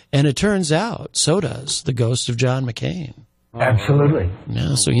jazz. And it turns out, so does the ghost of John McCain. Absolutely.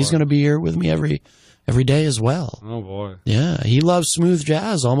 Yeah, so he's going to be here with me every day as well. Oh, boy. Yeah, he loves smooth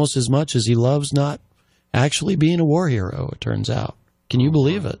jazz almost as much as he loves not actually being a war hero, it turns out. Can you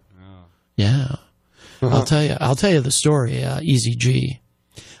believe it? Yeah. I'll tell you the story, Easy G.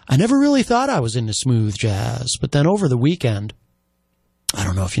 I never really thought I was into smooth jazz, but then over the weekend, I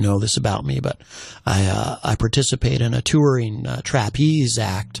don't know if you know this about me, but I participate in a touring trapeze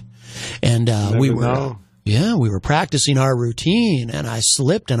act, and we were practicing our routine, and I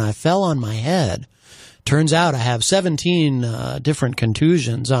slipped and I fell on my head. Turns out I have 17 different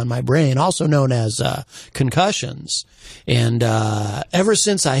contusions on my brain, also known as concussions. And ever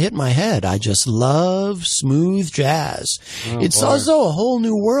since I hit my head, I just love smooth jazz. It's also a whole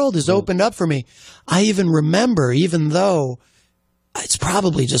new world has opened up for me. I even remember, even though it's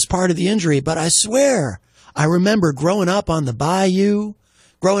probably just part of the injury, but I swear, I remember growing up on the bayou,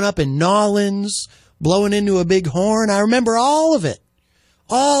 growing up in Nolans, blowing into a big horn. I remember all of it.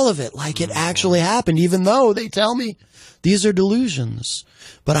 All of it, like it actually happened, even though they tell me these are delusions.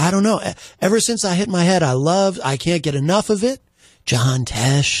 But I don't know. Ever since I hit my head, I can't get enough of it. John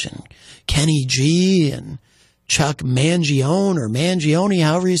Tesh and Kenny G and Chuck Mangione,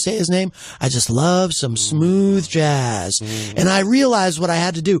 however you say his name. I just love some smooth jazz. And I realized what I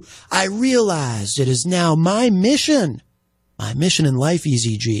had to do. I realized it is now my mission in life,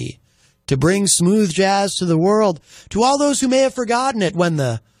 Easy G, to bring smooth jazz to the world, to all those who may have forgotten it when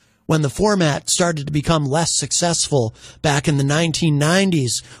the format started to become less successful back in the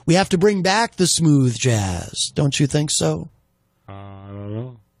 1990s. We have to bring back the smooth jazz. Don't you think so? I don't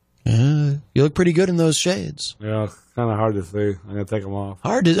know. Yeah, you look pretty good in those shades. Yeah, it's kind of hard to see. I'm going to take them off.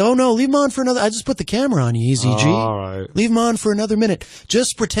 Oh no, leave them on for another. I just put the camera on you, Easy G. All right. Leave them on for another minute.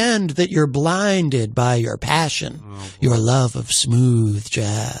 Just pretend that you're blinded by your passion, your love of smooth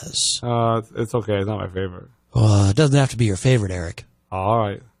jazz. It's okay. It's not my favorite. It doesn't have to be your favorite, Eric. All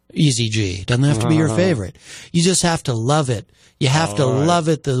right. Easy G. Doesn't have to be your favorite. You just have to love it. You have to love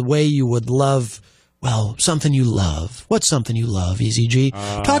it the way you would love, well, something you love. What's something you love, Easy G?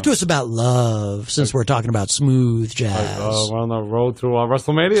 Talk to us about love, since we're talking about smooth jazz. We're on the road to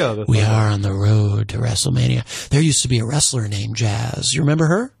WrestleMania. We are on the road to WrestleMania. There used to be a wrestler named Jazz. You remember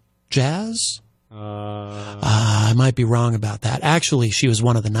her? Jazz? I might be wrong about that. Actually, she was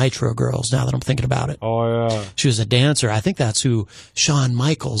one of the Nitro girls, now that I'm thinking about it. Oh, yeah. She was a dancer. I think that's who Shawn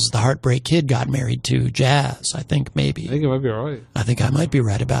Michaels, the Heartbreak Kid, got married to. Jazz, I think, maybe. I think you might be right. I think I might be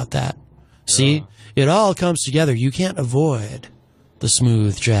right about that. Yeah. See? It all comes together. You can't avoid the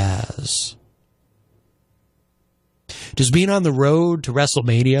smooth jazz. Does being on the road to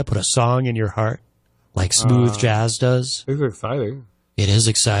WrestleMania put a song in your heart like smooth jazz does? It's exciting. It is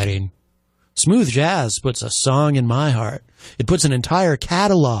exciting. Smooth jazz puts a song in my heart. It puts an entire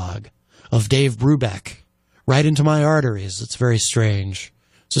catalog of Dave Brubeck right into my arteries. It's very strange.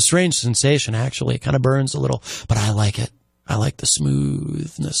 It's a strange sensation, actually. It kind of burns a little, but I like it. I like the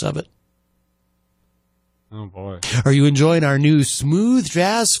smoothness of it. Oh, boy. Are you enjoying our new smooth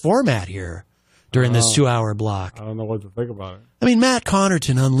jazz format here? during this 2-hour block. I don't know what to think about it. I mean, Matt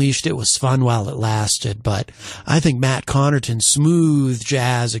Connarton Unleashed, it was fun while it lasted, but I think Matt Connarton's smooth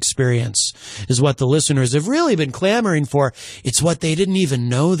jazz experience is what the listeners have really been clamoring for. It's what they didn't even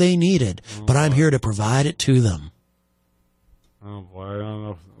know they needed, but I'm here to provide it to them. Oh, boy, I don't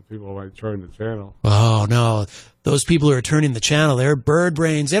know if people might turn the channel. Oh, no. Those people who are turning the channel, they're bird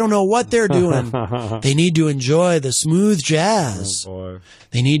brains. They don't know what they're doing. They need to enjoy the smooth jazz. Oh, boy.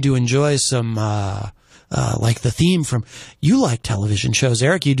 They need to enjoy some, like the theme from, you like television shows.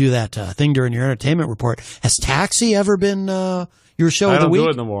 Eric, you do that thing during your entertainment report. Has Taxi ever been your show of the week? I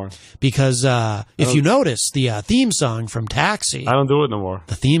don't do it no more. Because if you notice, the theme song from Taxi. I don't do it no more.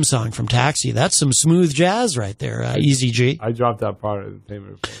 The theme song from Taxi, that's some smooth jazz right there, Easy G. I dropped that part of the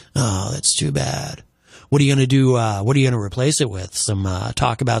entertainment report. Oh, that's too bad. What are you going to do? What are you going to replace it with? Some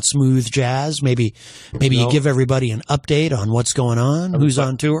talk about smooth jazz? Maybe you give everybody an update on what's going on, who's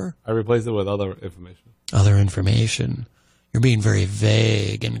on tour? I replaced it with other information. Other information. You're being very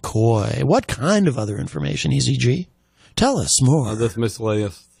vague and coy. What kind of other information, Easy G? Tell us more. This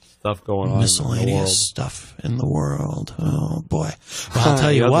miscellaneous stuff going on. Miscellaneous stuff in the world. Oh, boy. Well, I'll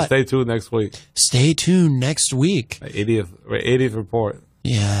tell you what. Stay tuned next week. Stay tuned next week. 80th report.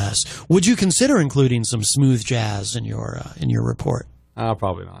 Yes. Would you consider including some smooth jazz in your report?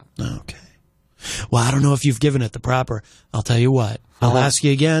 Probably not. Okay. Well, I don't know if you've given it the proper. I'll tell you what. I'll ask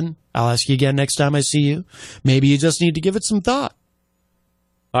you again. I'll ask you again next time I see you. Maybe you just need to give it some thought.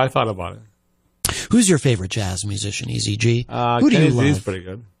 I thought about it. Who's your favorite jazz musician, Easy G? Who do Kenny you love? G's pretty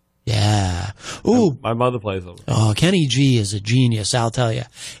good. Yeah. Ooh. My mother plays him. Oh, Kenny G is a genius, I'll tell you.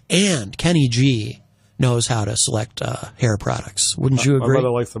 And Kenny G knows how to select hair products. Wouldn't you agree? My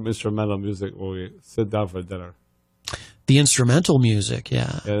mother likes some instrumental music when we sit down for dinner. The instrumental music,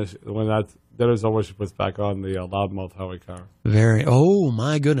 yeah. Yeah, when that's dinner's over, she puts back on the loudmouth Howie Carr. Oh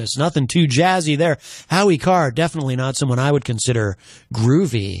my goodness, nothing too jazzy there. Howie Carr, definitely not someone I would consider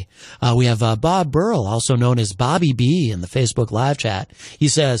groovy. We have Bob Burrell, also known as Bobby B, in the Facebook live chat. He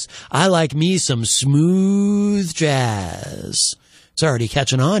says, I like me some smooth jazz. It's already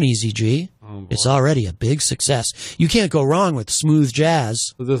catching on, Easy G. Oh, it's already a big success. You can't go wrong with smooth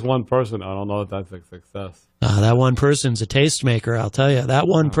jazz. There's this one person, I don't know if that's a success. That one person's a tastemaker, I'll tell you. That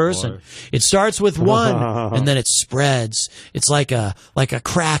one person. Boy. It starts with one, and then it spreads. It's like a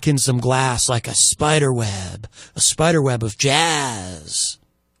crack in some glass, like a spider web of jazz.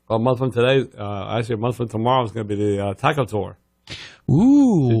 Well, a month from today, actually a month from tomorrow, is going to be the taco tour.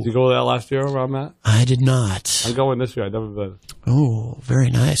 Ooh. Did you go there last year around that? I did not. I'm going this year. I've never been. Oh, very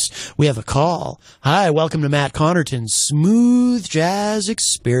nice. We have a call. Hi, welcome to Matt Connarton's Smooth Jazz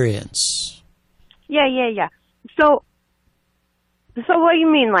Experience. Yeah. So what do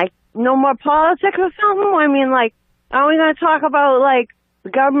you mean, like, no more politics or something? I mean, like, are we going to talk about, like, the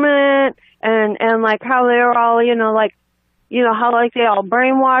government and like, how they're all, how, like, they all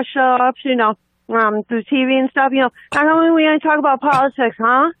brainwash us, through TV and stuff, How are we going to talk about politics,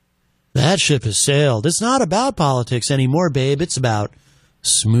 huh? That ship has sailed. It's not about politics anymore, babe. It's about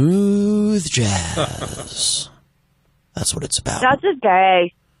smooth jazz. That's what it's about. That's just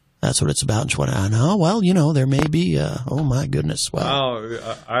gay. That's what it's about. I know. Well, there may be. Oh my goodness. Well,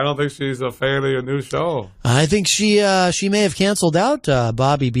 I don't think she's a fan of your new show. I think she may have canceled out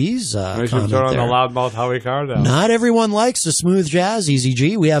Bobby B's Maybe comment she turn on there. the loudmouth Howie Carr down. Not everyone likes the smooth jazz, Easy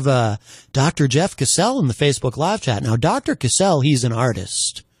G. We have Dr. Jeff Cassell in the Facebook live chat. Now, Dr. Cassell, he's an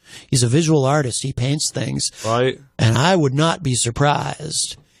artist. He's a visual artist. He paints things. Right. And I would not be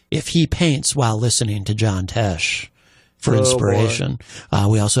surprised if he paints while listening to John Tesh for inspiration.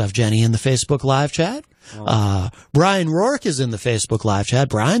 We also have Jenny in the Facebook live chat. Brian Rourke is in the Facebook live chat.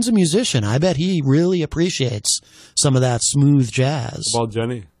 Brian's a musician. I bet he really appreciates some of that smooth jazz. Well,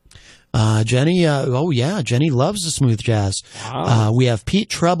 Jenny. Jenny, Jenny loves the smooth jazz. Wow. We have Pete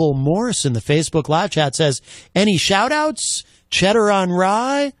Trouble Morse in the Facebook live chat. Says, any shout-outs? Cheddar on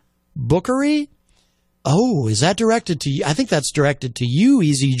Rye? Bookery? Oh, is that directed to you? I think that's directed to you,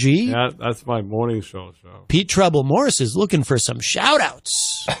 Easy G. Yeah, that's my morning show. Pete Trouble Morris is looking for some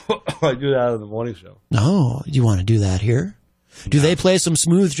shout-outs. I do that on the morning show. Oh, do you want to do that here? Do they play some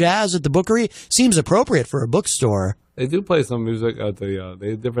smooth jazz at the Bookery? Seems appropriate for a bookstore. They do play some music at the.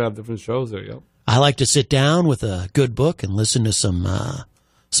 They have different shows there. Yep. I like to sit down with a good book and listen to some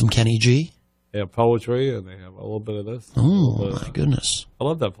Kenny G. They have poetry and they have a little bit of this. Oh my goodness! I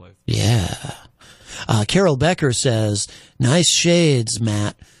love that place. Yeah. Carol Becker says, nice shades,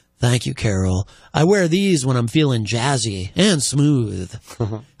 Matt. Thank you, Carol. I wear these when I'm feeling jazzy and smooth.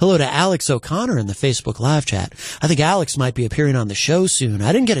 Hello to Alex O'Connor in the Facebook live chat. I think Alex might be appearing on the show soon.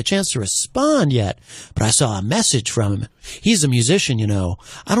 I didn't get a chance to respond yet, but I saw a message from him. He's a musician, you know.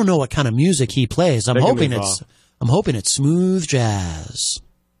 I don't know what kind of music he plays. I'm hoping it's smooth jazz.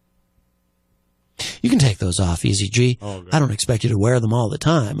 You can take those off, Easy G. Oh, I don't expect you to wear them all the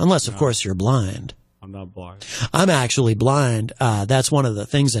time, unless, of course, you're blind. I'm not blind. I'm actually blind. That's one of the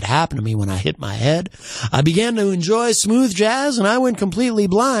things that happened to me when I hit my head. I began to enjoy smooth jazz, and I went completely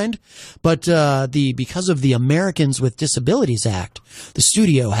blind. But because of the Americans with Disabilities Act, the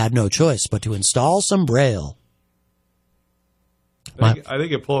studio had no choice but to install some Braille. I think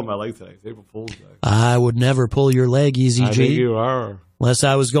you're pulling my leg today. It's April Fool's Day. I would never pull your leg, Easy G. I think you are. Unless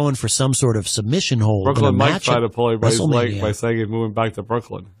I was going for some sort of submission hold. Brooklyn Mike tried to pull everybody's leg by saying he's moving back to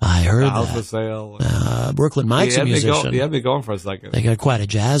Brooklyn. I heard that. House for sale. Brooklyn Mike's a musician. He had me going for a second. They got quite a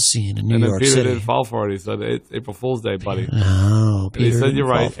jazz scene in New York City. Peter didn't fall for it. He said, it's April Fool's Day, buddy. Oh, Peter. He said, you're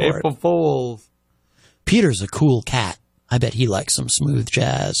right. April Fools. Peter's a cool cat. I bet he likes some smooth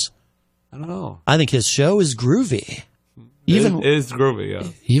jazz. I don't know. I think his show is groovy. It is groovy, yeah.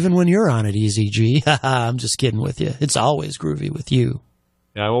 Even when you're on it, Easy G. I'm just kidding with you. It's always groovy with you.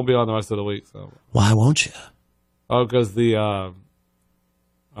 Yeah, I won't be on the rest of the week. So. Why won't you? Oh, because the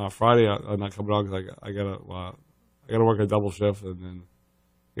Friday I'm not coming on because I gotta work a double shift and then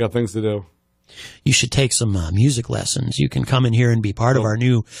I got things to do. You should take some music lessons. You can come in here and be part of our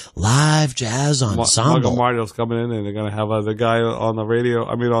new live jazz ensemble. Mario's coming in and they're gonna have the guy on the radio.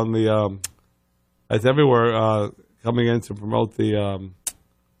 I mean, on the it's everywhere coming in to promote the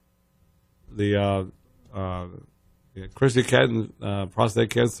Chrissy Canton prostate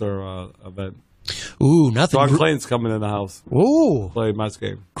cancer event. Ooh, nothing. John Clayton's coming in the house. Ooh. Play Mets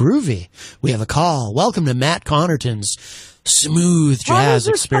game. Groovy. We have a call. Welcome to Matt Connarton's smooth jazz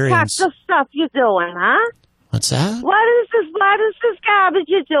experience. What is this stuff you're doing, huh? What's that? What is this garbage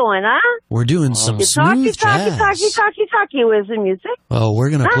you're doing, huh? We're doing some smooth jazz. Talkie. Where's the music? Oh, we're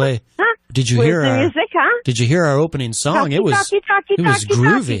going to play. Huh? Did you Where's hear the music, huh? Did you hear our opening song? It was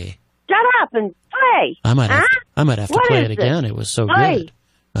groovy. Shut up and play. I might have to play it again. It was so good.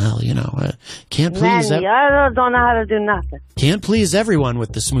 Well, can't please. I don't know how to do nothing. Can't please everyone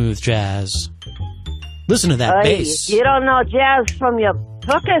with the smooth jazz. Listen to that bass. You don't know jazz from your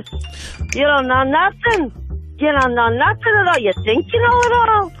hookers. You don't know nothing. You don't know nothing at all. You think you know it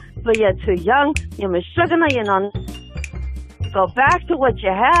all, but you're too young. You're mishugging. You know. Go back to what you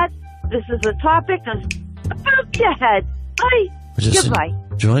had. This is a topic about your head. Bye. Goodbye.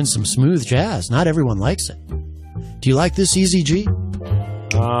 Join some smooth jazz. Not everyone likes it. Do you like this, Easy G?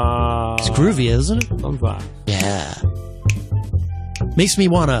 It's groovy, isn't it? Sometimes. Yeah. Makes me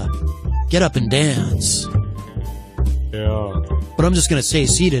want to get up and dance. Yeah. But I'm just going to stay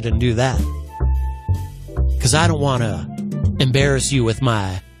seated and do that. Because I don't want to embarrass you with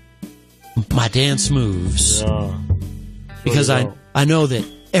my dance moves. Yeah. Because I know that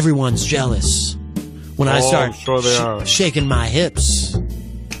everyone's jealous when I start shaking my hips.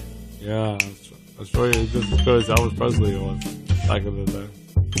 Yeah, I'm sure you're just as good as Elvis Presley was back in the day.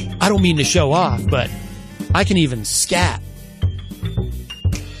 I don't mean to show off, but I can even scat.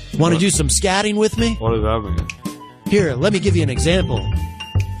 Want to do some scatting with me? What does that mean? Here, let me give you an example.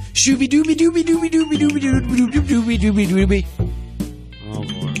 Shooby dooby dooby dooby dooby dooby dooby dooby dooby dooby. Oh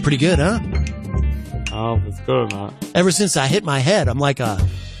boy. Pretty good, huh? I don't know if it's good or not. Ever since I hit my head, I'm like a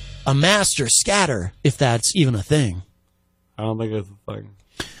master scatter, if that's even a thing. I don't think it's a thing.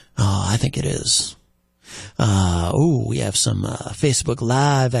 Oh, I think it is. We have some Facebook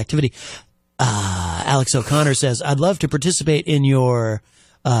Live activity. Alex O'Connor says, I'd love to participate in your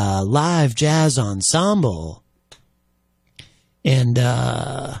live jazz ensemble. And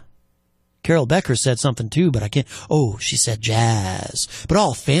Carol Becker said something too, but I can't. Oh, she said jazz, but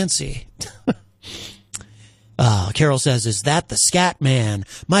all fancy. Carol says, is that the scat man?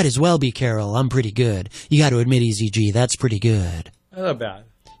 Might as well be, Carol. I'm pretty good. You got to admit, Easy G, that's pretty good. Not bad.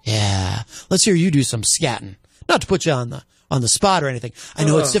 Yeah. Let's hear you do some scatting. Not to put you on the spot or anything. I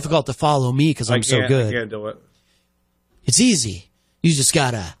know it's difficult to follow me because I'm so good. I can't do it. It's easy. You just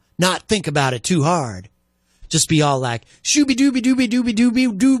got to not think about it too hard. Just be all like, shooby dooby dooby dooby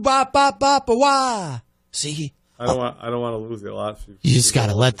dooby doo bop bop bop a wah. See? I don't want to lose you a lot. You just got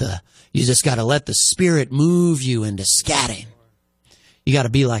to let the spirit move you into scatting. You got to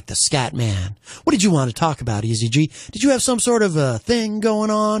be like the scat man. What did you want to talk about, Easy G? Did you have some sort of a thing going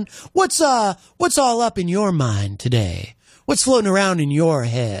on? What's all up in your mind today? What's floating around in your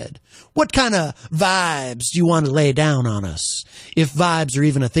head? What kind of vibes do you want to lay down on us? If vibes are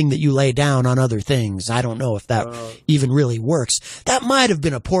even a thing that you lay down on other things, I don't know if that even really works. That might have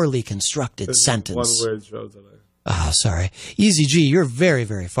been a poorly constructed sentence. One weird show today. Oh, sorry. Easy G, you're very,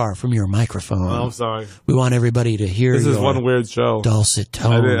 very far from your microphone. Oh, I'm sorry. We want everybody to hear This is your one weird show. dulcet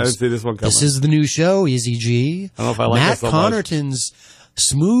tones. I didn't see this one coming. This is the new show, Easy G. I don't know if I like Matt it so Connarton's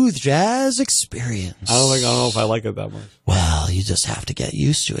smooth jazz experience. I don't know if I like it that much. Well, you just have to get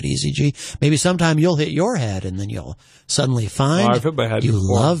used to it, Easy G. Maybe sometime you'll hit your head and then you'll suddenly find I've hit my head you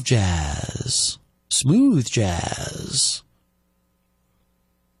before. love jazz. Smooth jazz.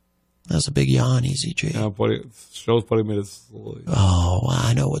 That's a big yawn, Easy G. Yeah, show's putting me to sleep. Oh,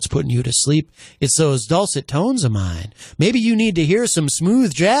 I know what's putting you to sleep. It's those dulcet tones of mine. Maybe you need to hear some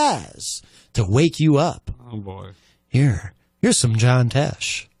smooth jazz to wake you up. Oh, boy. Here's some John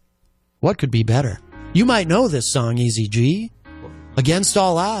Tesh. What could be better? You might know this song, Easy G. Against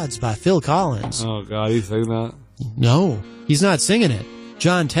All Odds by Phil Collins. Oh, God, he's saying that? No, he's not singing it.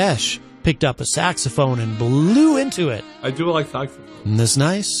 John Tesh picked up a saxophone and blew into it. I do like saxophone. Isn't this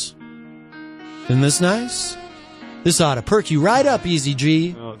nice? Isn't this nice? This ought to perk you right up, Easy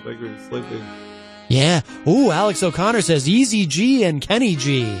G. Oh, it's making me sleepy. Yeah. Ooh, Alex O'Connor says Easy G and Kenny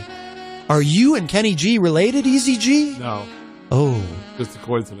G. Are you and Kenny G related, Easy G? No. Oh. Just a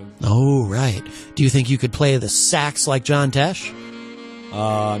coincidence. Oh, right. Do you think you could play the sax like John Tesh?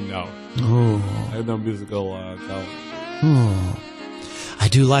 No. Oh. I have no musical talent. Oh. I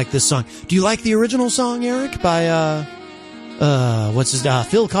do like this song. Do you like the original song, Eric, by, what's his,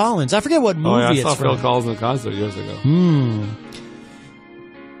 Phil Collins? I forget what movie I it's saw from. Phil Collins in a concert years ago.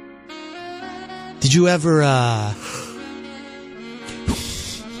 Did you ever,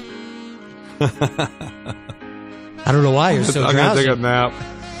 I don't know why you're so I'm drowsy. going to take a nap.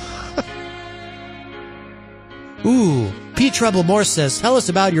 Ooh, Pete Treble Morse says, tell us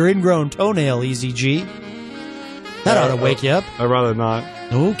about your ingrown toenail, Easy G. That ought to wake you up. I'd rather not.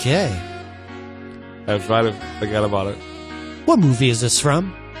 Okay. I try to forget about it. What movie is this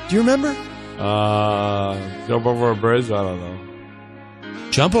from? Do you remember? Jump over a bridge? I don't know.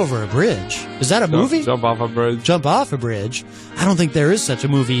 Jump over a bridge? Is that a movie? Jump off a bridge. Jump off a bridge? I don't think there is such a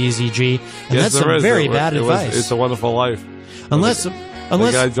movie, Easy G. And Yes, that's there some is. very bad advice. It's a Wonderful Life. Unless the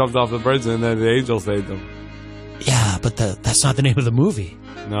guy jumped off the bridge and then the angel saved him. Yeah, but that's not the name of the movie.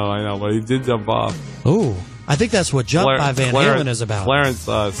 No, I know, but he did jump off. Oh, I think that's what Jump by Van Halen is about. Clarence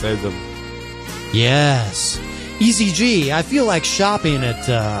saved him. Yes. Easy G, I feel like shopping at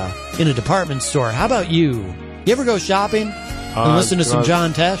in a department store. How about you? You ever go shopping and listen to some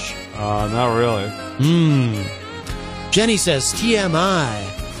John Tesh? Not really. Jenny says TMI.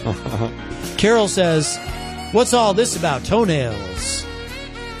 Carol says, what's all this about toenails?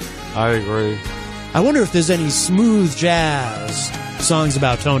 I agree. I wonder if there's any smooth jazz songs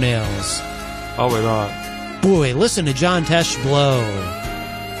about toenails. Probably not. Boy, listen to John Tesh blow.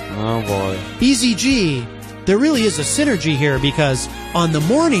 Oh, boy. Easy G, there really is a synergy here because on the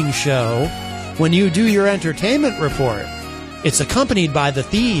morning show, when you do your entertainment report, it's accompanied by the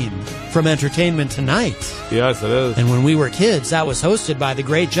theme from Entertainment Tonight. Yes, it is. And when we were kids, that was hosted by the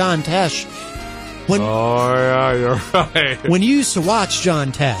great John Tesh. Oh, yeah, you're right. When you used to watch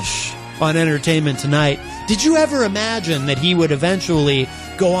John Tesh on Entertainment Tonight, did you ever imagine that he would eventually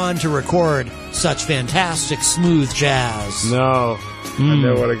go on to record such fantastic smooth jazz? No. I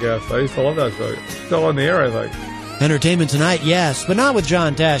never would have guessed. I used to love that show. It's still on the air, I think. Entertainment Tonight, yes, but not with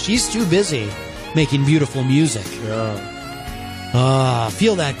John Tesh. He's too busy making beautiful music. Yeah.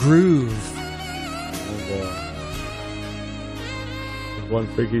 Feel that groove. Oh, boy. One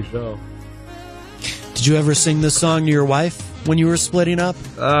freaky show. Did you ever sing this song to your wife when you were splitting up?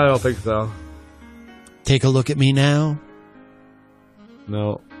 I don't think so. Take a look at me now.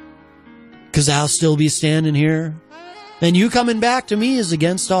 No. 'Cause I'll still be standing here. And you coming back to me is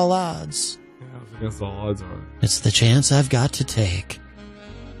against all odds. Yeah, it's against all odds, right? It's the chance I've got to take.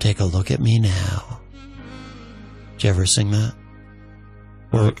 Take a look at me now. Did you ever sing that?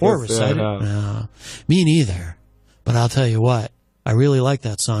 Or recite it? No. Me neither. But I'll tell you what, I really like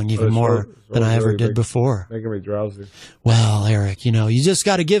that song even more than I ever did before. Making me drowsy. Well, Eric, you just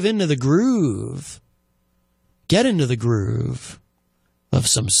got to give into the groove. Get into the groove of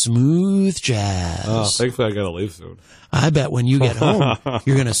some smooth jazz. Oh, thankfully I got to leave soon. I bet when you get home,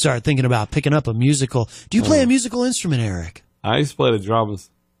 you're going to start thinking about picking up a musical. Do you play a musical instrument, Eric? I used to play the drums.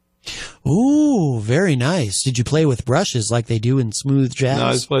 Ooh, very nice. Did you play with brushes like they do in smooth jazz? No,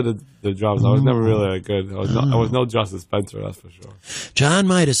 I just played the drums. I was never really that good. I was no Justice Spencer, that's for sure. John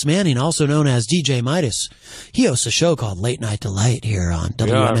Midas Manning, also known as DJ Midas, he hosts a show called Late Night Delight here on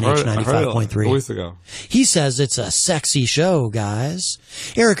WMNH 95.3. A few weeks ago. He says it's a sexy show, guys.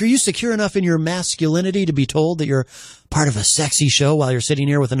 Eric, are you secure enough in your masculinity to be told that you're part of a sexy show while you're sitting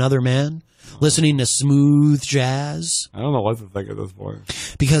here with another man? Listening to smooth jazz? I don't know what to think at this point.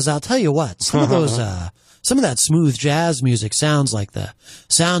 Because I'll tell you what, some of that smooth jazz music sounds like the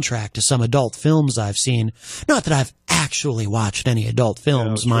soundtrack to some adult films I've seen. Not that I've actually watched any adult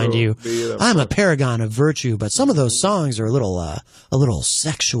films, mind you. I'm a paragon of virtue, but some of those songs are a little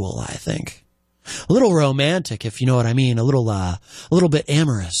sexual, I think. A little romantic, if you know what I mean. A little bit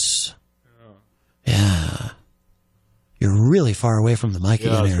amorous. Yeah. You're really far away from the mic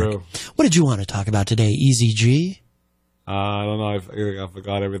again, Eric. True. What did you want to talk about today, Easy G? I don't know. I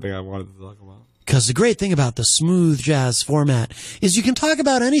forgot everything I wanted to talk about. Because the great thing about the smooth jazz format is you can talk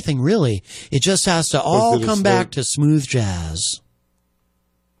about anything, really. It just has to all come back to smooth jazz.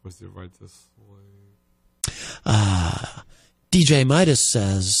 What's the right to DJ Midas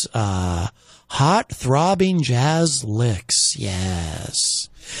says, hot, throbbing jazz licks. Yes.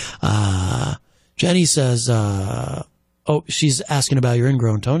 Jenny says, she's asking about your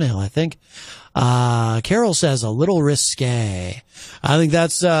ingrown toenail, I think. Carol says a little risque. I think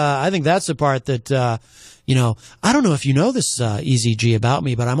that's the part that, I don't know if you know this, Easy G, about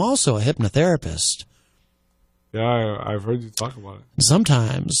me, but I'm also a hypnotherapist. Yeah, I've heard you talk about it.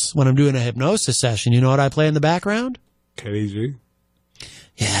 Sometimes when I'm doing a hypnosis session, you know what I play in the background? Kenny G?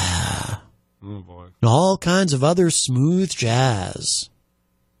 Yeah. Oh, boy. And all kinds of other smooth jazz.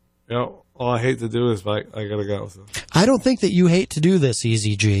 All I hate to do is, but I gotta go. So. I don't think that you hate to do this,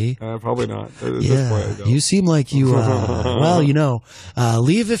 Easy G. Probably not. At yeah, this point, I don't. You seem like you,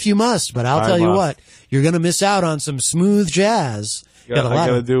 leave if you must, but I'll tell you what, you're gonna miss out on some smooth jazz. I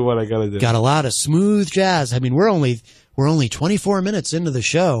gotta do what I gotta do. Got a lot of smooth jazz. I mean, we're only 24 minutes into the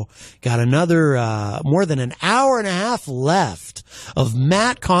show. Got another, more than an hour and a half left of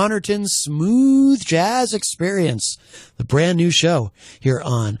Matt Connarton's Smooth Jazz Experience, the brand new show here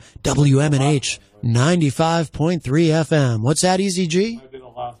on WMNH 95.3 FM. What's that, Easy G?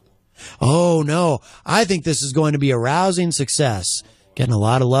 Oh, no. I think this is going to be a rousing success. Getting a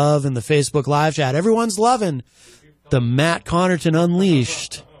lot of love in the Facebook live chat. Everyone's loving the Matt Connarton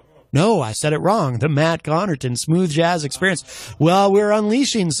Unleashed. No, I said it wrong. The Matt Connarton Smooth Jazz Experience. Well, we're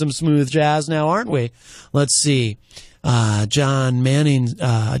unleashing some smooth jazz now, aren't we? Let's see. John Manning,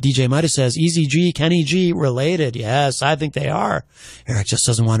 DJ Midas says, Easy G, Kenny G related. Yes, I think they are. Eric just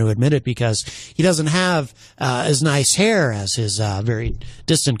doesn't want to admit it because he doesn't have as nice hair as his very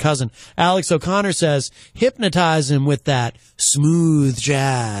distant cousin. Alex O'Connor says, hypnotize him with that smooth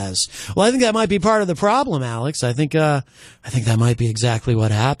jazz. Well, I think that might be part of the problem, Alex. I think that might be exactly what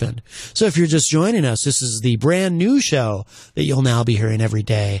happened. So if you're just joining us, this is the brand new show that you'll now be hearing every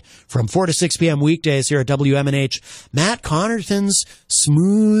day from 4 to 6 p.m. weekdays here at WMNH. Matt Connarton's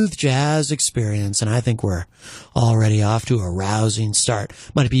Smooth Jazz Experience, and I think we're already off to a rousing start.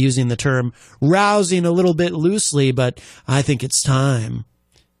 Might be using the term rousing a little bit loosely, but I think it's time.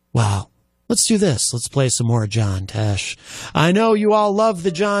 Wow. Let's do this. Let's play some more John Tesh. I know you all love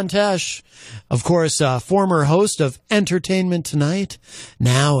the John Tesh. Of course, former host of Entertainment Tonight,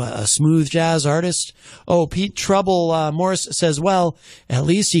 now a smooth jazz artist. Oh, Pete Trouble Morris says, well, at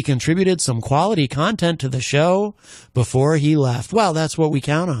least he contributed some quality content to the show before he left. Well, that's what we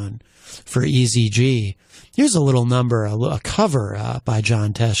count on for Easy G. Here's a little number, a cover by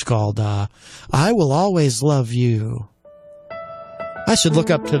John Tesh called I Will Always Love You. I should look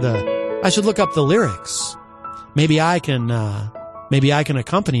up the lyrics. Maybe I can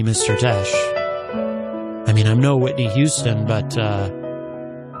accompany Mr. Tesh. I mean, I'm no Whitney Houston, but,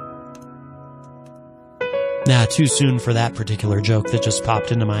 too soon for that particular joke that just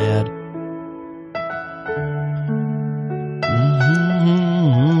popped into my head.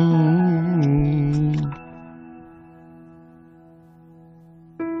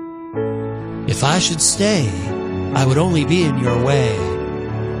 If I should stay, I would only be in your way.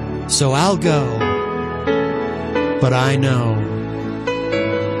 So I'll go, but I know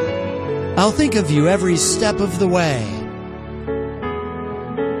I'll think of you every step of the way,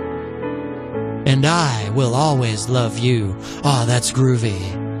 and I will always love you. Oh, that's groovy.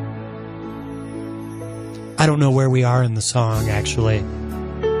 I don't know where we are in the song, actually.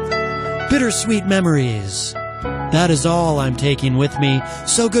 Bittersweet memories. That is all I'm taking with me,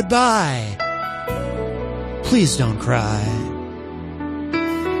 so goodbye. Please don't cry.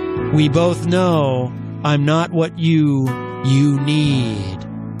 We both know I'm not what you need.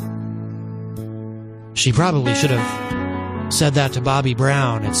 She probably should have said that to Bobby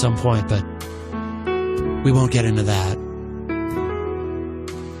Brown at some point, but we won't get into that.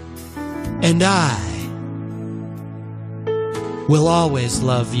 And I will always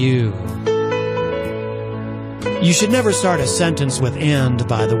love you. You should never start a sentence with and,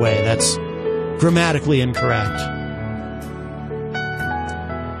 by the way. That's grammatically incorrect.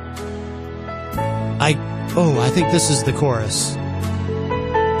 I think this is the chorus.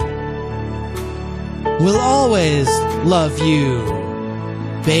 We'll always love you,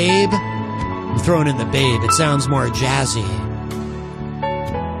 babe. I'm throwing in the babe. It sounds more jazzy.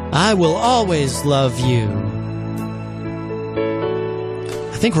 I will always love you.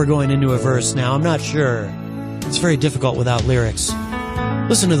 I think we're going into a verse now. I'm not sure. It's very difficult without lyrics.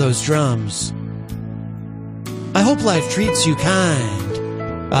 Listen to those drums. I hope life treats you kind.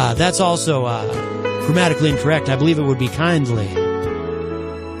 That's also grammatically incorrect. I believe it would be kindly.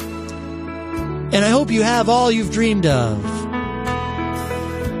 And I hope you have all you've dreamed of.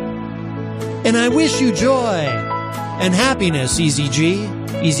 And I wish you joy and happiness, Easy G.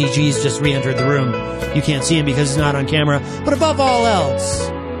 Easy G's just re-entered the room. You can't see him because he's not on camera. But above all else,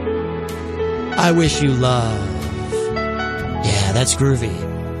 I wish you love. Yeah, that's groovy.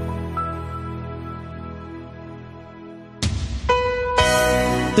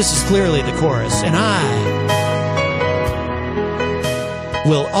 This is clearly the chorus. And I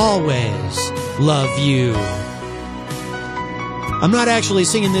will always love you. I'm not actually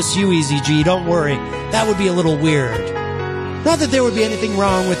singing this to you, Easy G. Don't worry. That would be a little weird. Not that there would be anything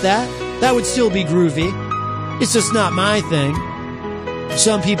wrong with that. That would still be groovy. It's just not my thing.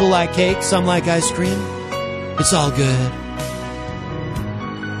 Some people like cake, some like ice cream. It's all good.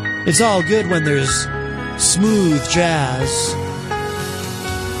 It's all good when there's smooth jazz.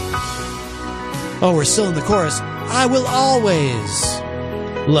 Oh, we're still in the chorus. I will always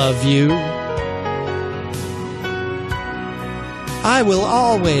love you. I will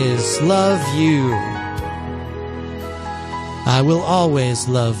always love you. I will always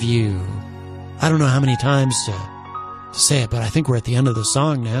love you. I don't know how many times to say it, but I think we're at the end of the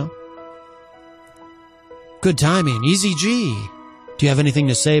song now. Good timing. Easy G. Do you have anything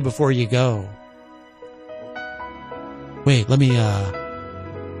to say before you go? Wait, let me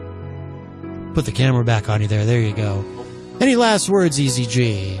put the camera back on you there. There you go. Any last words, Easy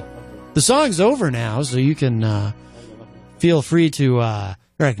G? The song's over now, so you can feel free to... Or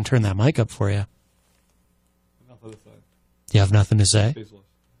I can turn that mic up for you. Nothing to say. You have nothing to say? Speechless.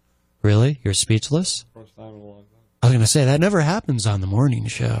 Really? You're speechless? First time in a long time. I was going to say, that never happens on the morning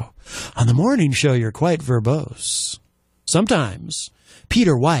show. On the morning show, you're quite verbose. Sometimes,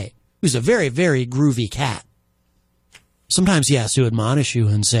 Peter White, who's a very, very groovy cat, sometimes he has to admonish you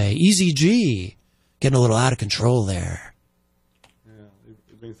and say, Easy G, getting a little out of control there. Yeah,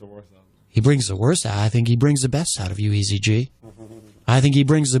 he brings the worst out of me. He brings the worst out. I think he brings the best out of you, Easy G. I think he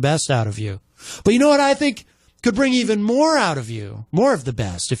brings the best out of you. But you know what I think could bring even more out of you? More of the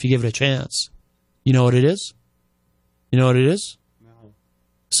best, if you give it a chance. You know what it is? You know what it is? No.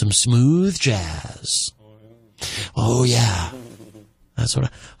 Some smooth jazz. Oh, yeah. That's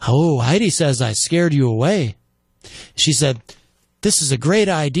what Heidi says, I scared you away. She said, this is a great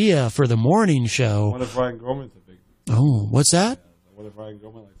idea for the morning show. What if Ryan Gorman's a big... Oh, what's that? What if Ryan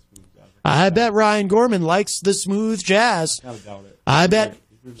Gorman likes smooth jazz? I bet Ryan Gorman likes the smooth jazz. I kind of doubt it. I bet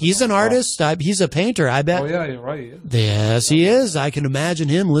he's an artist. He's a painter. I bet. Oh, yeah, you're right. He is. Yes, he is. I can imagine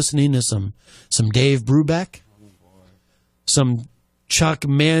him listening to some Dave Brubeck, some Chuck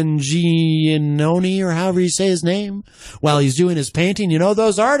Mangione, or however you say his name, while he's doing his painting. You know,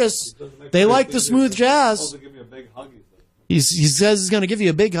 those artists, they like the smooth jazz. He says he's going to give you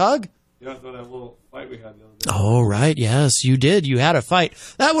a big hug? Yeah, that little fight we had the other day. Oh, right. Yes, you did. You had a fight.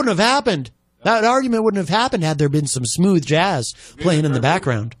 That wouldn't have happened. That argument wouldn't have happened had there been some smooth jazz playing in the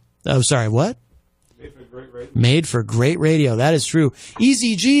background. Oh, sorry, what? Made for great radio. Made for great radio. That is true.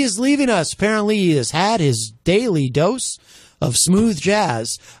 Easy G is leaving us. Apparently he has had his daily dose of smooth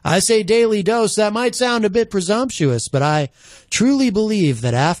jazz. I say daily dose. That might sound a bit presumptuous, but I truly believe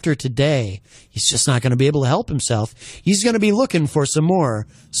that after today, he's just not going to be able to help himself. He's going to be looking for some more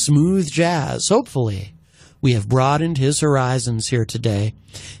smooth jazz. Hopefully, we have broadened his horizons here today,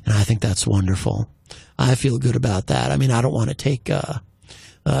 and I think that's wonderful. I feel good about that. I mean, I don't want to take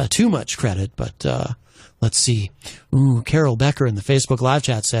too much credit, but let's see. Ooh, Carol Becker in the Facebook live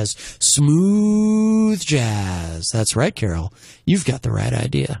chat says, smooth jazz. That's right, Carol. You've got the right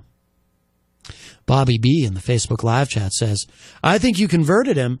idea. Bobby B in the Facebook live chat says, I think you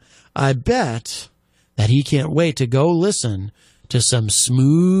converted him. I bet that he can't wait to go listen to some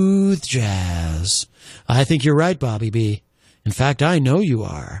smooth jazz. I think you're right, Bobby B. In fact, I know you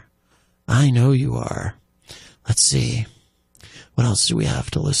are. I know you are. Let's see. What else do we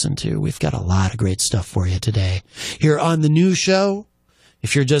have to listen to? We've got a lot of great stuff for you today. Here on the new show,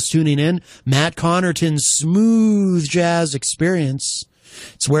 if you're just tuning in, Matt Connarton's Smooth Jazz Experience.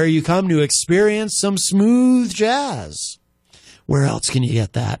 It's where you come to experience some smooth jazz. Where else can you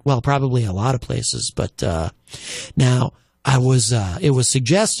get that? Well, probably a lot of places, but now it was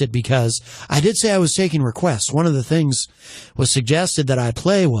suggested because I did say I was taking requests. One of the things was suggested that I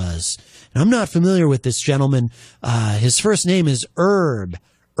play was, and I'm not familiar with this gentleman. His first name is Herb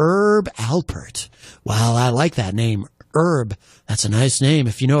Alpert. Well, I like that name, Herb. That's a nice name,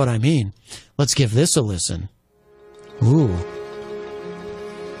 if you know what I mean. Let's give this a listen. Ooh.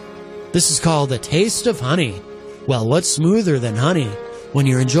 This is called A Taste of Honey. Well, what's smoother than honey when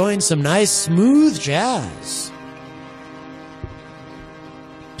you're enjoying some nice smooth jazz?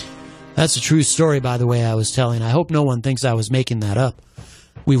 That's a true story, by the way, I was telling. I hope no one thinks I was making that up.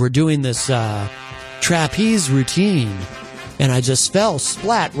 We were doing this trapeze routine, and I just fell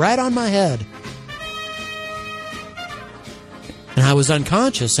splat right on my head. And I was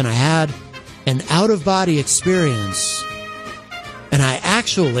unconscious, and I had an out-of-body experience. And I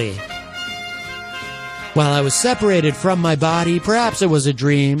actually, while I was separated from my body, perhaps it was a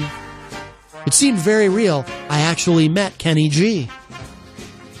dream, it seemed very real, I actually met Kenny G.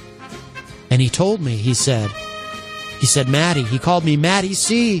 And he told me, he said, Matty, he called me Matty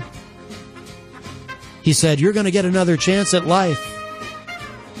C. He said, you're going to get another chance at life.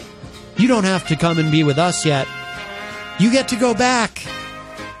 You don't have to come and be with us yet. You get to go back.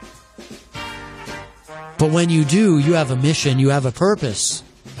 But when you do, you have a mission, you have a purpose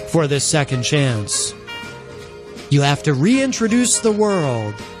for this second chance. You have to reintroduce the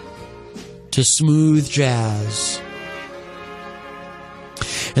world to smooth jazz.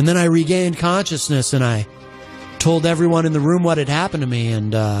 And then I regained consciousness, and I told everyone in the room what had happened to me,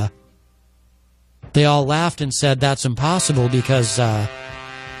 and they all laughed and said, that's impossible, because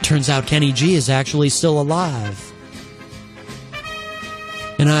turns out Kenny G is actually still alive.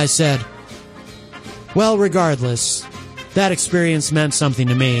 And I said, well, regardless, that experience meant something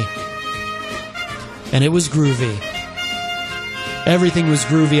to me. And it was groovy. Everything was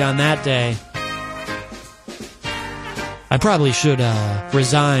groovy on that day. I probably should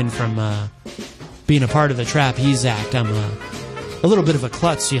resign from being a part of the Trapeze Act. I'm a little bit of a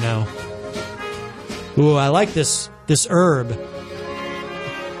klutz, you know. Ooh, I like this Herb.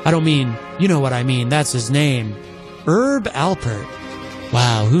 I don't mean, you know what I mean. That's his name. Herb Alpert.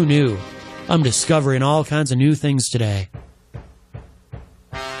 Wow, who knew? I'm discovering all kinds of new things today.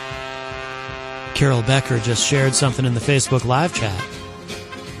 Carol Becker just shared something in the Facebook live chat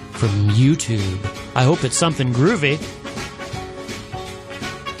from YouTube. I hope it's something groovy.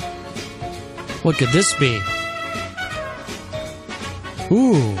 What could this be?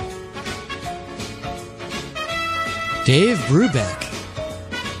 Ooh. Dave Brubeck.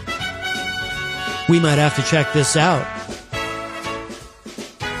 We might have to check this out.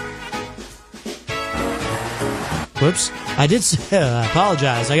 Whoops. I did say, I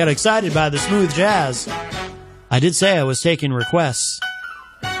apologize. I got excited by the smooth jazz. I did say I was taking requests.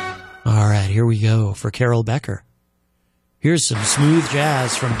 All right, here we go for Carol Becker. Here's some smooth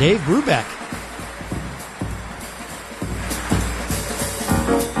jazz from Dave Brubeck.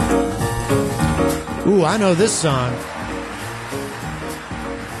 Ooh, I know this song.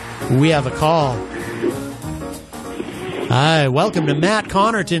 We have a call. Hi, welcome to Matt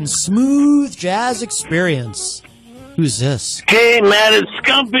Connarton's Smooth Jazz Experience. Who's this? Hey, Matt, it's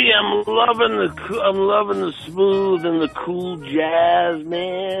Scumpy. I'm loving the smooth and the cool jazz,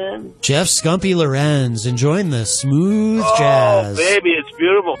 man. Jeff Scumpy Lorenz enjoying the smooth jazz. Oh, baby, it's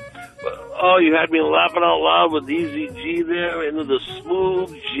beautiful. Oh, you had me laughing out loud with Easy G there into the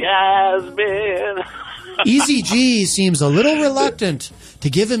smooth jazz, man. Easy G seems a little reluctant to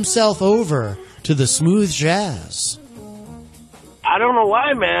give himself over to the smooth jazz. I don't know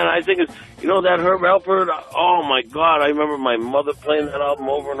why, man. I think it's, you know, that Herb Alpert, oh my God, I remember my mother playing that album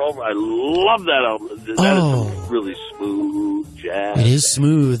over and over. I love that album. That is really smooth jazz. It is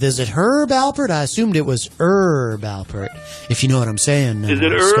smooth. Is it Herb Alpert? I assumed it was Herb Alpert, if you know what I'm saying. Is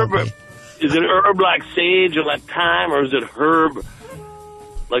it Herb? Is it Herb like sage or like thyme, or is it Herb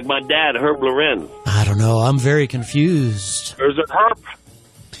like my dad, Herb Lorenz? I don't know. I'm very confused. Or is it Herb?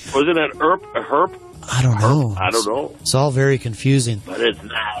 Or is it a Herb? I don't know. I don't know. It's all very confusing. But it's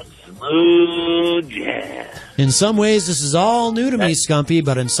not smooth jazz. In some ways, this is all new to me, Scumpy,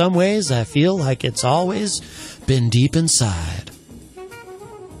 but in some ways, I feel like it's always been deep inside.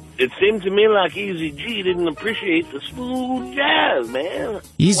 It seemed to me like Easy G didn't appreciate the smooth jazz, man.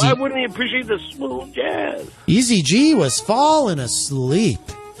 Why wouldn't he appreciate the smooth jazz? Easy G was falling asleep.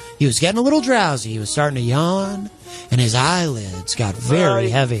 He was getting a little drowsy. He was starting to yawn, and his eyelids got very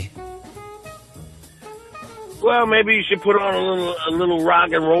heavy. Well, maybe you should put on a little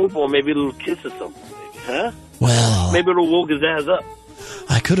rock and roll for him, maybe a little kiss or something, huh? Well, maybe it'll woke his ass up.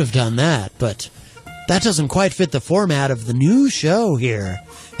 I could have done that, but that doesn't quite fit the format of the new show here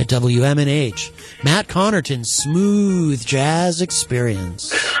at WMNH. Matt Connarton's Smooth Jazz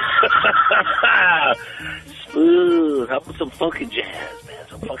Experience. Smooth. How about some funky jazz, man?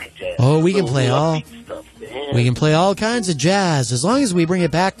 Some funky jazz. Oh, we can play all kinds of jazz as long as we bring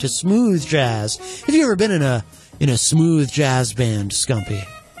it back to smooth jazz. Have you ever been in a smooth jazz band, Scumpy?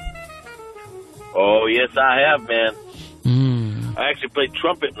 Oh, yes, I have, man. I actually played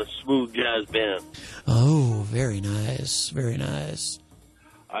trumpet in a smooth jazz band. Oh, very nice, very nice.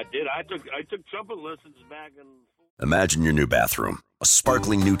 I did. I took trumpet lessons back in. Imagine your new bathroom. A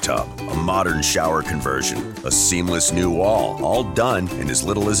sparkling new tub, a modern shower conversion, a seamless new wall, all done in as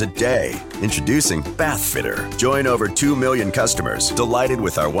little as a day. Introducing Bath Fitter. Join over 2 million customers delighted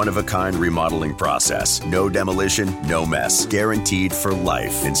with our one-of-a-kind remodeling process. No demolition, no mess. Guaranteed for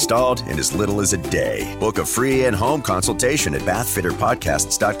life. Installed in as little as a day. Book a free in-home consultation at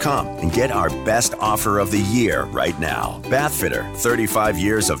bathfitterpodcasts.com and get our best offer of the year right now. Bath Fitter, 35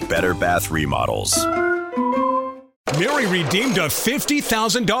 years of better bath remodels. Mary redeemed a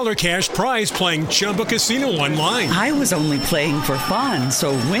 $50,000 cash prize playing Chumba Casino online. I was only playing for fun,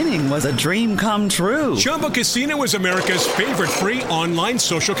 so winning was a dream come true. Chumba Casino is America's favorite free online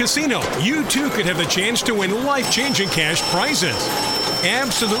social casino. You too could have the chance to win life-changing cash prizes.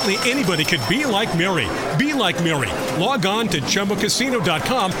 Absolutely anybody could be like Mary. Be like Mary. Log on to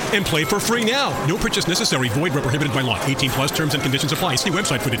ChumbaCasino.com and play for free now. No purchase necessary. Void where prohibited by law. 18 plus terms and conditions apply. See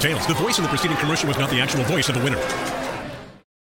website for details. The voice in the preceding commercial was not the actual voice of the winner.